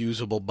few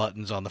usable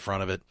buttons on the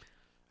front of it.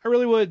 I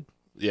really would.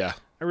 Yeah.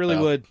 I really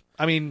would.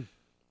 I mean,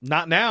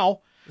 not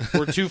now.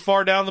 We're too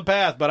far down the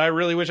path, but I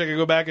really wish I could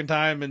go back in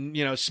time and,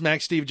 smack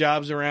Steve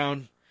Jobs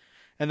around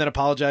and then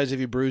apologize if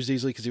he bruised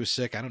easily because he was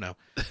sick. I don't know.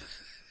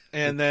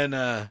 And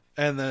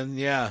then,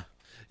 yeah.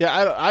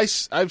 Yeah,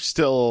 I'm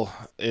still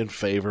in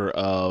favor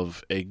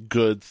of a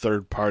good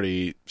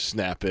third-party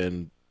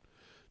snap-in,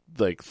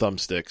 like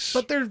thumbsticks.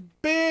 But there's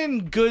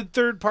been good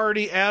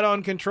third-party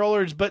add-on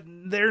controllers, but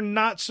they're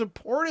not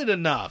supported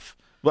enough.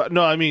 But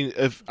no, I mean,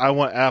 if I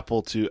want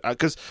Apple to,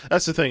 because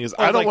that's the thing is,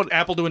 I don't want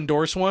Apple to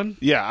endorse one.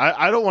 Yeah,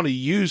 I don't want to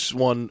use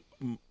one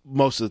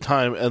most of the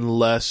time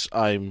unless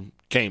I'm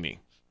gaming.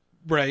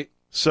 Right.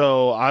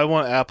 So I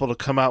want Apple to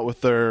come out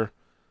with their,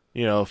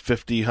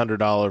 $50,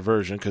 $100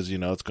 version because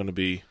it's going to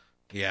be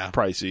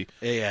pricey.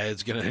 Yeah,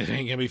 it's gonna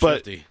be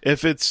But 50.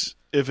 if it's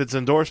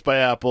endorsed by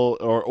Apple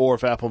or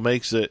if Apple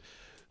makes it,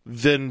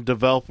 then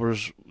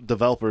developers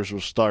will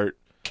start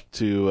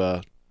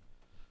to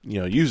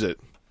use it,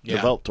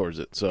 develop towards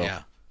it. So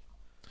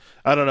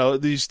I don't know.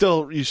 You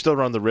still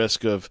run the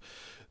risk of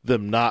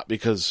them not,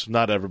 because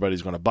not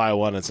everybody's going to buy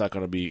one. It's not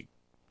going to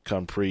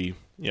come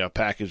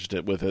packaged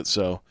it with it.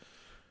 So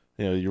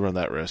you run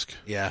that risk.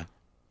 Yeah.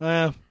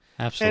 I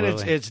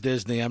Absolutely. And it's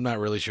Disney. I'm not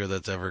really sure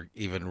that's ever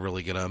even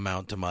really going to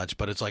amount to much,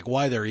 but it's like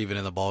why they're even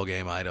in the ball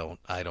game, I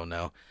don't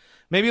know.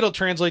 Maybe it'll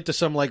translate to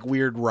some like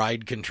weird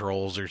ride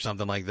controls or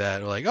something like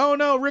that. Like, oh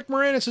no, Rick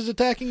Moranis is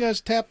attacking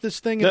us. Tap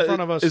this thing in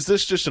front of us. Is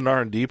this just an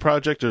R&D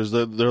project, or is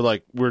they're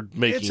like we're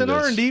making? It's an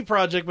R&D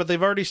project, but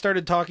they've already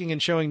started talking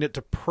and showing it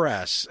to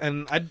press,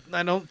 and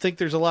I don't think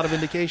there's a lot of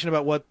indication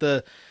about what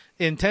the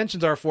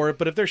intentions are for it.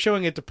 But if they're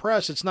showing it to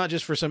press, it's not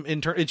just for some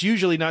It's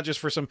usually not just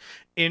for some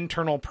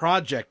internal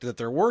project that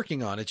they're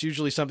working on. It's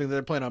usually something that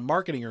they're planning on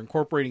marketing or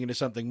incorporating into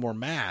something more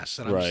mass.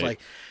 And I'm just like.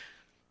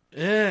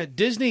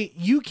 Disney,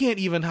 you can't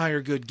even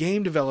hire good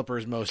game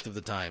developers most of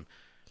the time.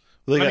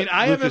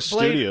 I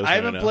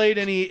haven't played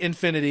any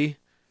Infinity.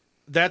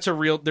 There's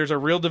a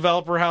real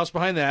developer house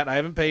behind that. I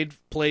haven't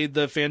played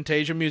the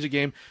Fantasia music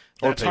game.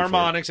 That's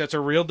Harmonix. That's a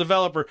real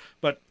developer.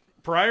 But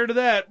prior to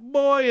that,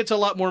 boy, it's a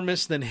lot more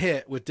miss than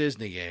hit with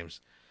Disney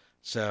games.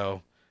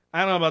 So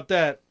I don't know about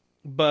that.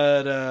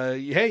 But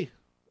hey,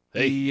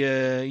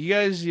 you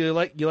guys, you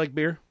like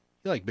beer?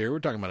 You like beer? We were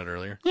talking about it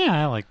earlier.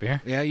 Yeah, I like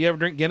beer. Yeah, you ever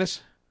drink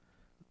Guinness?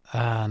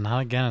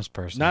 Not a Guinness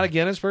person. Not a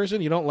Guinness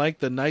person? You don't like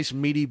the nice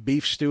meaty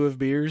beef stew of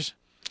beers?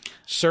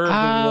 Served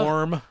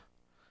warm?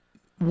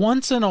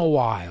 Once in a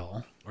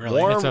while.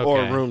 Really? Warm okay.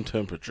 or room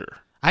temperature?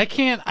 I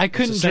couldn't It's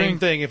the same drink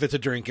thing if it's a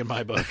drink in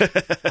my book.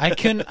 I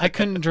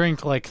couldn't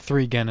drink like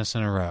 3 Guinness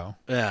in a row.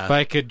 Yeah. But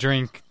I could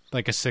drink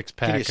like a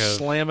 6-pack Can you of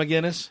slam a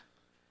Guinness?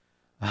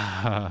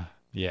 yeah,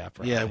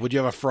 probably. Yeah. Would you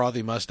have a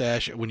frothy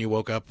mustache when you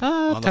woke up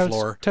on the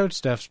floor? Toad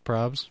Steph's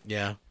probs.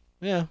 Yeah.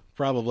 Yeah,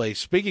 probably.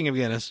 Speaking of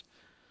Guinness.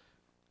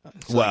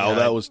 Wow,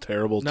 that was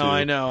terrible, too. No,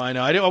 I know.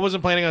 I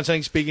wasn't planning on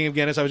saying speaking of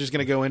Guinness. I was just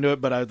going to go into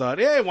it, but I thought,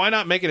 hey, why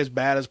not make it as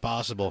bad as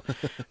possible?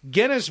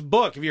 Guinness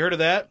Book. Have you heard of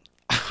that?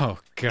 Oh,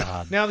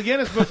 God. Now, the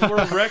Guinness Book of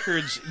World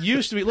Records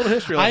used to be... Little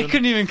history lesson. I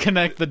couldn't even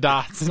connect the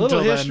dots Little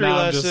until history then.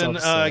 Now I'm just lesson.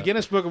 upset.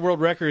 Guinness Book of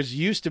World Records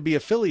used to be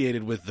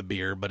affiliated with the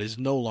beer, but is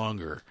no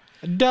longer.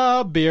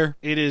 Duh, beer.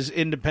 It is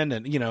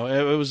independent.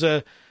 It was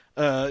a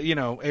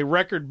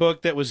record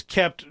book that was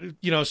kept,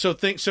 so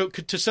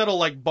to settle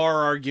like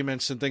bar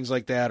arguments and things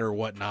like that or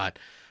whatnot.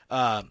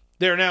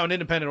 They're now an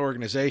independent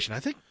organization. I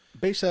think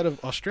based out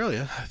of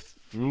Australia.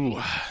 Ooh.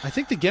 I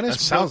think the Guinness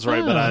That sounds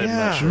right, but I'm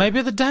not sure.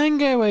 Maybe the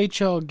Dango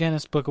HL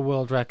Guinness Book of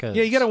World Records.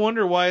 Yeah, you got to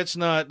wonder why it's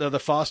not the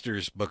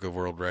Foster's Book of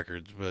World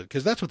Records,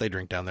 because that's what they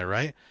drink down there,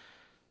 right?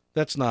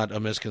 That's not a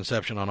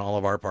misconception on all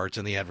of our parts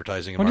in the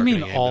advertising and What do you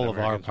marketing. mean all of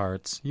our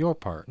parts? Your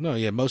part. No,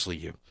 yeah, mostly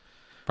you.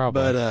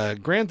 Probably.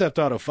 But Grand Theft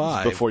Auto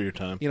 5. It's before your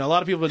time. A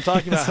lot of people have been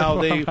talking about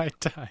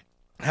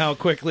how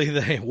quickly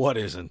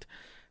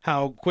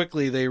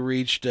they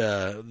reached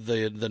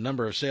the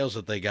number of sales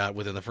that they got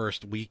within the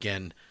first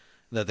weekend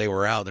that they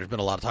were out. There's been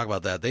a lot of talk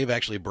about that. They've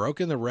actually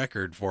broken the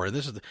record for, and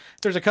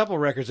there's a couple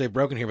of records they've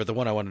broken here, but the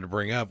one I wanted to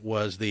bring up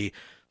was the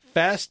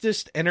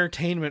fastest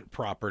entertainment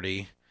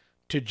property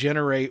to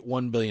generate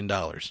 $1 billion.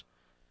 Now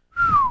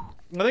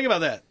think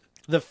about that.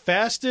 The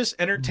fastest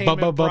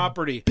entertainment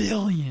property.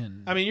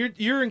 Billion. I mean,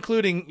 you're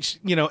including,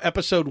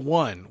 episode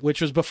 1,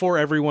 which was before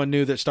everyone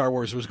knew that Star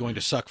Wars was going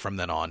to suck from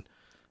then on.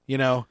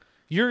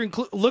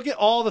 Look at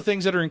all the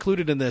things that are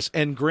included in this,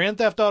 and Grand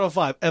Theft Auto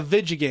 5, a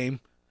video game,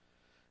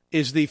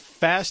 is the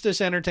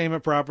fastest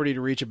entertainment property to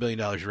reach $1 billion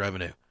in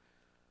revenue.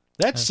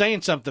 That's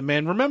saying something,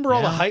 man. Remember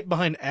all the hype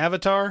behind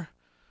Avatar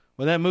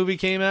when that movie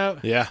came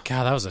out? Yeah.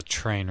 God, that was a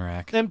train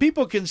wreck. And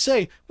people can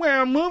say,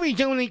 well, movies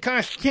only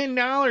cost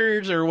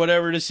 $10 or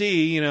whatever to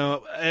see,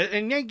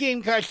 and that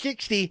game cost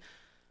 $60.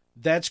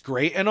 That's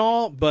great and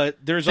all,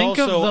 but there's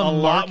also a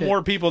lot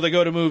more people that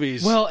go to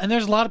movies. Well, and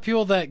there's a lot of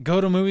people that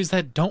go to movies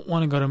that don't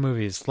want to go to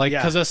movies, like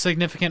because a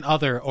significant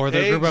other or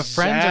their group of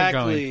friends are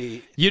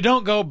going. You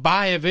don't go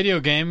buy a video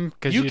game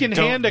because you can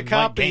hand a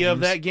copy of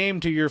that game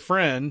to your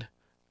friend,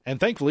 and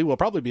thankfully we'll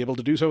probably be able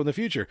to do so in the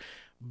future.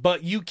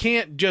 But you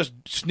can't just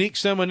sneak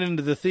someone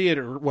into the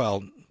theater.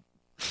 Well,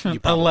 you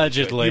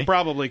allegedly, you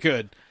probably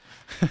could.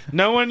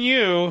 Knowing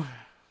you.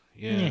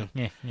 Yeah.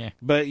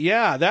 But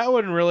yeah,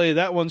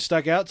 that one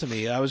stuck out to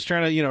me. I was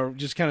trying to,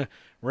 just kind of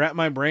wrap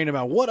my brain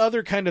about what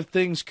other kind of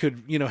things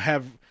could,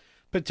 have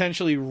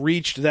potentially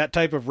reached that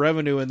type of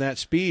revenue and that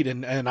speed,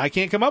 and I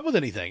can't come up with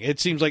anything. It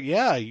seems like,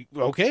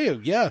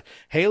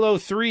 Halo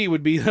 3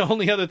 would be the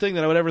only other thing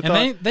that I would ever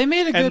thought. They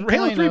made a good point.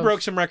 Halo 3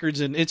 broke some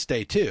records in its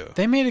day too.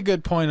 They made a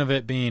good point of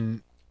it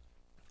being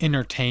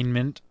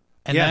entertainment,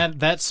 and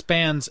that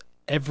spans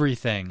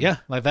everything. Yeah.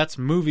 Like that's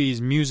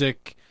movies,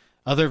 music,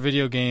 other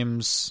video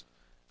games.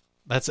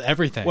 That's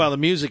everything. Well, the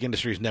music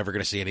industry is never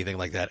going to see anything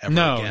like that ever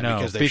again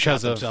because they've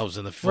shot themselves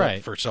in the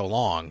foot for so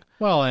long.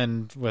 Well,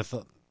 and with,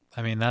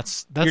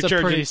 that's you're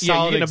a pretty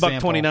solid you're getting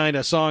example. $1.29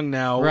 a song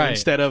now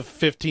instead of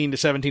 $15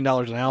 to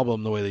 $17 an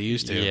album the way they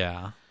used to.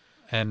 Yeah,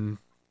 and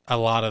a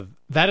lot of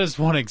that is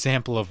one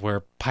example of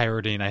where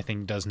pirating, I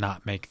think, does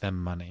not make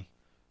them money.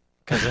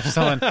 Because if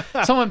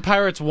someone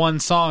pirates one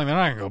song, they're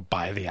not going to go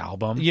buy the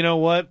album. You know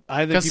what?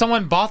 Because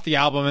someone bought the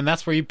album, and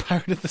that's where you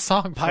pirated the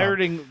song.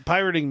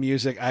 Pirating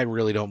music, I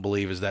really don't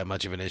believe is that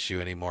much of an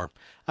issue anymore.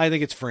 I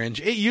think it's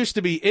fringe. It used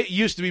to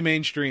be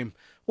mainstream.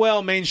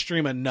 Well,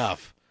 mainstream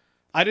enough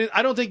I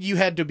don't think you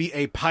had to be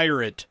a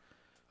pirate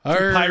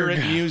to pirate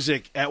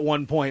music at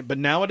one point, but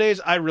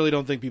nowadays I really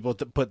don't think people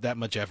put that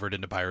much effort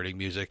into pirating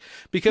music,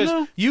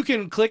 because you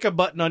can click a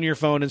button on your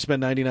phone and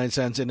spend 99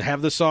 cents and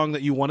have the song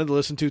that you wanted to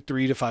listen to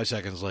 3 to 5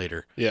 seconds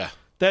later. Yeah.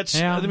 There's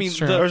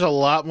a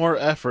lot more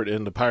effort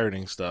into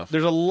pirating stuff.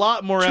 There's a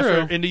lot more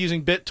effort into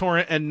using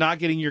BitTorrent and not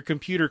getting your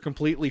computer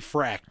completely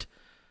fracked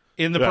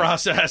in the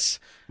process.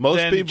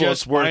 Most people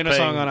just buying a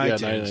song on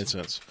iTunes. 99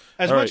 cents.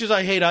 As much as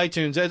I hate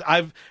iTunes, there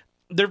have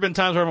been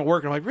times where I'm at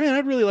work and I'm like, man,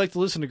 I'd really like to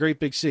listen to Great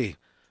Big Sea.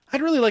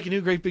 I'd really like a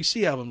new Great Big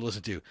Sea album to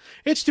listen to.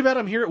 It's too bad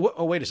I'm here.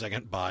 Oh, wait a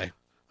second. Bye.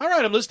 All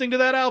right, I'm listening to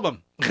that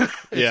album.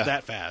 It's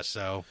that fast.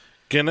 So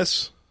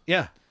Guinness.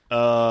 Yeah.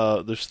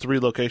 There's 3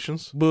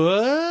 locations.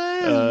 What?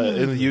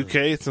 In the UK,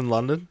 it's in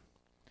London.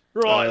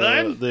 Right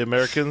then. The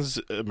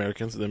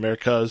the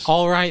Americas.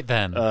 All right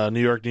then. New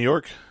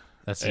York.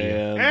 That's you.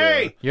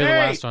 And, you're the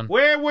last one.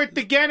 Where were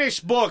the Guinness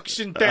books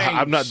and things?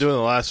 I'm not doing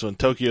the last one.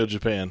 Tokyo,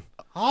 Japan.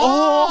 Yeah,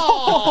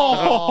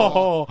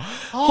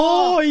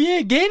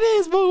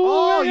 Guinness, boy.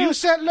 Oh, you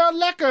said no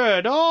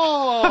liquor.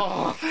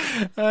 Oh.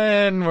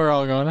 And we're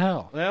all going to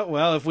hell.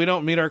 Well, if we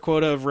don't meet our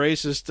quota of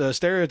racist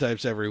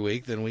stereotypes every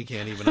week, then we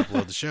can't even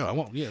upload the show. I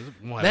won't. Yeah,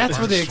 that's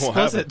where the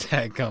explicit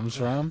tag comes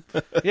from.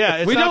 Yeah,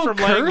 it's we not don't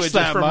from language,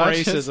 it's from much.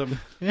 racism.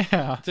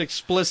 Yeah, it's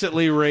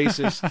explicitly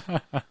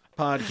racist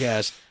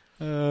podcast.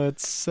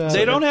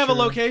 They don't have a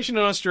location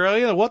in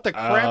Australia. What the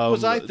crap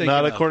was I thinking?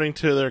 Not according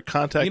to their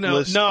contact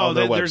list. No, on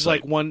their there's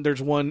website.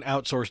 There's one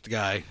outsourced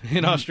guy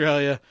in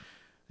Australia.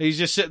 He's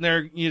just sitting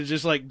there,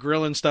 just like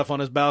grilling stuff on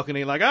his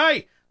balcony, like,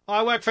 "Hey,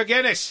 I work for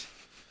Guinness,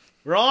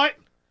 right?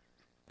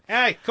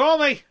 Hey, call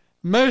me."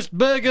 Most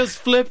burgers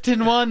flipped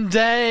in one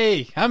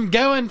day. I'm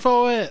going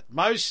for it.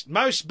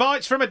 Most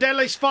bites from a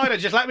deadly spider.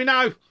 Just let me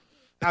know.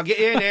 I'll get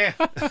you in there.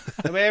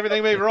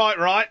 Everything will be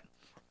right.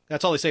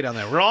 That's all they say down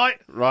there. Right.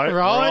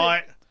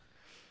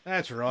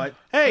 That's right.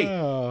 Hey,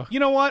 you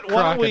know what?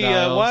 Why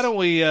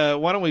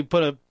don't we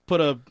put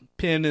a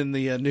pin in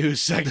the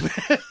news segment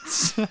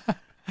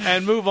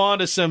and move on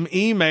to some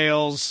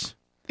emails.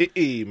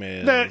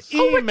 Emails. The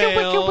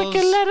emails.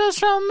 Wiki letters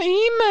from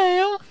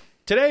email.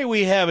 Today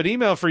we have an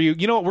email for you.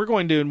 You know what we're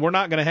going to do? And we're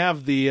not going to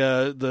have the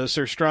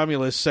Sir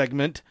Stromulus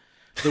segment,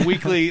 the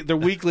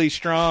weekly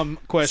Strom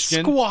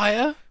question.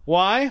 Squire.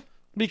 Why?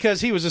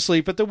 Because he was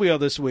asleep at the wheel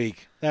this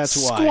week. That's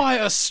why.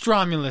 Squire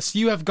Stromulus,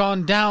 you have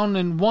gone down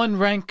in one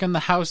rank in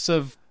the house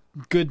of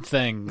good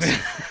things.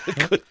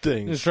 Good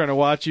things. Just trying to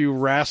watch you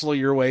wrestle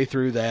your way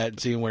through that and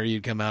seeing where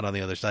you'd come out on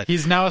the other side.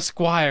 He's now a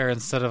squire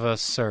instead of a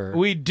sir.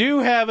 We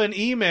do have an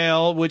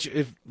email, which,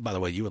 if, by the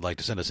way, you would like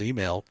to send us an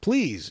email,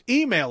 please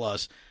email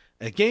us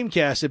at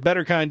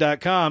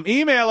gamecast@betterkind.com.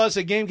 Email us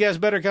at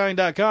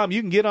gamecast@betterkind.com.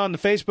 You can get on the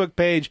Facebook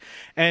page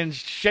and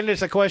send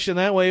us a question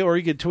that way, or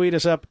you can tweet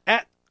us up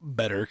at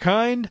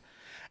BetterKind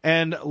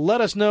and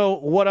let us know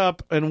what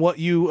up and let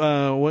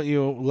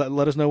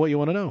us know what you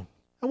want to know,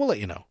 and we'll let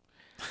you know.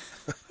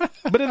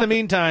 But in the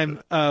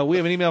meantime, we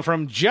have an email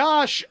from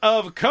Josh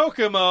of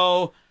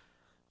Kokomo,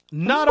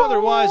 not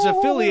otherwise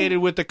affiliated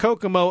with the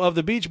Kokomo of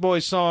the Beach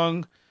Boys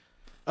song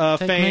Take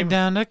fame. me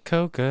down to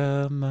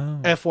Kokomo.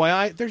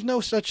 FYI, there's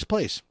no such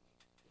place.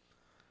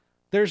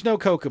 There's no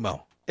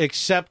Kokomo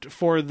except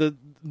for the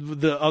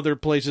other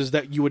places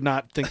that you would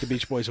not think the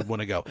Beach Boys would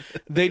want to go.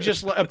 They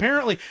just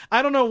apparently,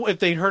 I don't know if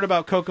they heard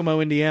about Kokomo,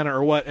 Indiana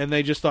or what, and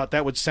they just thought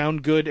that would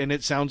sound good and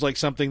it sounds like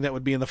something that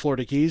would be in the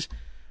Florida Keys.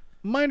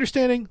 My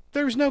understanding,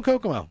 there's no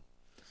Kokomo.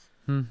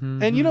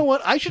 Mm-hmm. And you know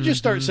what? I should just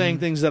start saying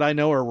things that I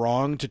know are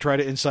wrong to try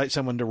to incite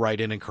someone to write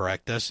in and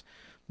correct us.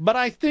 But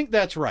I think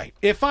that's right.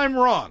 If I'm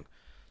wrong,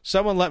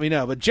 someone let me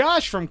know. But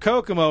Josh from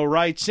Kokomo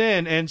writes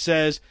in and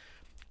says,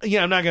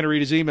 I'm not going to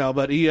read his email,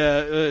 but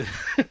he'll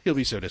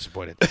be so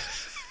disappointed.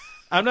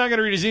 I'm not going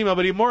to read his email,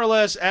 but he more or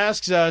less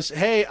asks us,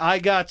 hey, I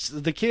got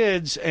the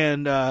kids,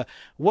 and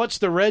what's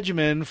the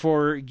regimen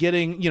for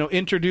getting,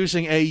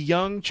 introducing a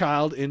young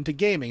child into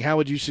gaming? How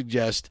would you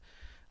suggest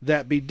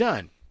that be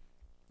done?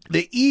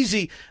 The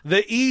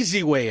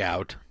easy way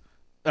out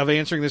of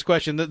answering this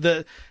question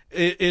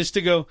is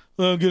to go,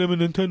 get him a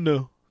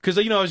Nintendo. Because,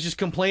 I was just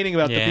complaining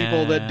about the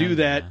people that do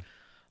that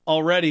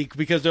already,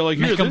 because they're like,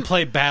 make them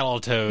play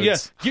Battletoads.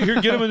 Yes,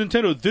 here, get him a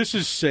Nintendo. This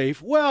is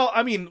safe. Well,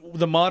 I mean,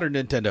 the modern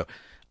Nintendo.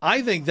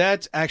 I think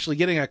that's actually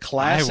getting a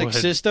classic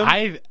system.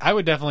 I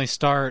would definitely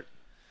start.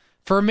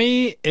 For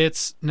me,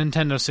 it's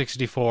Nintendo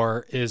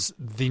 64 is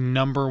the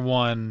number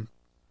one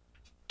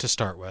to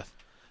start with.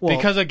 Well,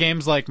 because of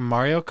games like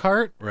Mario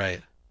Kart,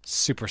 right?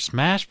 Super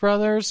Smash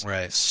Brothers,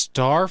 right?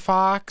 Star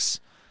Fox,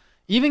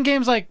 even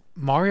games like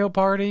Mario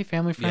Party,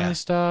 family-friendly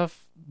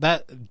stuff.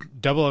 That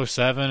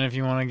 007, if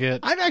you want to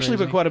get... I've actually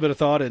put quite a bit of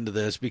thought into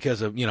this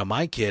because of,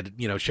 my kid,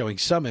 showing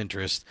some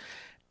interest.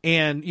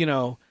 And,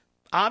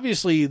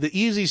 obviously the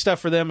easy stuff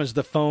for them is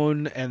the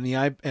phone and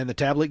the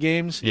tablet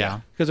games.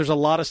 Yeah. Because there's a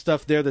lot of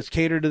stuff there that's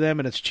catered to them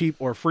and it's cheap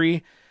or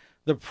free.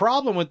 The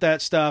problem with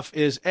that stuff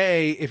is,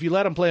 if you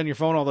let them play on your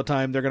phone all the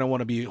time, they're going to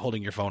want to be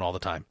holding your phone all the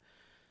time.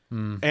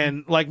 Mm-hmm.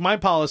 And, like, my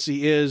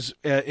policy is,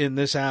 in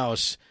this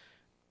house,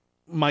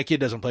 my kid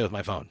doesn't play with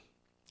my phone.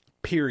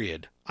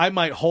 period. I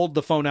might hold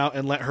the phone out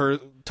and let her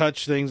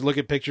touch things, look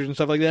at pictures and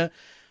stuff like that.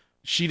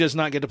 She does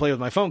not get to play with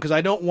my phone because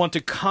I don't want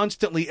to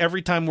constantly,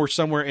 every time we're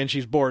somewhere and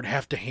she's bored,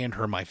 have to hand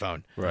her my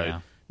phone. Right. Yeah.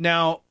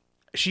 Now,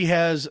 she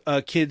has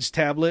a kid's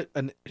tablet,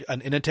 an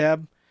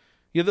Inatab.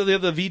 You have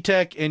the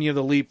VTech and you have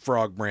the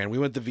Leapfrog brand. We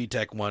went the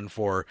VTech one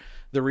for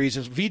the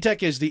reasons.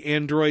 VTech is the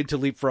Android to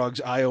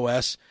Leapfrog's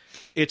iOS.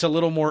 It's a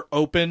little more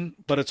open,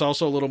 but it's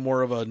also a little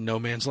more of a no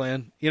man's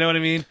land. You know what I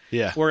mean?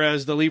 Yeah.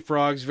 Whereas the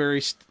Leapfrog's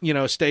very,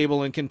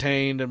 stable and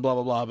contained and blah,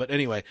 blah, blah. But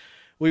anyway,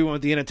 we went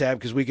with the Inatab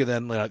because we could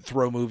then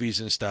throw movies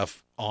and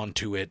stuff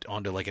onto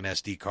like an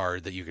SD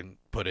card that you can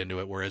put into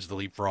it. Whereas the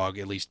Leapfrog,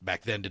 at least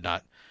back then, did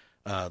not.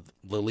 The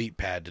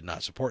LeapPad did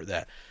not support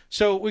that.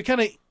 So we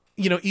kind of,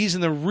 easing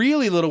the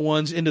really little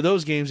ones into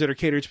those games that are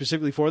catered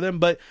specifically for them.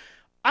 But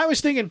I was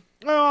thinking,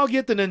 I'll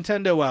get the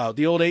Nintendo out,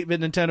 the old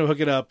 8-bit Nintendo,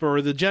 hook it up,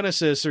 or the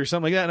Genesis or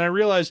something like that. And I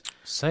realized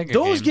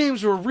those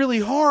games were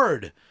really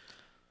hard.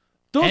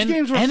 Those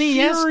games were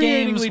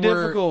infuriatingly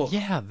difficult.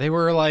 Yeah, they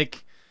were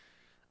like,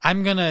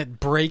 I'm going to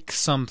break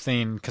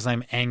something because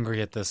I'm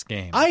angry at this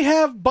game. I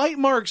have bite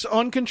marks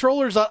on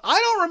controllers. I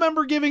don't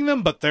remember giving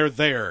them, but they're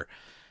there.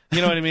 You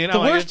know what I mean? The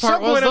worst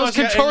part was those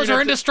controllers are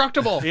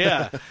indestructible.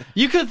 Yeah.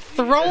 You could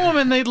throw them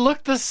and they'd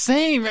look the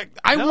same.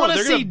 I want to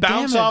see they're going to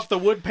bounce damage off the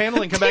wood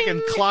panel and come back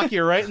and clock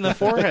you right in the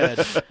forehead.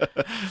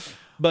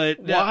 But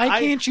why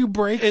can't you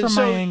break from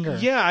my anger?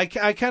 Yeah, I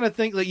kind of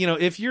think that,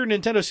 if your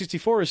Nintendo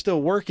 64 is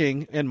still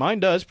working, and mine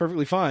does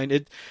perfectly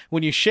fine,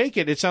 when you shake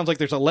it, it sounds like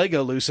there's a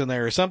Lego loose in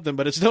there or something,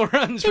 but it still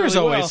runs There's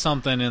really well. always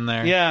something in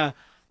there. Yeah,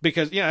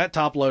 because, that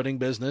top-loading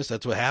business,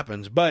 that's what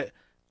happens. But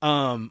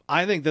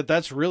I think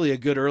that's really a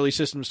good early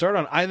system to start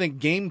on. I think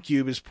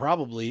GameCube is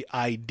probably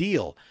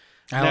ideal.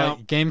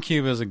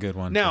 GameCube is a good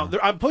one. Now,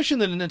 I'm pushing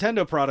the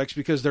Nintendo products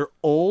because they're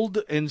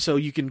old, and so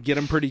you can get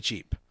them pretty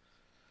cheap.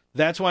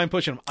 That's why I'm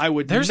pushing them. I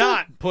would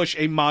not push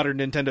a modern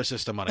Nintendo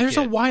system on a kid. There's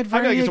a wide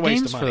variety of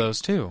games for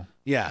those, too.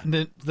 Yeah.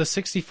 The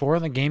 64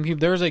 and the GameCube,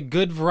 there's a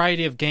good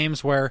variety of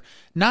games where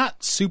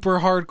not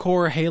super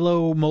hardcore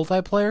Halo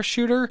multiplayer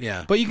shooter,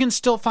 but you can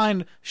still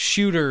find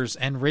shooters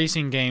and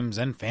racing games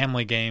and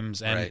family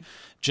games and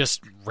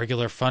just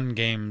regular fun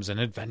games and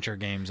adventure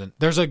games. And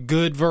there's a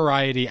good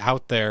variety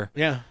out there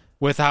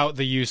without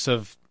the use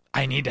of,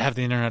 I need to have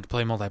the internet to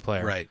play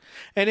multiplayer. Right.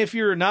 And if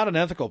you're not an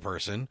ethical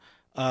person,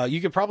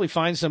 you could probably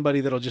find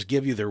somebody that'll just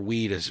give you their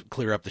Wii to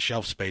clear up the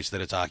shelf space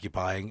that it's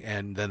occupying,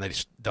 and then they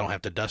just don't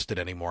have to dust it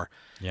anymore.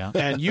 Yeah.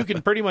 And you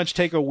can pretty much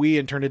take a Wii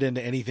and turn it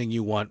into anything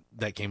you want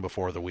that came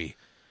before the Wii.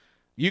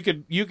 You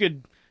could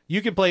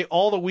play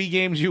all the Wii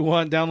games you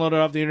want, download it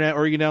off the internet,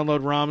 or you can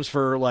download ROMs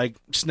for like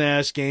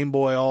SNES, Game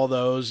Boy, all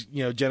those,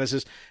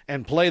 Genesis,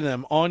 and play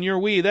them on your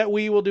Wii. That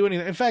Wii will do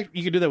anything. In fact,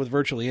 you could do that with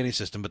virtually any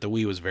system, but the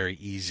Wii was very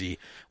easy.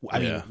 I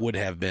mean, would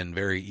have been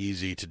very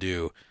easy to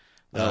do.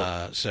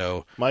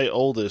 So my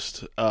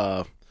oldest,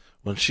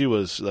 when she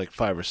was like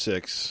 5 or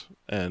 6,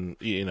 and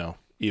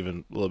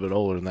even a little bit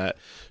older than that,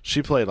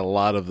 she played a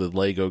lot of the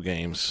Lego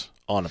games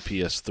on a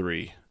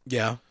PS3.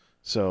 Yeah.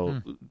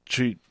 So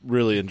she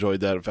really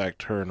enjoyed that. In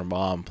fact, her and her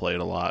mom played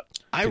a lot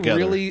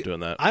together doing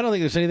that. I don't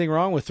think there's anything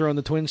wrong with throwing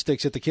the twin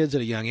sticks at the kids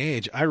at a young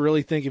age. I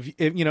really think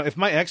if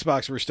my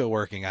Xbox were still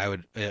working,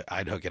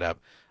 I'd hook it up.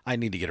 I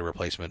need to get a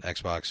replacement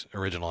Xbox,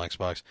 original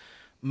Xbox.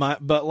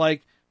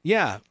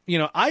 Yeah,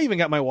 I even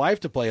got my wife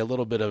to play a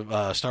little bit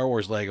of Star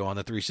Wars Lego on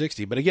the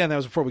 360. But again, that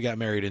was before we got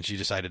married, and she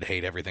decided to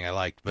hate everything I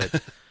liked.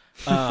 But,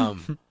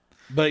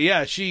 but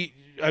yeah,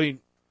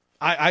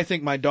 I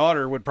think my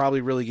daughter would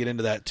probably really get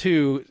into that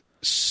too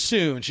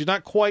soon. She's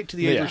not quite to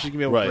the age where she can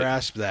be able to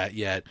grasp that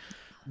yet.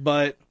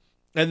 But,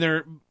 I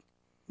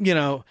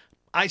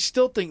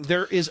still think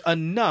there is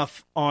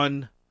enough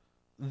on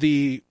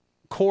the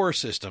core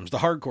systems, the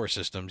hardcore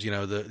systems,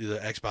 the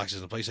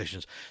Xboxes and the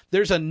PlayStations,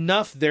 there's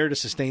enough there to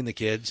sustain the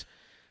kids.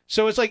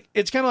 So it's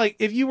kind of like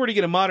if you were to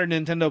get a modern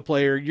Nintendo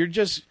player,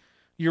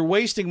 you're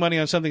wasting money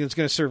on something that's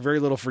going to serve very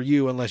little for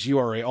you unless you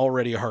are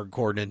already a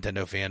hardcore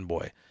Nintendo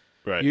fanboy.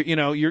 Right.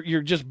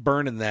 You're just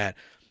burning that.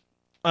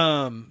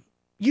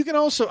 You can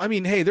also,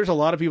 there's a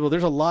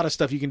lot of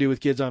stuff you can do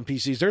with kids on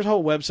PCs. There's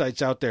whole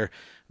websites out there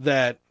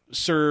that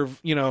serve,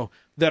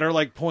 that are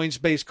like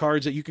points-based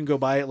cards that you can go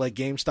buy at like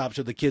GameStop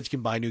so the kids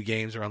can buy new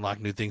games or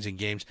unlock new things in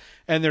games.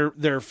 And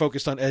they're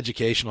focused on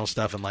educational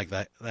stuff and like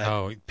that.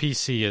 Oh,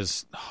 PC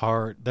is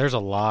hard. There's a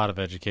lot of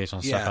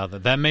educational stuff out there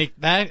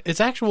that it's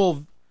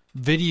actual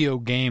video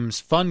games,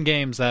 fun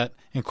games that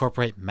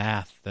incorporate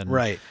math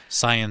and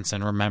science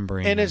and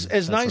remembering. And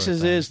as nice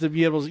as it is to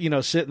be able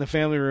to, sit in the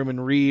family room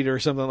and read or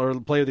something, or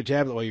play with your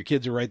tablet while your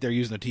kids are right there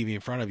using the TV in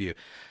front of you,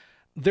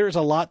 there's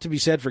a lot to be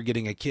said for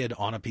getting a kid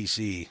on a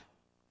PC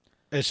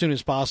as soon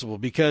as possible,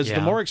 because the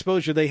more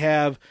exposure they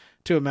have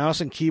to a mouse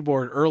and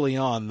keyboard early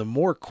on, the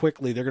more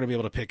quickly they're going to be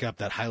able to pick up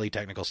that highly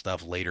technical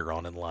stuff later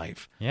on in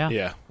life. Yeah.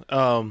 Yeah.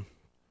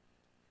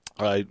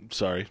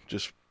 Sorry,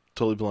 just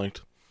totally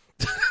blanked.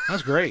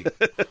 That's great.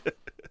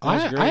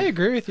 I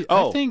agree with you.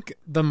 I think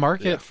the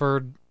market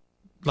for,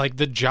 like,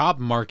 the job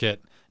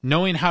market,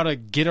 knowing how to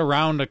get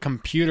around a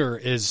computer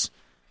is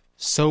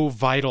so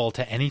vital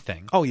to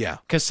anything. Oh, yeah.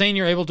 Because saying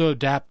you're able to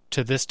adapt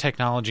to this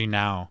technology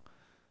now,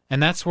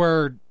 and that's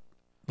where,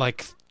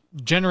 like,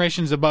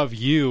 generations above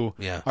you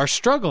are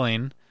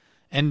struggling,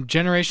 and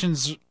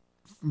generations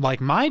like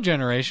my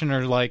generation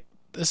are like,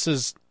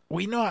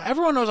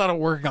 everyone knows how to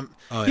work. You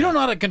don't know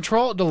how to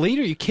control, delete.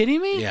 Are you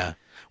kidding me? Yeah.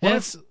 And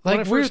it's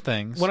like weird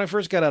things. When I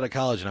first got out of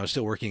college and I was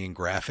still working in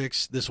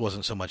graphics, this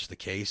wasn't so much the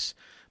case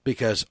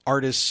because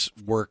artists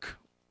work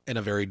in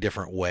a very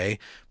different way.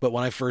 But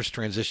when I first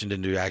transitioned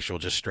into actual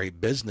just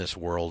straight business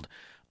world,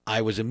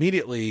 I was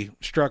immediately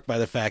struck by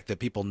the fact that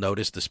people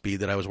noticed the speed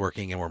that I was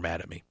working and were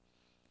mad at me.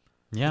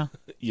 Yeah.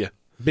 Yeah.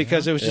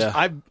 Because it was just,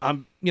 I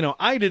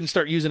didn't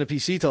start using a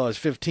PC till I was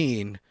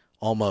 15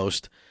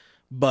 almost,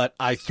 but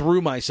I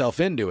threw myself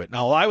into it.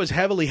 Now, I was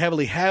heavily,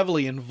 heavily,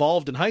 heavily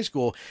involved in high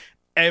school.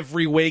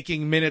 Every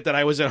waking minute that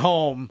I was at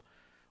home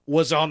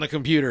was on the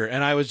computer,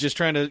 and I was just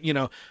trying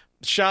to,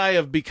 shy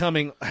of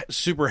becoming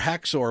super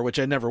hacksaw, which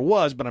I never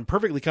was, but I'm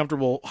perfectly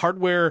comfortable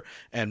hardware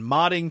and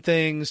modding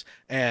things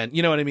and,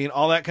 you know what I mean,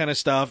 all that kind of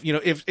stuff.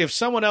 If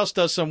someone else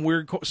does some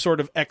weird sort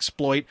of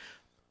exploit,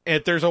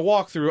 if there's a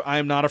walkthrough,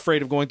 I'm not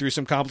afraid of going through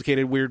some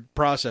complicated, weird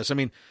process. I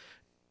mean,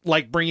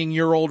 like bringing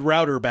your old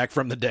router back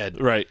from the dead.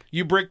 Right.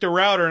 You brick the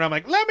router, and I'm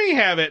like, let me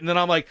have it. And then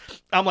I'm like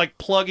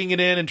plugging it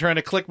in and trying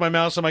to click my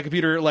mouse on my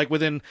computer like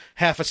within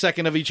half a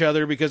second of each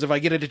other, because if I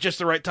get it at just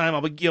the right time,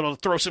 I'll be able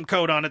to throw some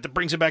code on it that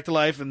brings it back to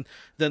life. And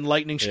then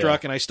lightning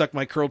struck, and I stuck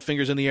my curled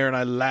fingers in the air, and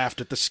I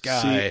laughed at the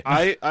sky.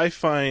 See, I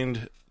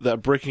find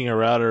that bricking a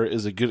router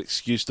is a good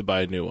excuse to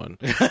buy a new one,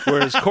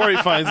 whereas Corey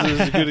finds it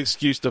is a good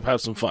excuse to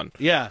have some fun.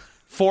 Yeah.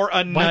 For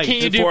a night. Why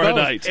can't you do both? A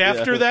night.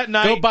 After that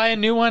night. Go buy a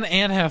new one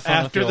and have fun.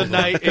 After the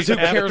night. Because who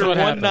cares after what one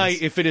happens?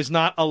 night, if it is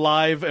not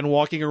alive and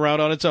walking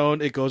around on its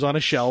own, it goes on a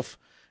shelf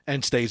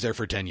and stays there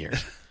for 10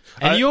 years.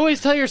 And you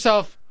always tell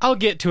yourself, I'll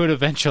get to it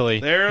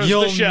eventually. There's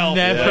the shelf.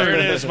 There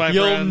it is, my friends.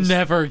 You'll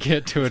never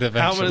get to it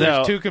eventually.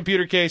 There's 2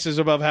 computer cases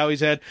above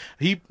Howie's head.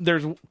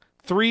 There's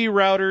 3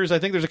 routers. I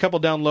think there's a couple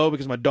down low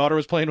because my daughter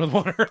was playing with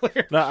one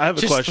earlier. Now, I have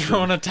a question. Just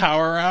throwing a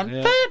tower around.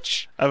 Yeah.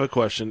 Bitch! I have a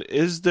question.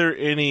 Is there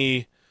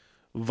any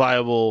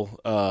viable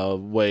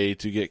way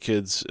to get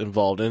kids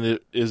involved, and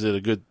is it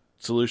a good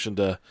solution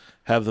to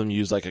have them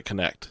use like a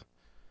Kinect?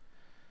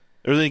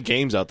 Are there any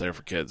games out there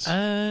for kids?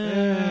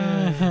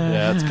 Yeah,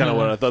 that's kind of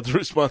what I thought the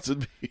response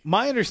would be.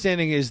 My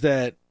understanding has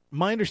been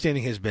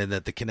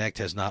that the Kinect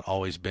has not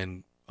always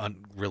been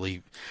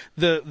really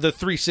the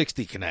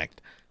 360 Kinect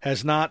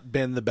has not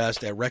been the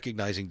best at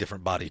recognizing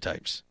different body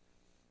types.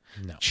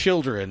 No.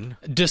 Children,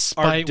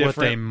 despite what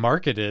they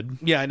marketed.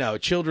 Yeah, I know.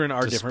 Children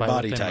are different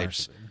body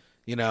types.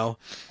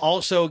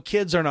 Also,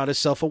 kids are not as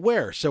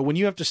self-aware. So when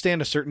you have to stand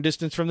a certain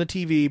distance from the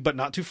TV, but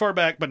not too far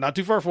back, but not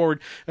too far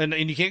forward, and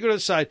you can't go to the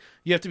side,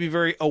 you have to be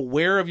very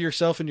aware of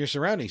yourself and your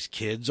surroundings.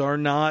 Kids are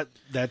not,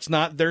 that's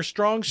not their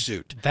strong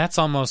suit. That's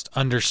almost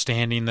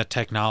understanding the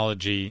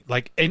technology,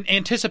 like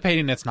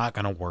anticipating it's not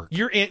going to work.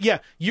 You're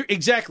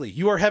exactly.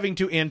 You are having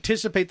to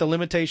anticipate the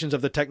limitations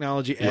of the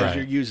technology as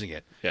you're using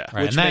it. Yeah.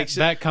 Right. Which And makes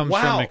that comes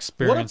from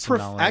experience and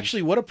knowledge.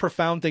 Actually, what a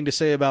profound thing to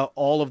say about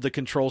all of the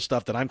control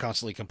stuff that I'm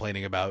constantly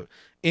complaining about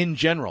in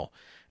general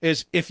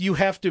is if you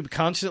have to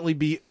constantly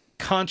be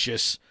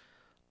conscious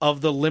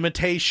of the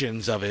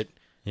limitations of it,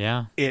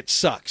 it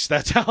sucks.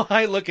 That's how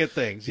I look at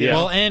things. Yeah.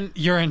 Well, and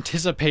you're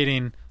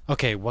anticipating,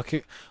 okay,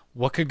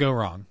 what could go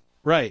wrong?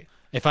 Right.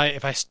 If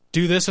I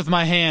do this with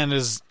my hand,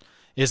 is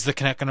the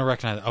Kinect going to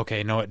recognize it?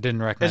 Okay, no, it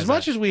didn't recognize As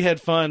much as we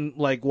had fun,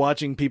 like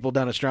watching people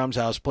down at Strom's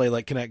house play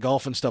like Kinect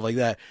Golf and stuff like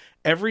that,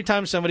 every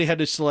time somebody had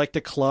to select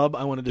a club,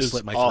 I wanted to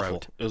slit my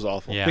throat. It was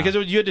awful. Yeah. Because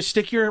you had to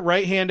stick your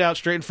right hand out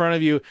straight in front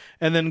of you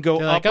and then go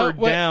up or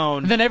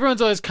down. And then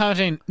everyone's always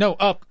counting, no,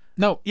 up,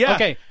 no, yeah.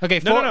 Okay,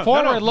 no,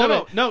 forward a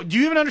little bit. No, do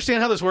you even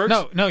understand how this works?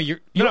 No, you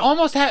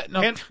almost had, put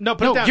it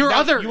down. your Now,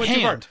 other you went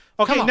too far. hand.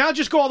 Okay, now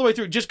just go all the way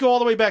through. Just go all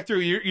the way back through.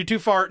 You're too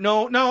far.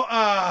 No.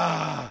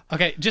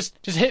 Okay, just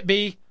hit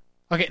B.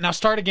 Okay, now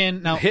start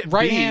again. Now hit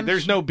right B. hand.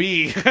 There's no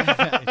B.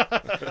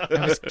 I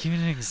was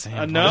giving an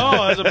example. No,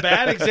 that was a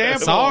bad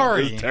example.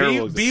 Sorry.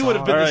 B would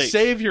have been the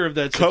savior of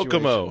that situation.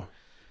 Kokomo.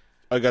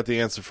 I got the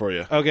answer for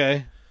you.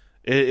 Okay.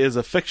 It is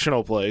a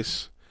fictional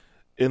place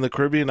in the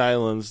Caribbean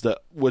islands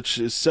which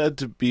is said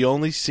to be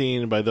only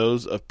seen by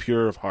those of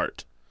pure of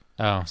heart.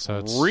 Oh, so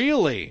it's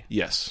really?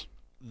 Yes.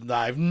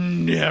 I've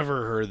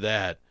never heard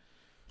that.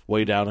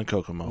 Way down in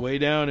Kokomo. Way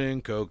down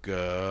in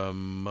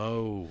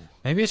Kokomo.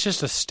 Maybe it's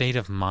just a state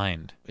of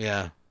mind.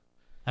 Yeah.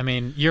 I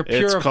mean, you're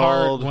pure of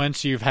heart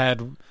once you've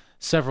had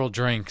several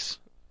drinks,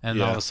 and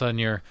all of a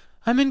sudden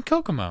I'm in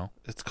Kokomo.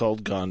 It's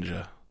called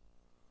ganja.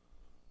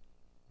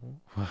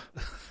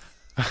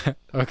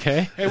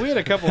 Okay. Hey, we had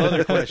a couple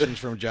other questions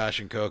from Josh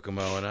and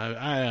Kokomo, and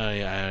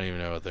I don't even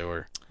know what they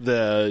were.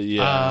 They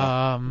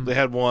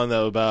had one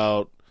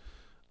about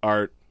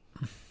art.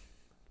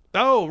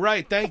 Oh,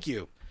 right. Thank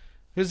you.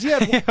 Because he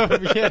had another.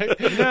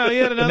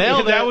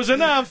 That was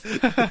enough.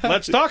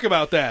 Let's talk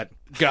about that,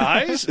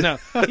 guys. No,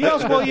 he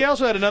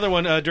also had another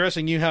one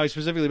addressing you, Howie,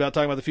 specifically about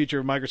talking about the future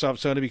of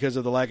Microsoft, Sony because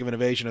of the lack of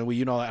innovation,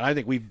 and I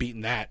think we've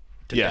beaten that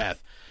to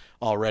death.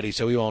 already,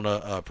 so we won't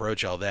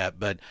approach all that.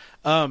 But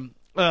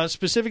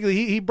specifically,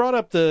 he brought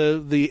up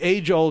the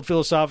age-old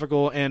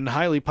philosophical and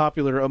highly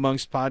popular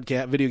amongst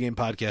video game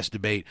podcast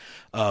debate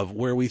of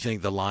where we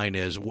think the line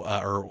is,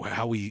 or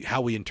how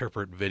we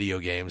interpret video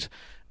games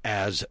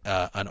as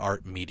an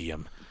art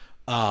medium.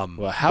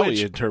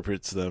 Howie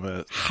interprets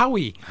them.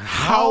 Howie.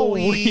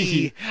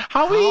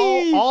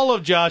 All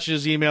of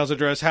Josh's emails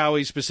address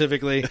Howie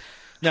specifically.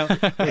 No,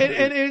 and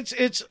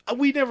it's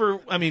we never.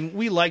 I mean,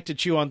 we like to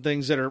chew on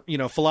things that are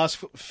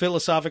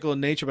philosophical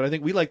in nature, but I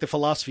think we like the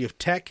philosophy of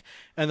tech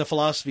and the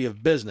philosophy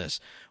of business.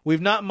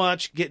 We've not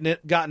much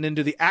gotten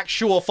into the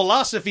actual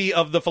philosophy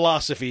of the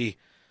philosophy.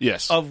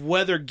 Yes. Of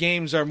whether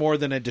games are more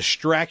than a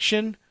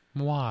distraction.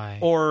 Why?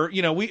 Or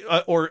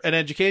or an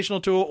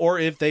educational tool, or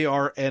if they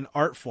are an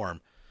art form.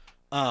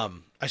 I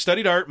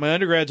studied art. My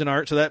undergrad's in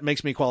art, so that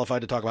makes me qualified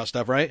to talk about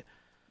stuff, right?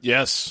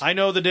 Yes. I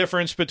know the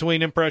difference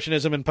between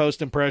Impressionism and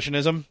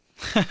Post-Impressionism.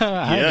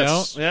 I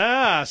don't.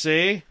 Yeah,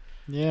 see?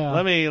 Yeah.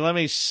 Let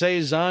me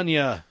Cezanne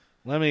ya.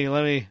 Let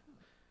me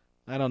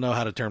I don't know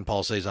how to turn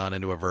Paul Cezanne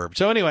into a verb.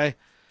 So anyway,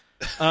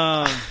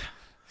 good.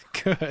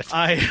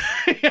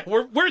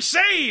 We're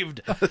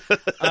saved.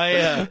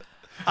 I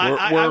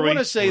want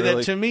to say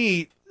that to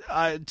me,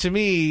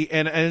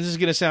 and this is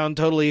going to sound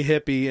totally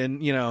hippie, and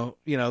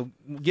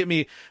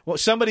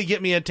somebody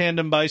get me a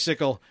tandem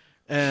bicycle,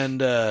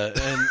 and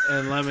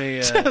let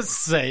me just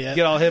say it.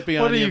 Get all hippie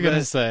on. What are you going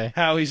to say?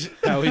 How he's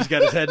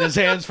got his head in his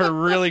hands for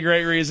really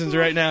great reasons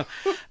right now.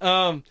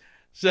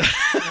 So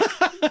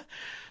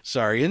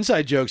sorry,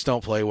 inside jokes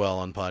don't play well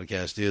on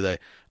podcasts, do they?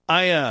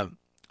 I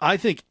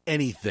think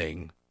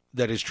anything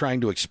that is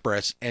trying to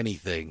express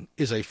anything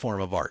is a form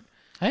of art.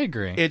 I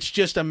agree. It's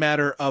just a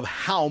matter of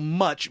how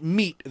much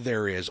meat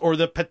there is, or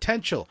the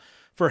potential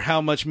for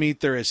how much meat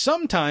there is.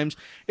 Sometimes,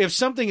 if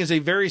something is a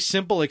very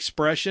simple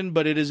expression,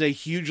 but it is a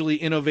hugely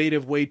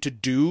innovative way to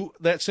do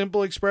that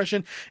simple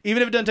expression,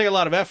 even if it doesn't take a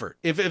lot of effort,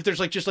 if there's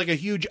just a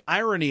huge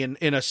irony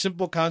in a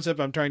simple concept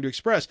I'm trying to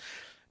express,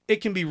 it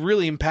can be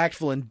really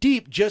impactful and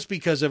deep just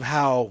because of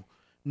how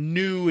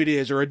new it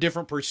is, or a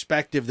different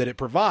perspective that it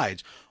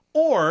provides.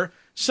 Or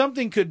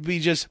something could be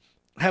just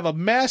have a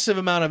massive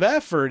amount of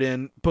effort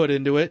put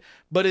into it,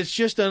 but it's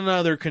just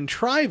another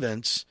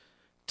contrivance.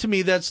 To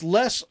me, that's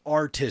less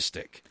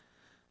artistic,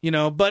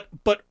 but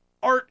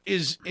art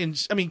is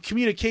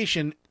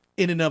communication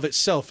in and of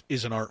itself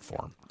is an art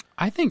form.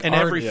 I think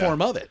every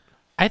form of it.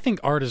 I think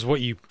art is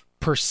what you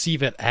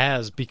perceive it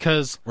as,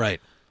 because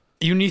right.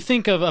 When you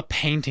think of a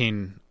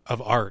painting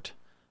of art,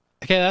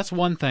 okay, that's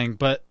one thing,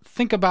 but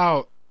think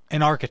about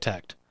an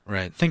architect.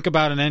 Right. Think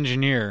about an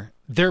engineer.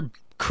 They're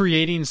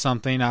creating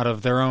something out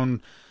of their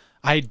own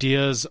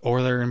ideas,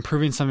 or they're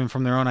improving something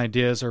from their own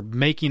ideas, or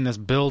making this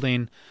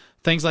building.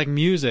 Things like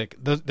music,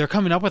 they're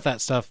coming up with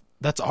that stuff.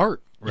 That's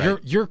art. Right.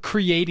 You're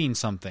creating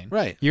something.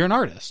 Right. You're an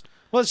artist.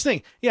 Well, that's the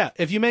thing. Yeah,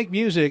 if you make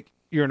music,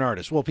 you're an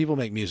artist. Well, people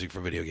make music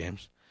for video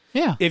games.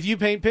 Yeah. If you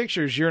paint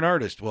pictures, you're an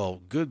artist. Well,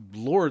 good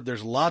Lord,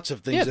 there's lots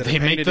of things that they are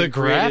make painted the and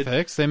created,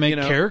 graphics. They make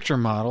character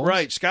models.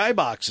 Right,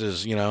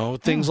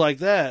 skyboxes, things like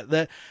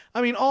that.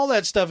 All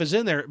that stuff is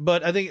in there.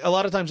 But I think a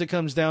lot of times it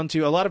comes down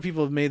to, a lot of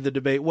people have made the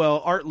debate,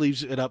 well, art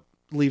leaves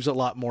a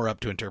lot more up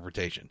to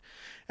interpretation.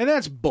 And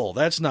that's bull.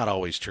 That's not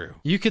always true.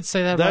 You could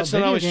say that that's about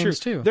not always video games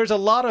true. too. There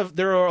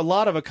are a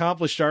lot of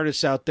accomplished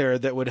artists out there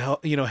that would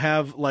help,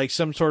 have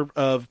some sort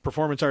of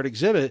performance art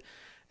exhibit,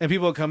 and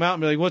people would come out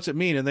and be like, "What's it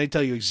mean?" And they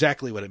tell you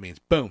exactly what it means.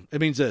 Boom,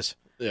 it means this.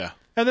 Yeah.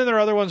 And then there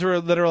are other ones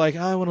that are like,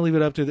 I want to leave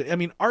it up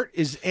to art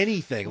is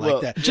anything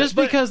like that. Just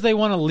because they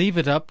want to leave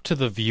it up to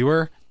the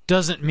viewer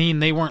doesn't mean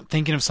they weren't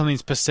thinking of something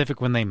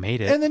specific when they made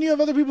it. And then you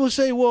have other people who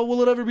say, well,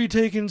 will it ever be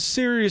taken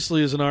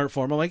seriously as an art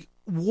form? I'm like,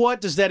 what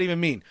does that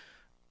even mean?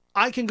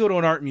 I can go to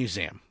an art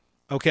museum,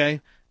 okay,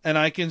 and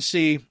I can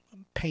see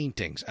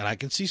paintings, and I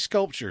can see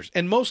sculptures,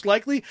 and most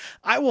likely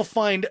I will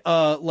find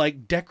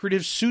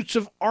decorative suits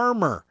of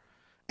armor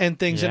and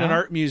things in an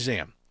art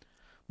museum.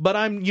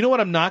 But you know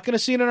what I'm not going to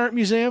see in an art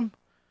museum?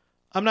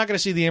 I'm not going to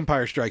see The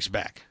Empire Strikes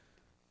Back.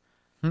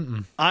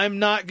 Mm-mm. I'm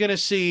not going to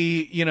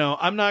see,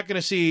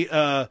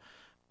 kind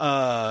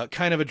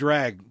of a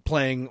drag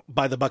playing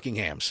by the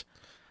Buckinghams.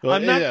 Well,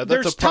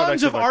 there's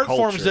tons of art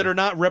culture. forms that are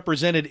not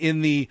represented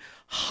in the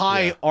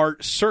high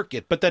art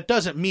circuit, but that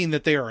doesn't mean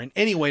that they are in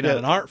any way not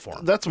an art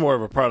form. That's more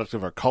of a product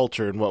of our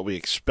culture and what we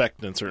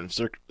expect in certain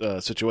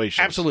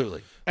situations.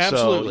 Absolutely.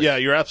 So,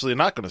 you're absolutely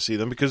not going to see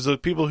them, because the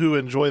people who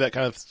enjoy that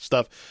kind of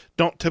stuff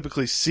don't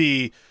typically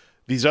see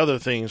these other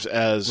things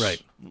as,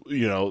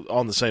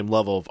 on the same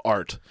level of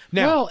art.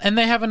 Now, and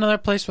they have another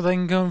place where they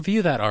can go and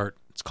view that art.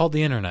 It's called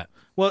the internet.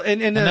 Well,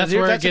 and that's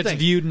where it gets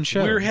viewed and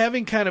shown. We're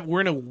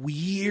in a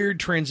weird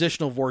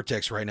transitional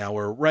vortex right now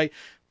where,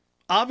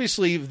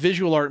 obviously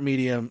visual art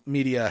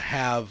media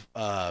have,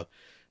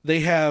 they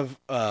have,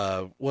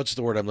 what's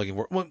the word I'm looking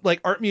for? Like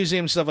art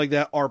museums, stuff like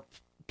that are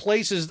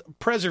places,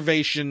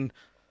 preservation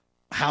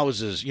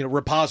houses,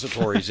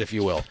 repositories, if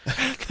you will.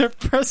 They're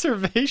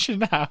preservation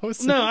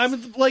houses. No,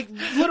 I'm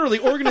literally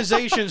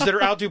organizations that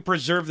are out to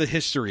preserve the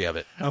history of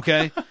it.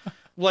 Okay.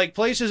 like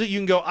places that you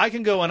can go. I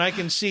can go and I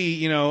can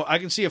see, I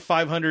can see a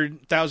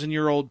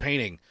 500,000-year-old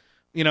painting,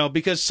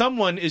 because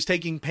someone is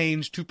taking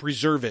pains to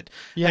preserve it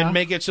and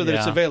make it so that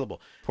it's available.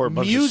 Pour a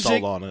bunch of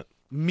salt on it.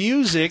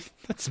 Music.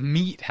 That's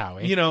meat,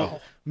 Howie.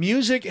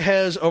 Music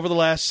has over the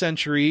last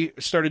century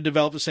started to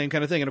develop the same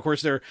kind of thing. And of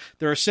course, there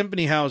are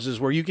symphony houses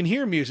where you can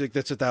hear music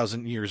that's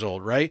 1,000 years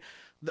old, right?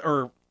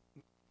 Or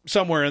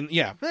somewhere in,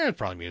 it's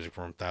probably music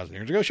from 1,000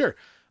 years ago. Sure.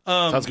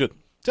 Sounds good.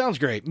 Sounds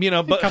great.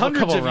 But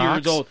hundreds of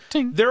years old.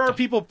 There are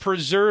people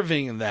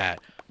preserving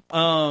that.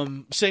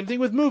 Same thing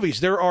with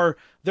movies. There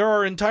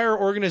are entire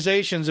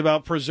organizations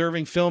about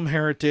preserving film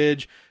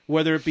heritage,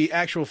 whether it be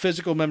actual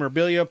physical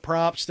memorabilia,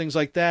 props, things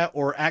like that,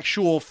 or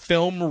actual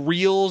film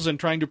reels and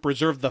trying to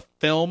preserve the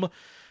film,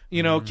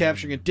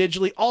 capturing it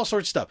digitally, all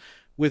sorts of stuff.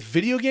 With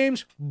video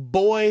games,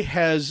 boy,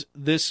 has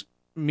this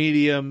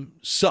medium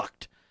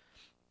sucked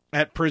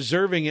at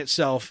preserving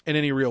itself in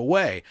any real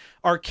way.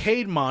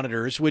 Arcade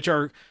monitors, which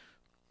are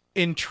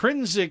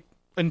intrinsically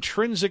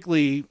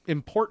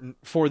important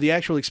for the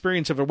actual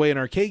experience of the way an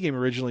arcade game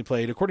originally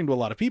played, according to a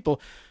lot of people,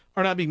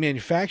 are not being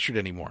manufactured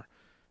anymore.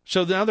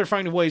 So now they're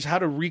finding ways how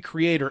to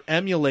recreate or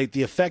emulate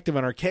the effect of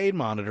an arcade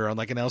monitor on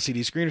like an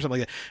LCD screen or something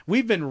like that.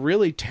 We've been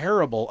really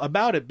terrible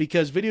about it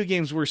because video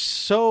games were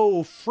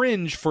so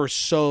fringe for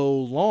so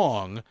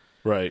long.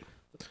 Right.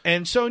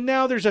 And so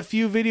now there's a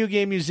few video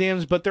game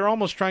museums, but they're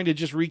almost trying to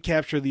just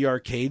recapture the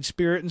arcade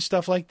spirit and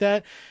stuff like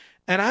that.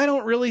 And I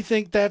don't really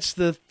think that's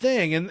the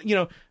thing. And,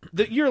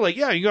 you're like,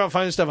 you go out and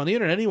find this stuff on the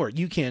internet anywhere.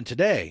 You can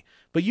today.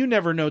 But you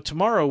never know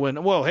tomorrow when,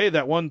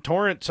 that one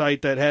torrent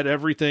site that had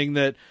everything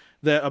that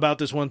about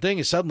this one thing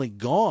is suddenly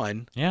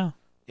gone. Yeah.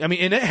 I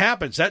mean, and it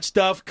happens. That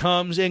stuff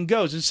comes and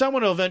goes. And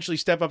someone will eventually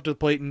step up to the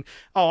plate and,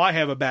 I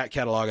have a back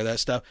catalog of that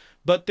stuff.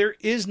 But there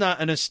is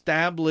not an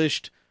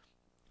established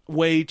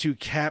way to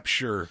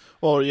capture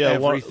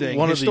everything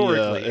one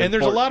historically. Of the, and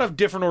there's a lot of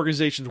different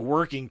organizations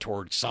working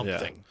towards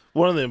something. Yeah.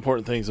 One of the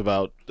important things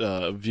about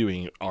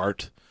viewing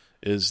art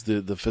is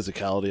the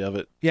physicality of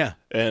it. Yeah.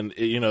 And,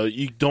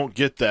 you don't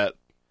get that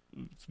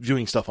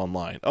viewing stuff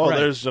online. Right.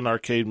 There's an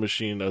arcade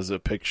machine as a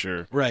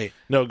picture. Right.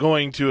 No,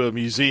 going to a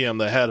museum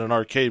that had an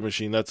arcade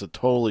machine, that's a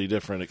totally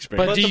different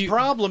experience. But the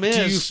problem is...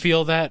 Do you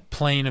feel that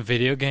playing a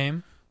video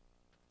game?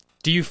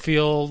 Do you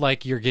feel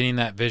like you're getting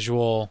that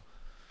visual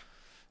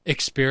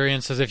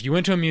experience as if you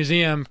went to a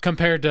museum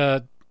compared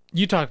to...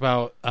 You talk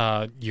about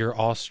you're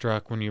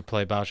awestruck when you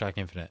play BioShock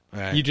Infinite.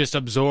 Right. You just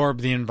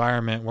absorb the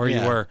environment where you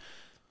were.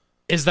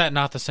 Is that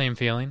not the same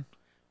feeling?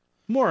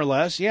 More or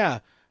less, yeah.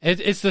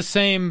 It's the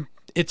same...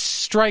 It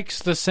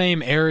strikes the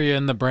same area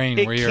in the brain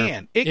It where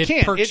can.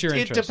 perks your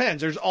interest. It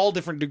depends. There's all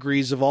different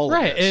degrees of all of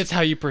right. this. It's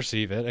how you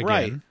perceive it. Again.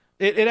 Right.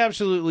 It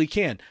absolutely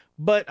can.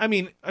 But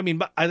again,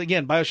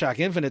 BioShock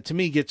Infinite to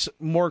me gets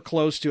more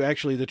close to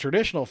actually the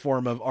traditional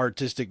form of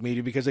artistic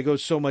media because it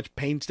goes so much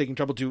painstaking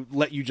trouble to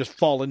let you just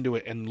fall into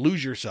it and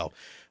lose yourself.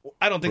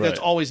 I don't think that's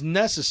always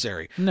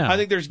necessary. No, I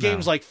think there's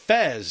games like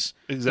Fez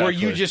where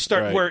you just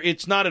start where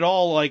it's not at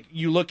all like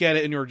you look at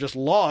it and you're just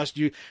lost.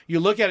 You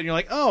look at it and you're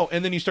like,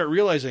 and then you start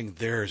realizing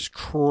there's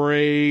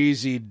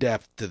crazy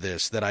depth to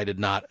this that I did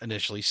not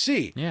initially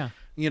see. Yeah.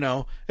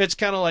 It's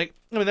kind of like,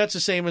 that's the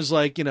same as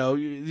like,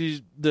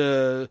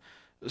 the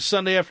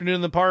Sunday Afternoon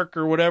in the Park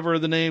or whatever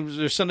the names,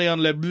 or Sunday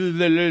on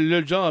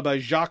Le Jean by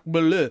Jacques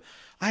Belleux.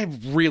 I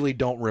really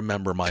don't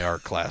remember my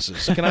art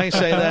classes. Can I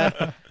say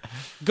that?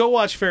 Go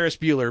watch Ferris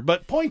Bueller.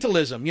 But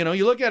pointillism,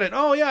 you look at it,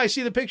 I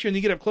see the picture, and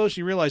you get up close and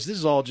you realize this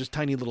is all just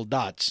tiny little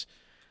dots.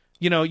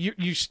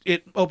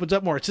 It opens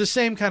up more. It's the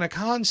same kind of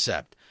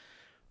concept.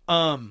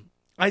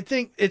 I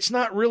think it's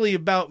not really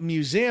about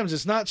museums.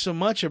 It's not so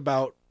much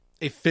about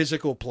a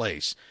physical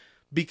place,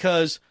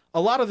 because a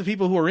lot of the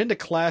people who are into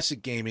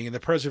classic gaming and the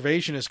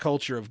preservationist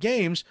culture of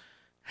games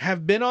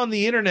have been on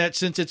the internet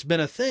since it's been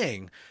a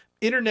thing.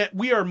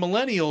 We are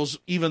millennials,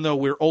 even though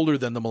we're older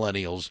than the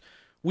millennials.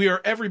 We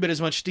are every bit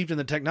as much steeped in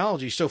the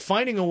technology. So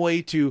finding a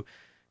way to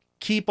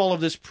keep all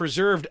of this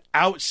preserved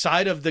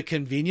outside of the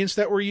convenience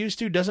that we're used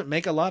to doesn't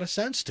make a lot of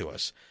sense to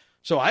us.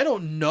 So I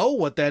don't know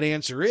what that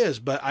answer is,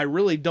 but I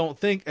really don't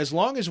think, as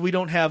long as we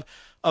don't have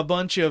a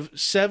bunch of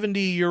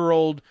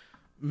 70-year-old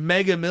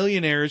mega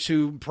millionaires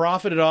who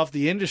profited off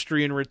the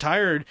industry and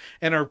retired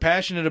and are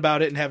passionate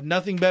about it and have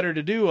nothing better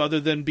to do other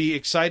than be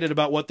excited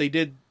about what they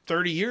did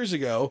 30 years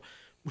ago,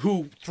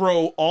 who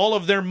throw all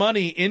of their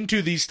money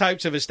into these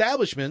types of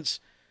establishments,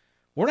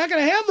 we're not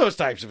going to have those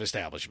types of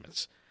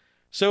establishments.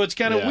 So it's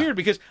kind of weird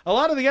because a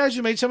lot of the guys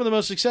who made some of the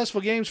most successful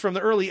games from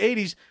the early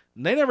 80s,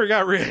 they never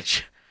got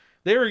rich.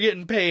 They were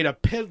getting paid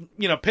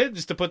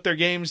pittance to put their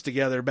games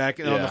together back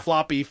on the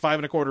floppy 5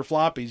 1/4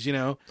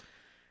 floppies,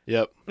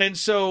 Yep. And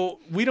so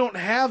we don't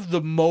have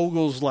the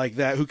moguls like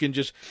that who can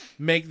just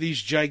make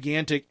these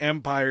gigantic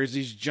empires,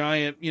 these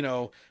giant,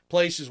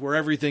 places where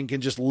everything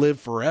can just live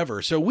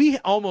forever. So we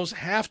almost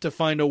have to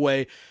find a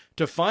way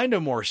to find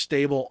a more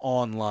stable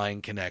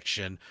online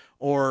connection,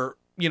 or,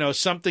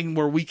 something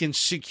where we can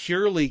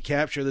securely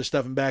capture this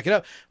stuff and back it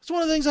up. It's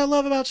one of the things I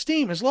love about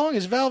Steam. As long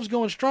as Valve's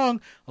going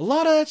strong, a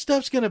lot of that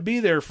stuff's going to be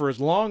there for as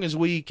long as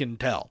we can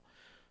tell.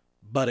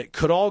 but it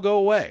could all go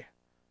away.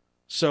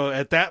 So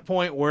at that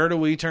point, where do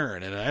we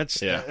turn? And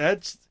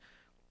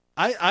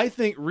I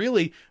think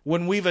really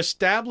when we've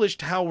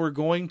established how we're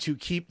going to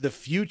keep the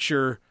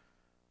future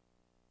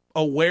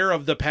aware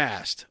of the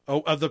past,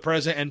 of the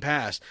present and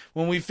past,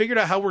 when we figured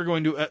out how we're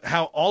going to,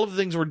 how all of the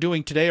things we're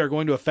doing today are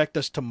going to affect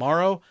us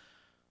tomorrow,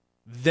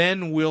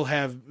 then we'll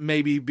have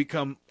maybe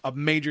become a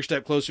major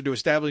step closer to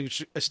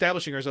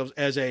establishing ourselves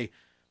as an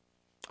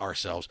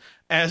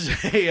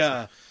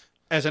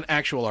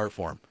actual art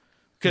form,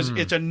 because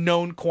it's a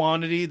known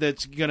quantity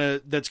that's gonna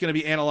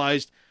be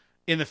analyzed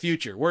in the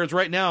future. Whereas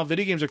right now,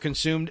 video games are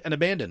consumed and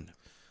abandoned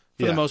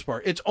for the most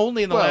part. It's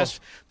only in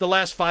the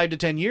last 5 to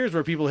 10 years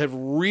where people have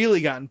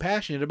really gotten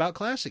passionate about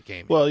classic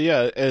gaming. Well,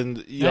 yeah,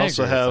 and you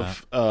also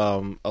have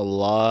a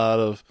lot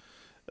of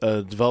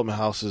development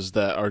houses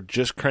that are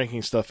just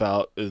cranking stuff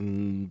out,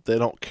 and they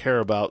don't care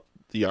about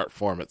the art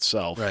form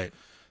itself. Right.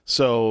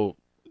 So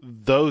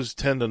those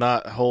tend to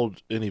not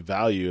hold any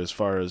value as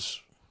far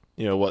as,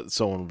 you know, what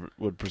someone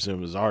would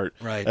presume is art.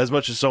 Right. As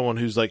much as someone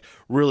who's like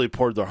really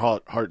poured their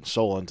heart and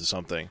soul into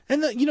something.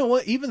 And you know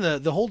what? Even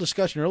the whole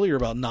discussion earlier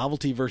about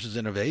novelty versus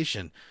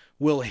innovation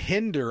will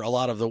hinder a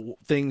lot of the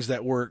things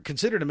that were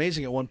considered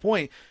amazing at one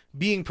point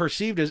being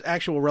perceived as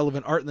actual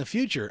relevant art in the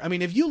future. I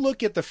mean, if you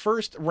look at the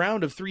first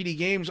round of 3D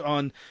games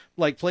on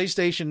like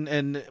PlayStation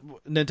and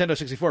Nintendo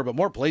 64, but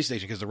more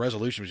PlayStation because the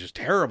resolution was just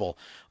terrible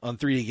on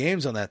 3D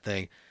games on that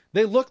thing,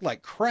 they look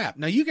like crap.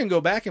 Now, you can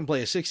go back and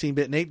play a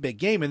 16-bit and 8-bit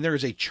game, and there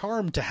is a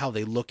charm to how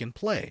they look and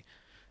play.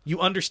 You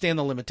understand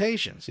the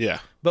limitations. Yeah.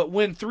 But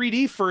when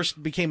 3D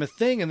first became a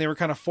thing and they were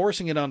kind of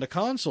forcing it onto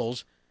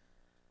consoles,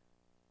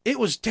 it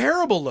was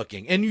terrible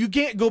looking. And you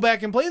can't go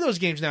back and play those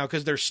games now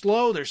because they're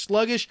slow, they're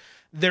sluggish,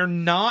 they're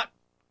not,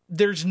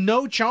 there's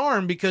no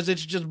charm because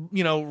it's just,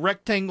 you know,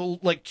 rectangle,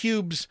 like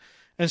cubes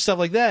and stuff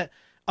like that,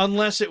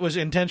 unless it was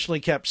intentionally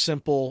kept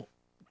simple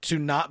to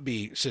not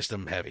be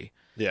system heavy.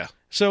 Yeah.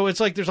 So it's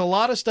like there's a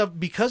lot of stuff,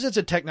 because it's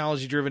a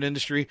technology-driven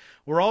industry,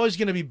 we're always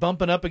going to be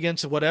bumping up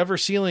against whatever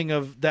ceiling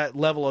of that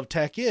level of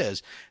tech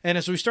is. And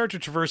as we start to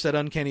traverse that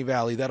uncanny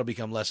valley, that'll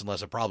become less and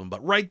less a problem.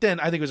 But right then,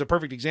 I think it was a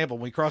perfect example.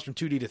 When we crossed from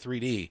 2D to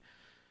 3D,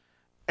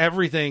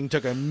 everything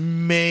took a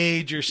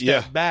major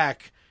step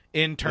back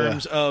in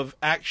terms of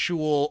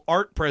actual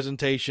art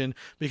presentation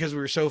because we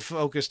were so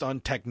focused on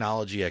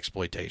technology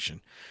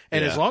exploitation.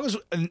 And as long as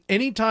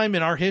any time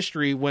in our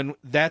history when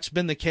that's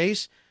been the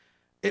case,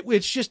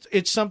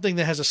 it's something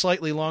that has a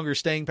slightly longer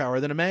staying power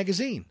than a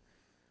magazine.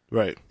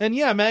 Right. And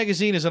yeah, a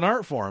magazine is an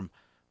art form,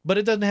 but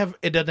it doesn't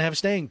have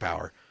staying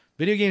power.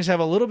 Video games have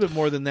a little bit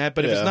more than that,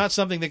 but if it's not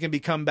something that can be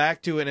come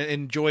back to and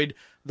enjoyed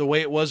the way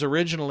it was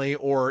originally,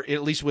 or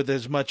at least with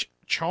as much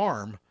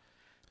charm,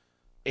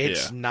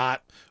 it's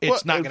not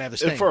going to have the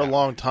staying power. For a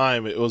long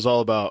time, it was all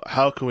about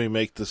how can we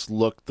make this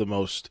look the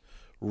most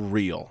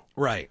real.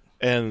 Right.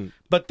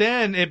 But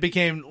then it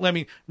became, I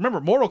mean, remember,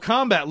 Mortal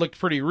Kombat looked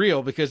pretty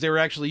real because they were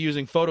actually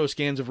using photo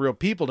scans of real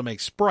people to make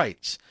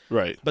sprites.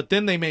 Right. But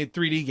then they made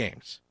 3D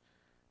games,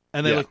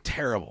 and they looked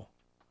terrible.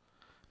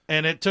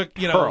 And it took,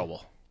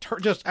 terrible.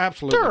 Just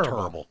absolutely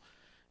terrible.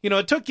 You know,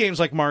 it took games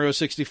like Mario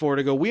 64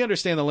 to go, we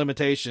understand the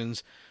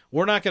limitations.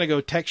 We're not going to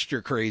go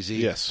texture crazy.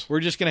 Yes. We're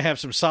just going to have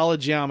some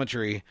solid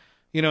geometry,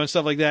 you know, and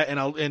stuff like that,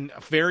 and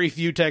very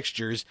few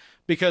textures,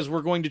 because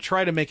we're going to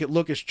try to make it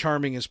look as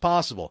charming as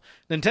possible.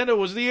 Nintendo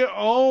was the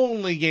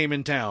only game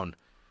in town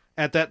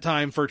at that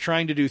time for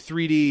trying to do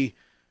 3D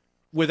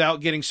without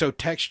getting so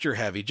texture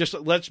heavy. Just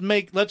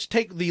let's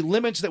take the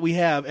limits that we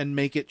have and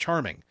make it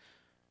charming,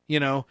 you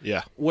know?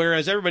 Yeah.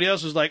 Whereas everybody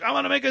else was like, I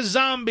want to make a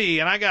zombie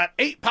and I got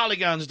 8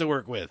 polygons to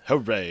work with.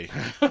 Hooray.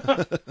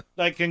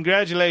 Like,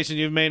 congratulations,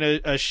 you've made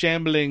a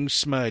shambling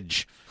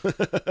smudge.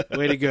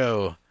 Way to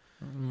go.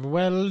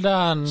 Well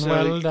done,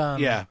 well done.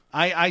 Yeah,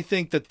 I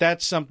think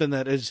that's something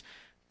that is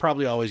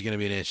probably always going to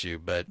be an issue.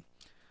 But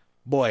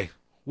boy,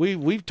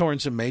 we've torn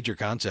some major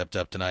concepts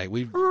up tonight.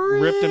 We've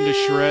ripped them to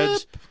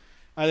shreds.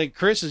 I think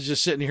Chris is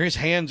just sitting here. His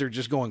hands are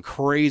just going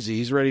crazy.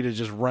 He's ready to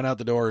just run out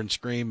the door and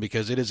scream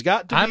because it has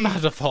got to be I'm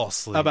about to fall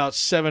asleep. About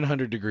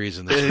 700 degrees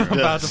in this room. I'm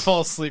about to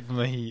fall asleep from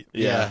the heat.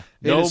 Yeah.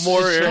 No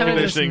more air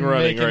conditioning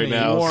running right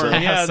now. So.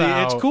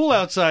 Yeah, it's cool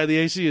outside. The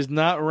AC is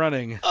not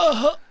running.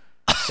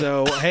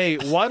 So, hey,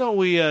 why don't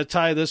we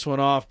tie this one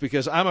off?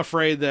 Because I'm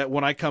afraid that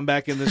when I come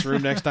back in this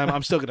room next time,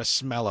 I'm still going to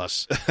smell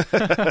us.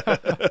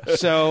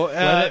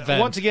 So,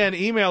 once again,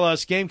 email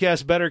us,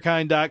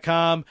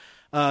 gamecastbetterkind.com.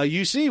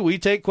 You see, we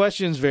take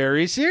questions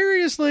very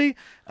seriously.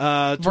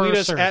 Tweet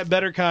us at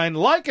Betterkind.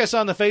 Like us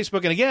on the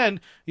Facebook. And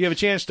again, you have a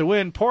chance to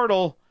win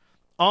Portal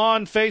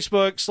on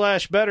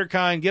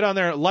Facebook/Betterkind. Get on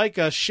there, like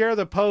us, share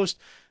the post,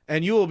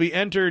 and you will be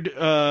entered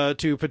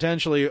to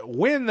potentially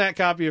win that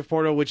copy of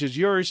Portal, which is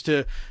yours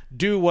to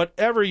do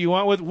whatever you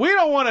want with. We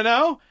don't want to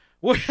know.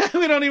 We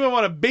don't even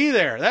want to be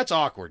there. That's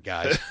awkward,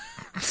 guys.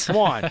 Come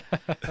on.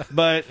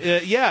 But,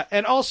 yeah,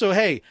 and also,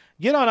 hey,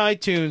 get on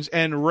iTunes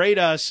and rate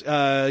us.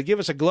 Give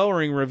us a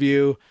glowing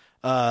review.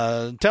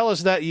 Tell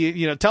us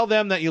that tell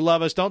them that you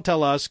love us. Don't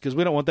tell us, because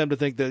we don't want them to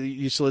think that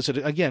you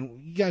solicited. Again,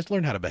 you guys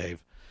learn how to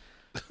behave.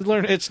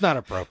 It's not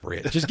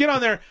appropriate. Just get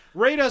on there,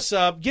 rate us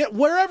up, get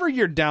wherever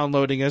you're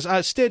downloading us,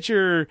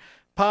 Stitcher,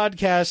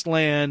 Podcast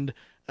Land.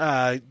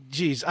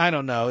 Geez, I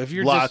don't know. If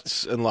you're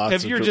lots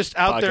just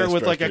out there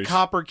with like a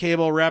copper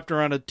cable wrapped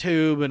around a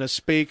tube and a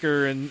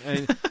speaker and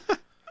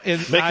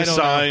make a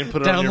sign,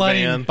 put it on your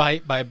van.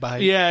 Byte by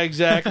byte. Yeah,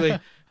 exactly.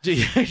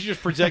 You're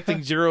just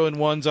projecting 0 and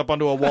 1s up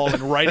onto a wall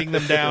and writing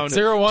them down.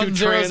 01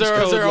 0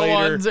 0 0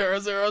 1 0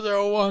 0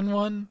 0 1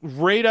 1.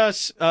 Rate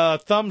us,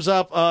 thumbs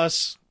up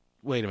us.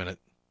 Wait a minute.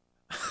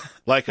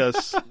 Like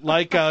us.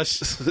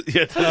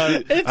 It's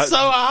so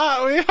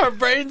hot. Our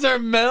brains are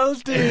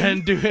melting.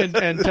 And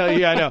tell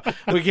you, I know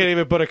we can't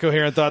even put a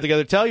coherent thought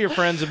together. Tell your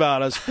friends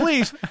about us,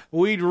 please.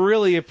 We'd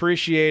really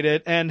appreciate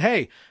it. And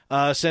hey,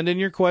 send in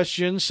your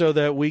questions so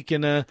that we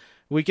can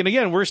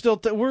again. We're still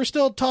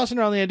tossing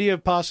around the idea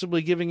of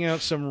possibly giving out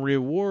some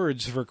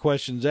rewards for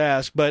questions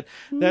asked, but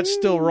that's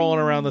still rolling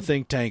around the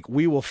think tank.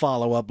 We will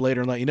follow up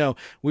later and let you know.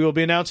 We will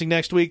be announcing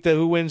next week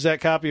who wins that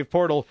copy of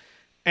Portal.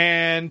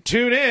 And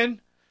tune in,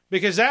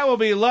 because that will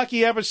be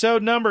lucky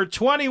episode number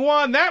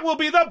 21. That will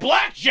be the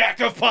blackjack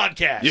of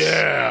podcasts.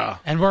 Yeah.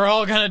 And we're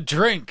all going to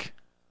drink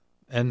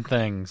and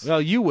things.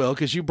 Well, you will,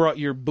 because you brought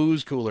your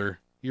booze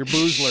cooler, your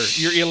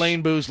boozler, your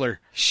Elaine Boozler.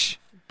 Shh.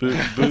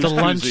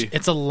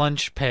 It's a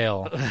lunch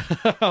pail.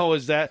 Oh,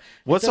 is that?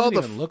 What's all the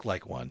even look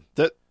like one?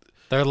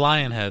 They're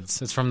lion heads.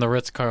 It's from the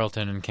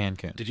Ritz-Carlton in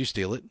Cancun. Did you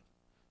steal it?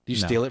 Did you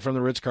steal it from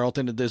the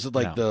Ritz-Carlton? This is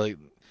like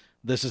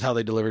this is how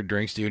they delivered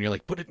drinks to you, and you're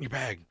like, put it in your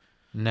bag.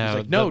 No,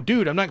 like, no,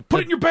 dude, I'm not.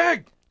 Put it in your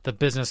bag. The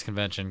business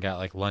convention got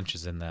like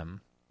lunches in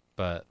them,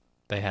 but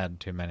they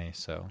had too many,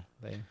 so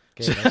they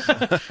gave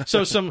us.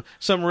 So some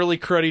really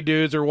cruddy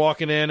dudes are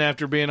walking in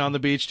after being on the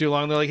beach too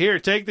long. They're like, "Here,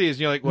 take these."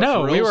 And you're like, "What?"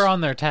 No, for we reals? were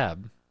on their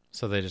tab,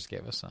 so they just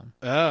gave us some.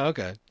 Oh,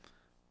 okay.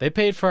 They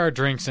paid for our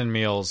drinks and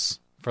meals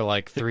for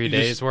like 3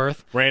 days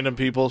worth. Random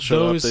people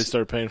show up, they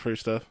start paying for your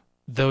stuff.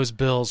 Those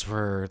bills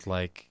were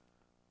like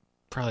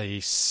probably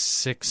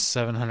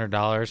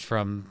 $600-700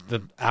 from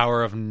the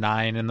hour of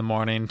 9 in the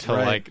morning till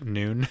like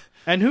noon.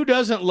 And who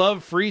doesn't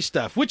love free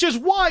stuff? Which is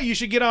why you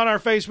should get on our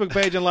Facebook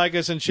page and like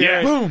us and share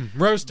it. Boom,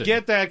 roasted.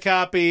 Get that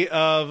copy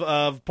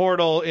of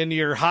Portal into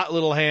your hot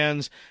little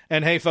hands.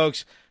 And hey,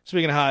 folks,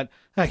 speaking of hot,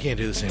 I can't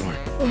do this anymore.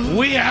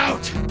 We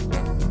out.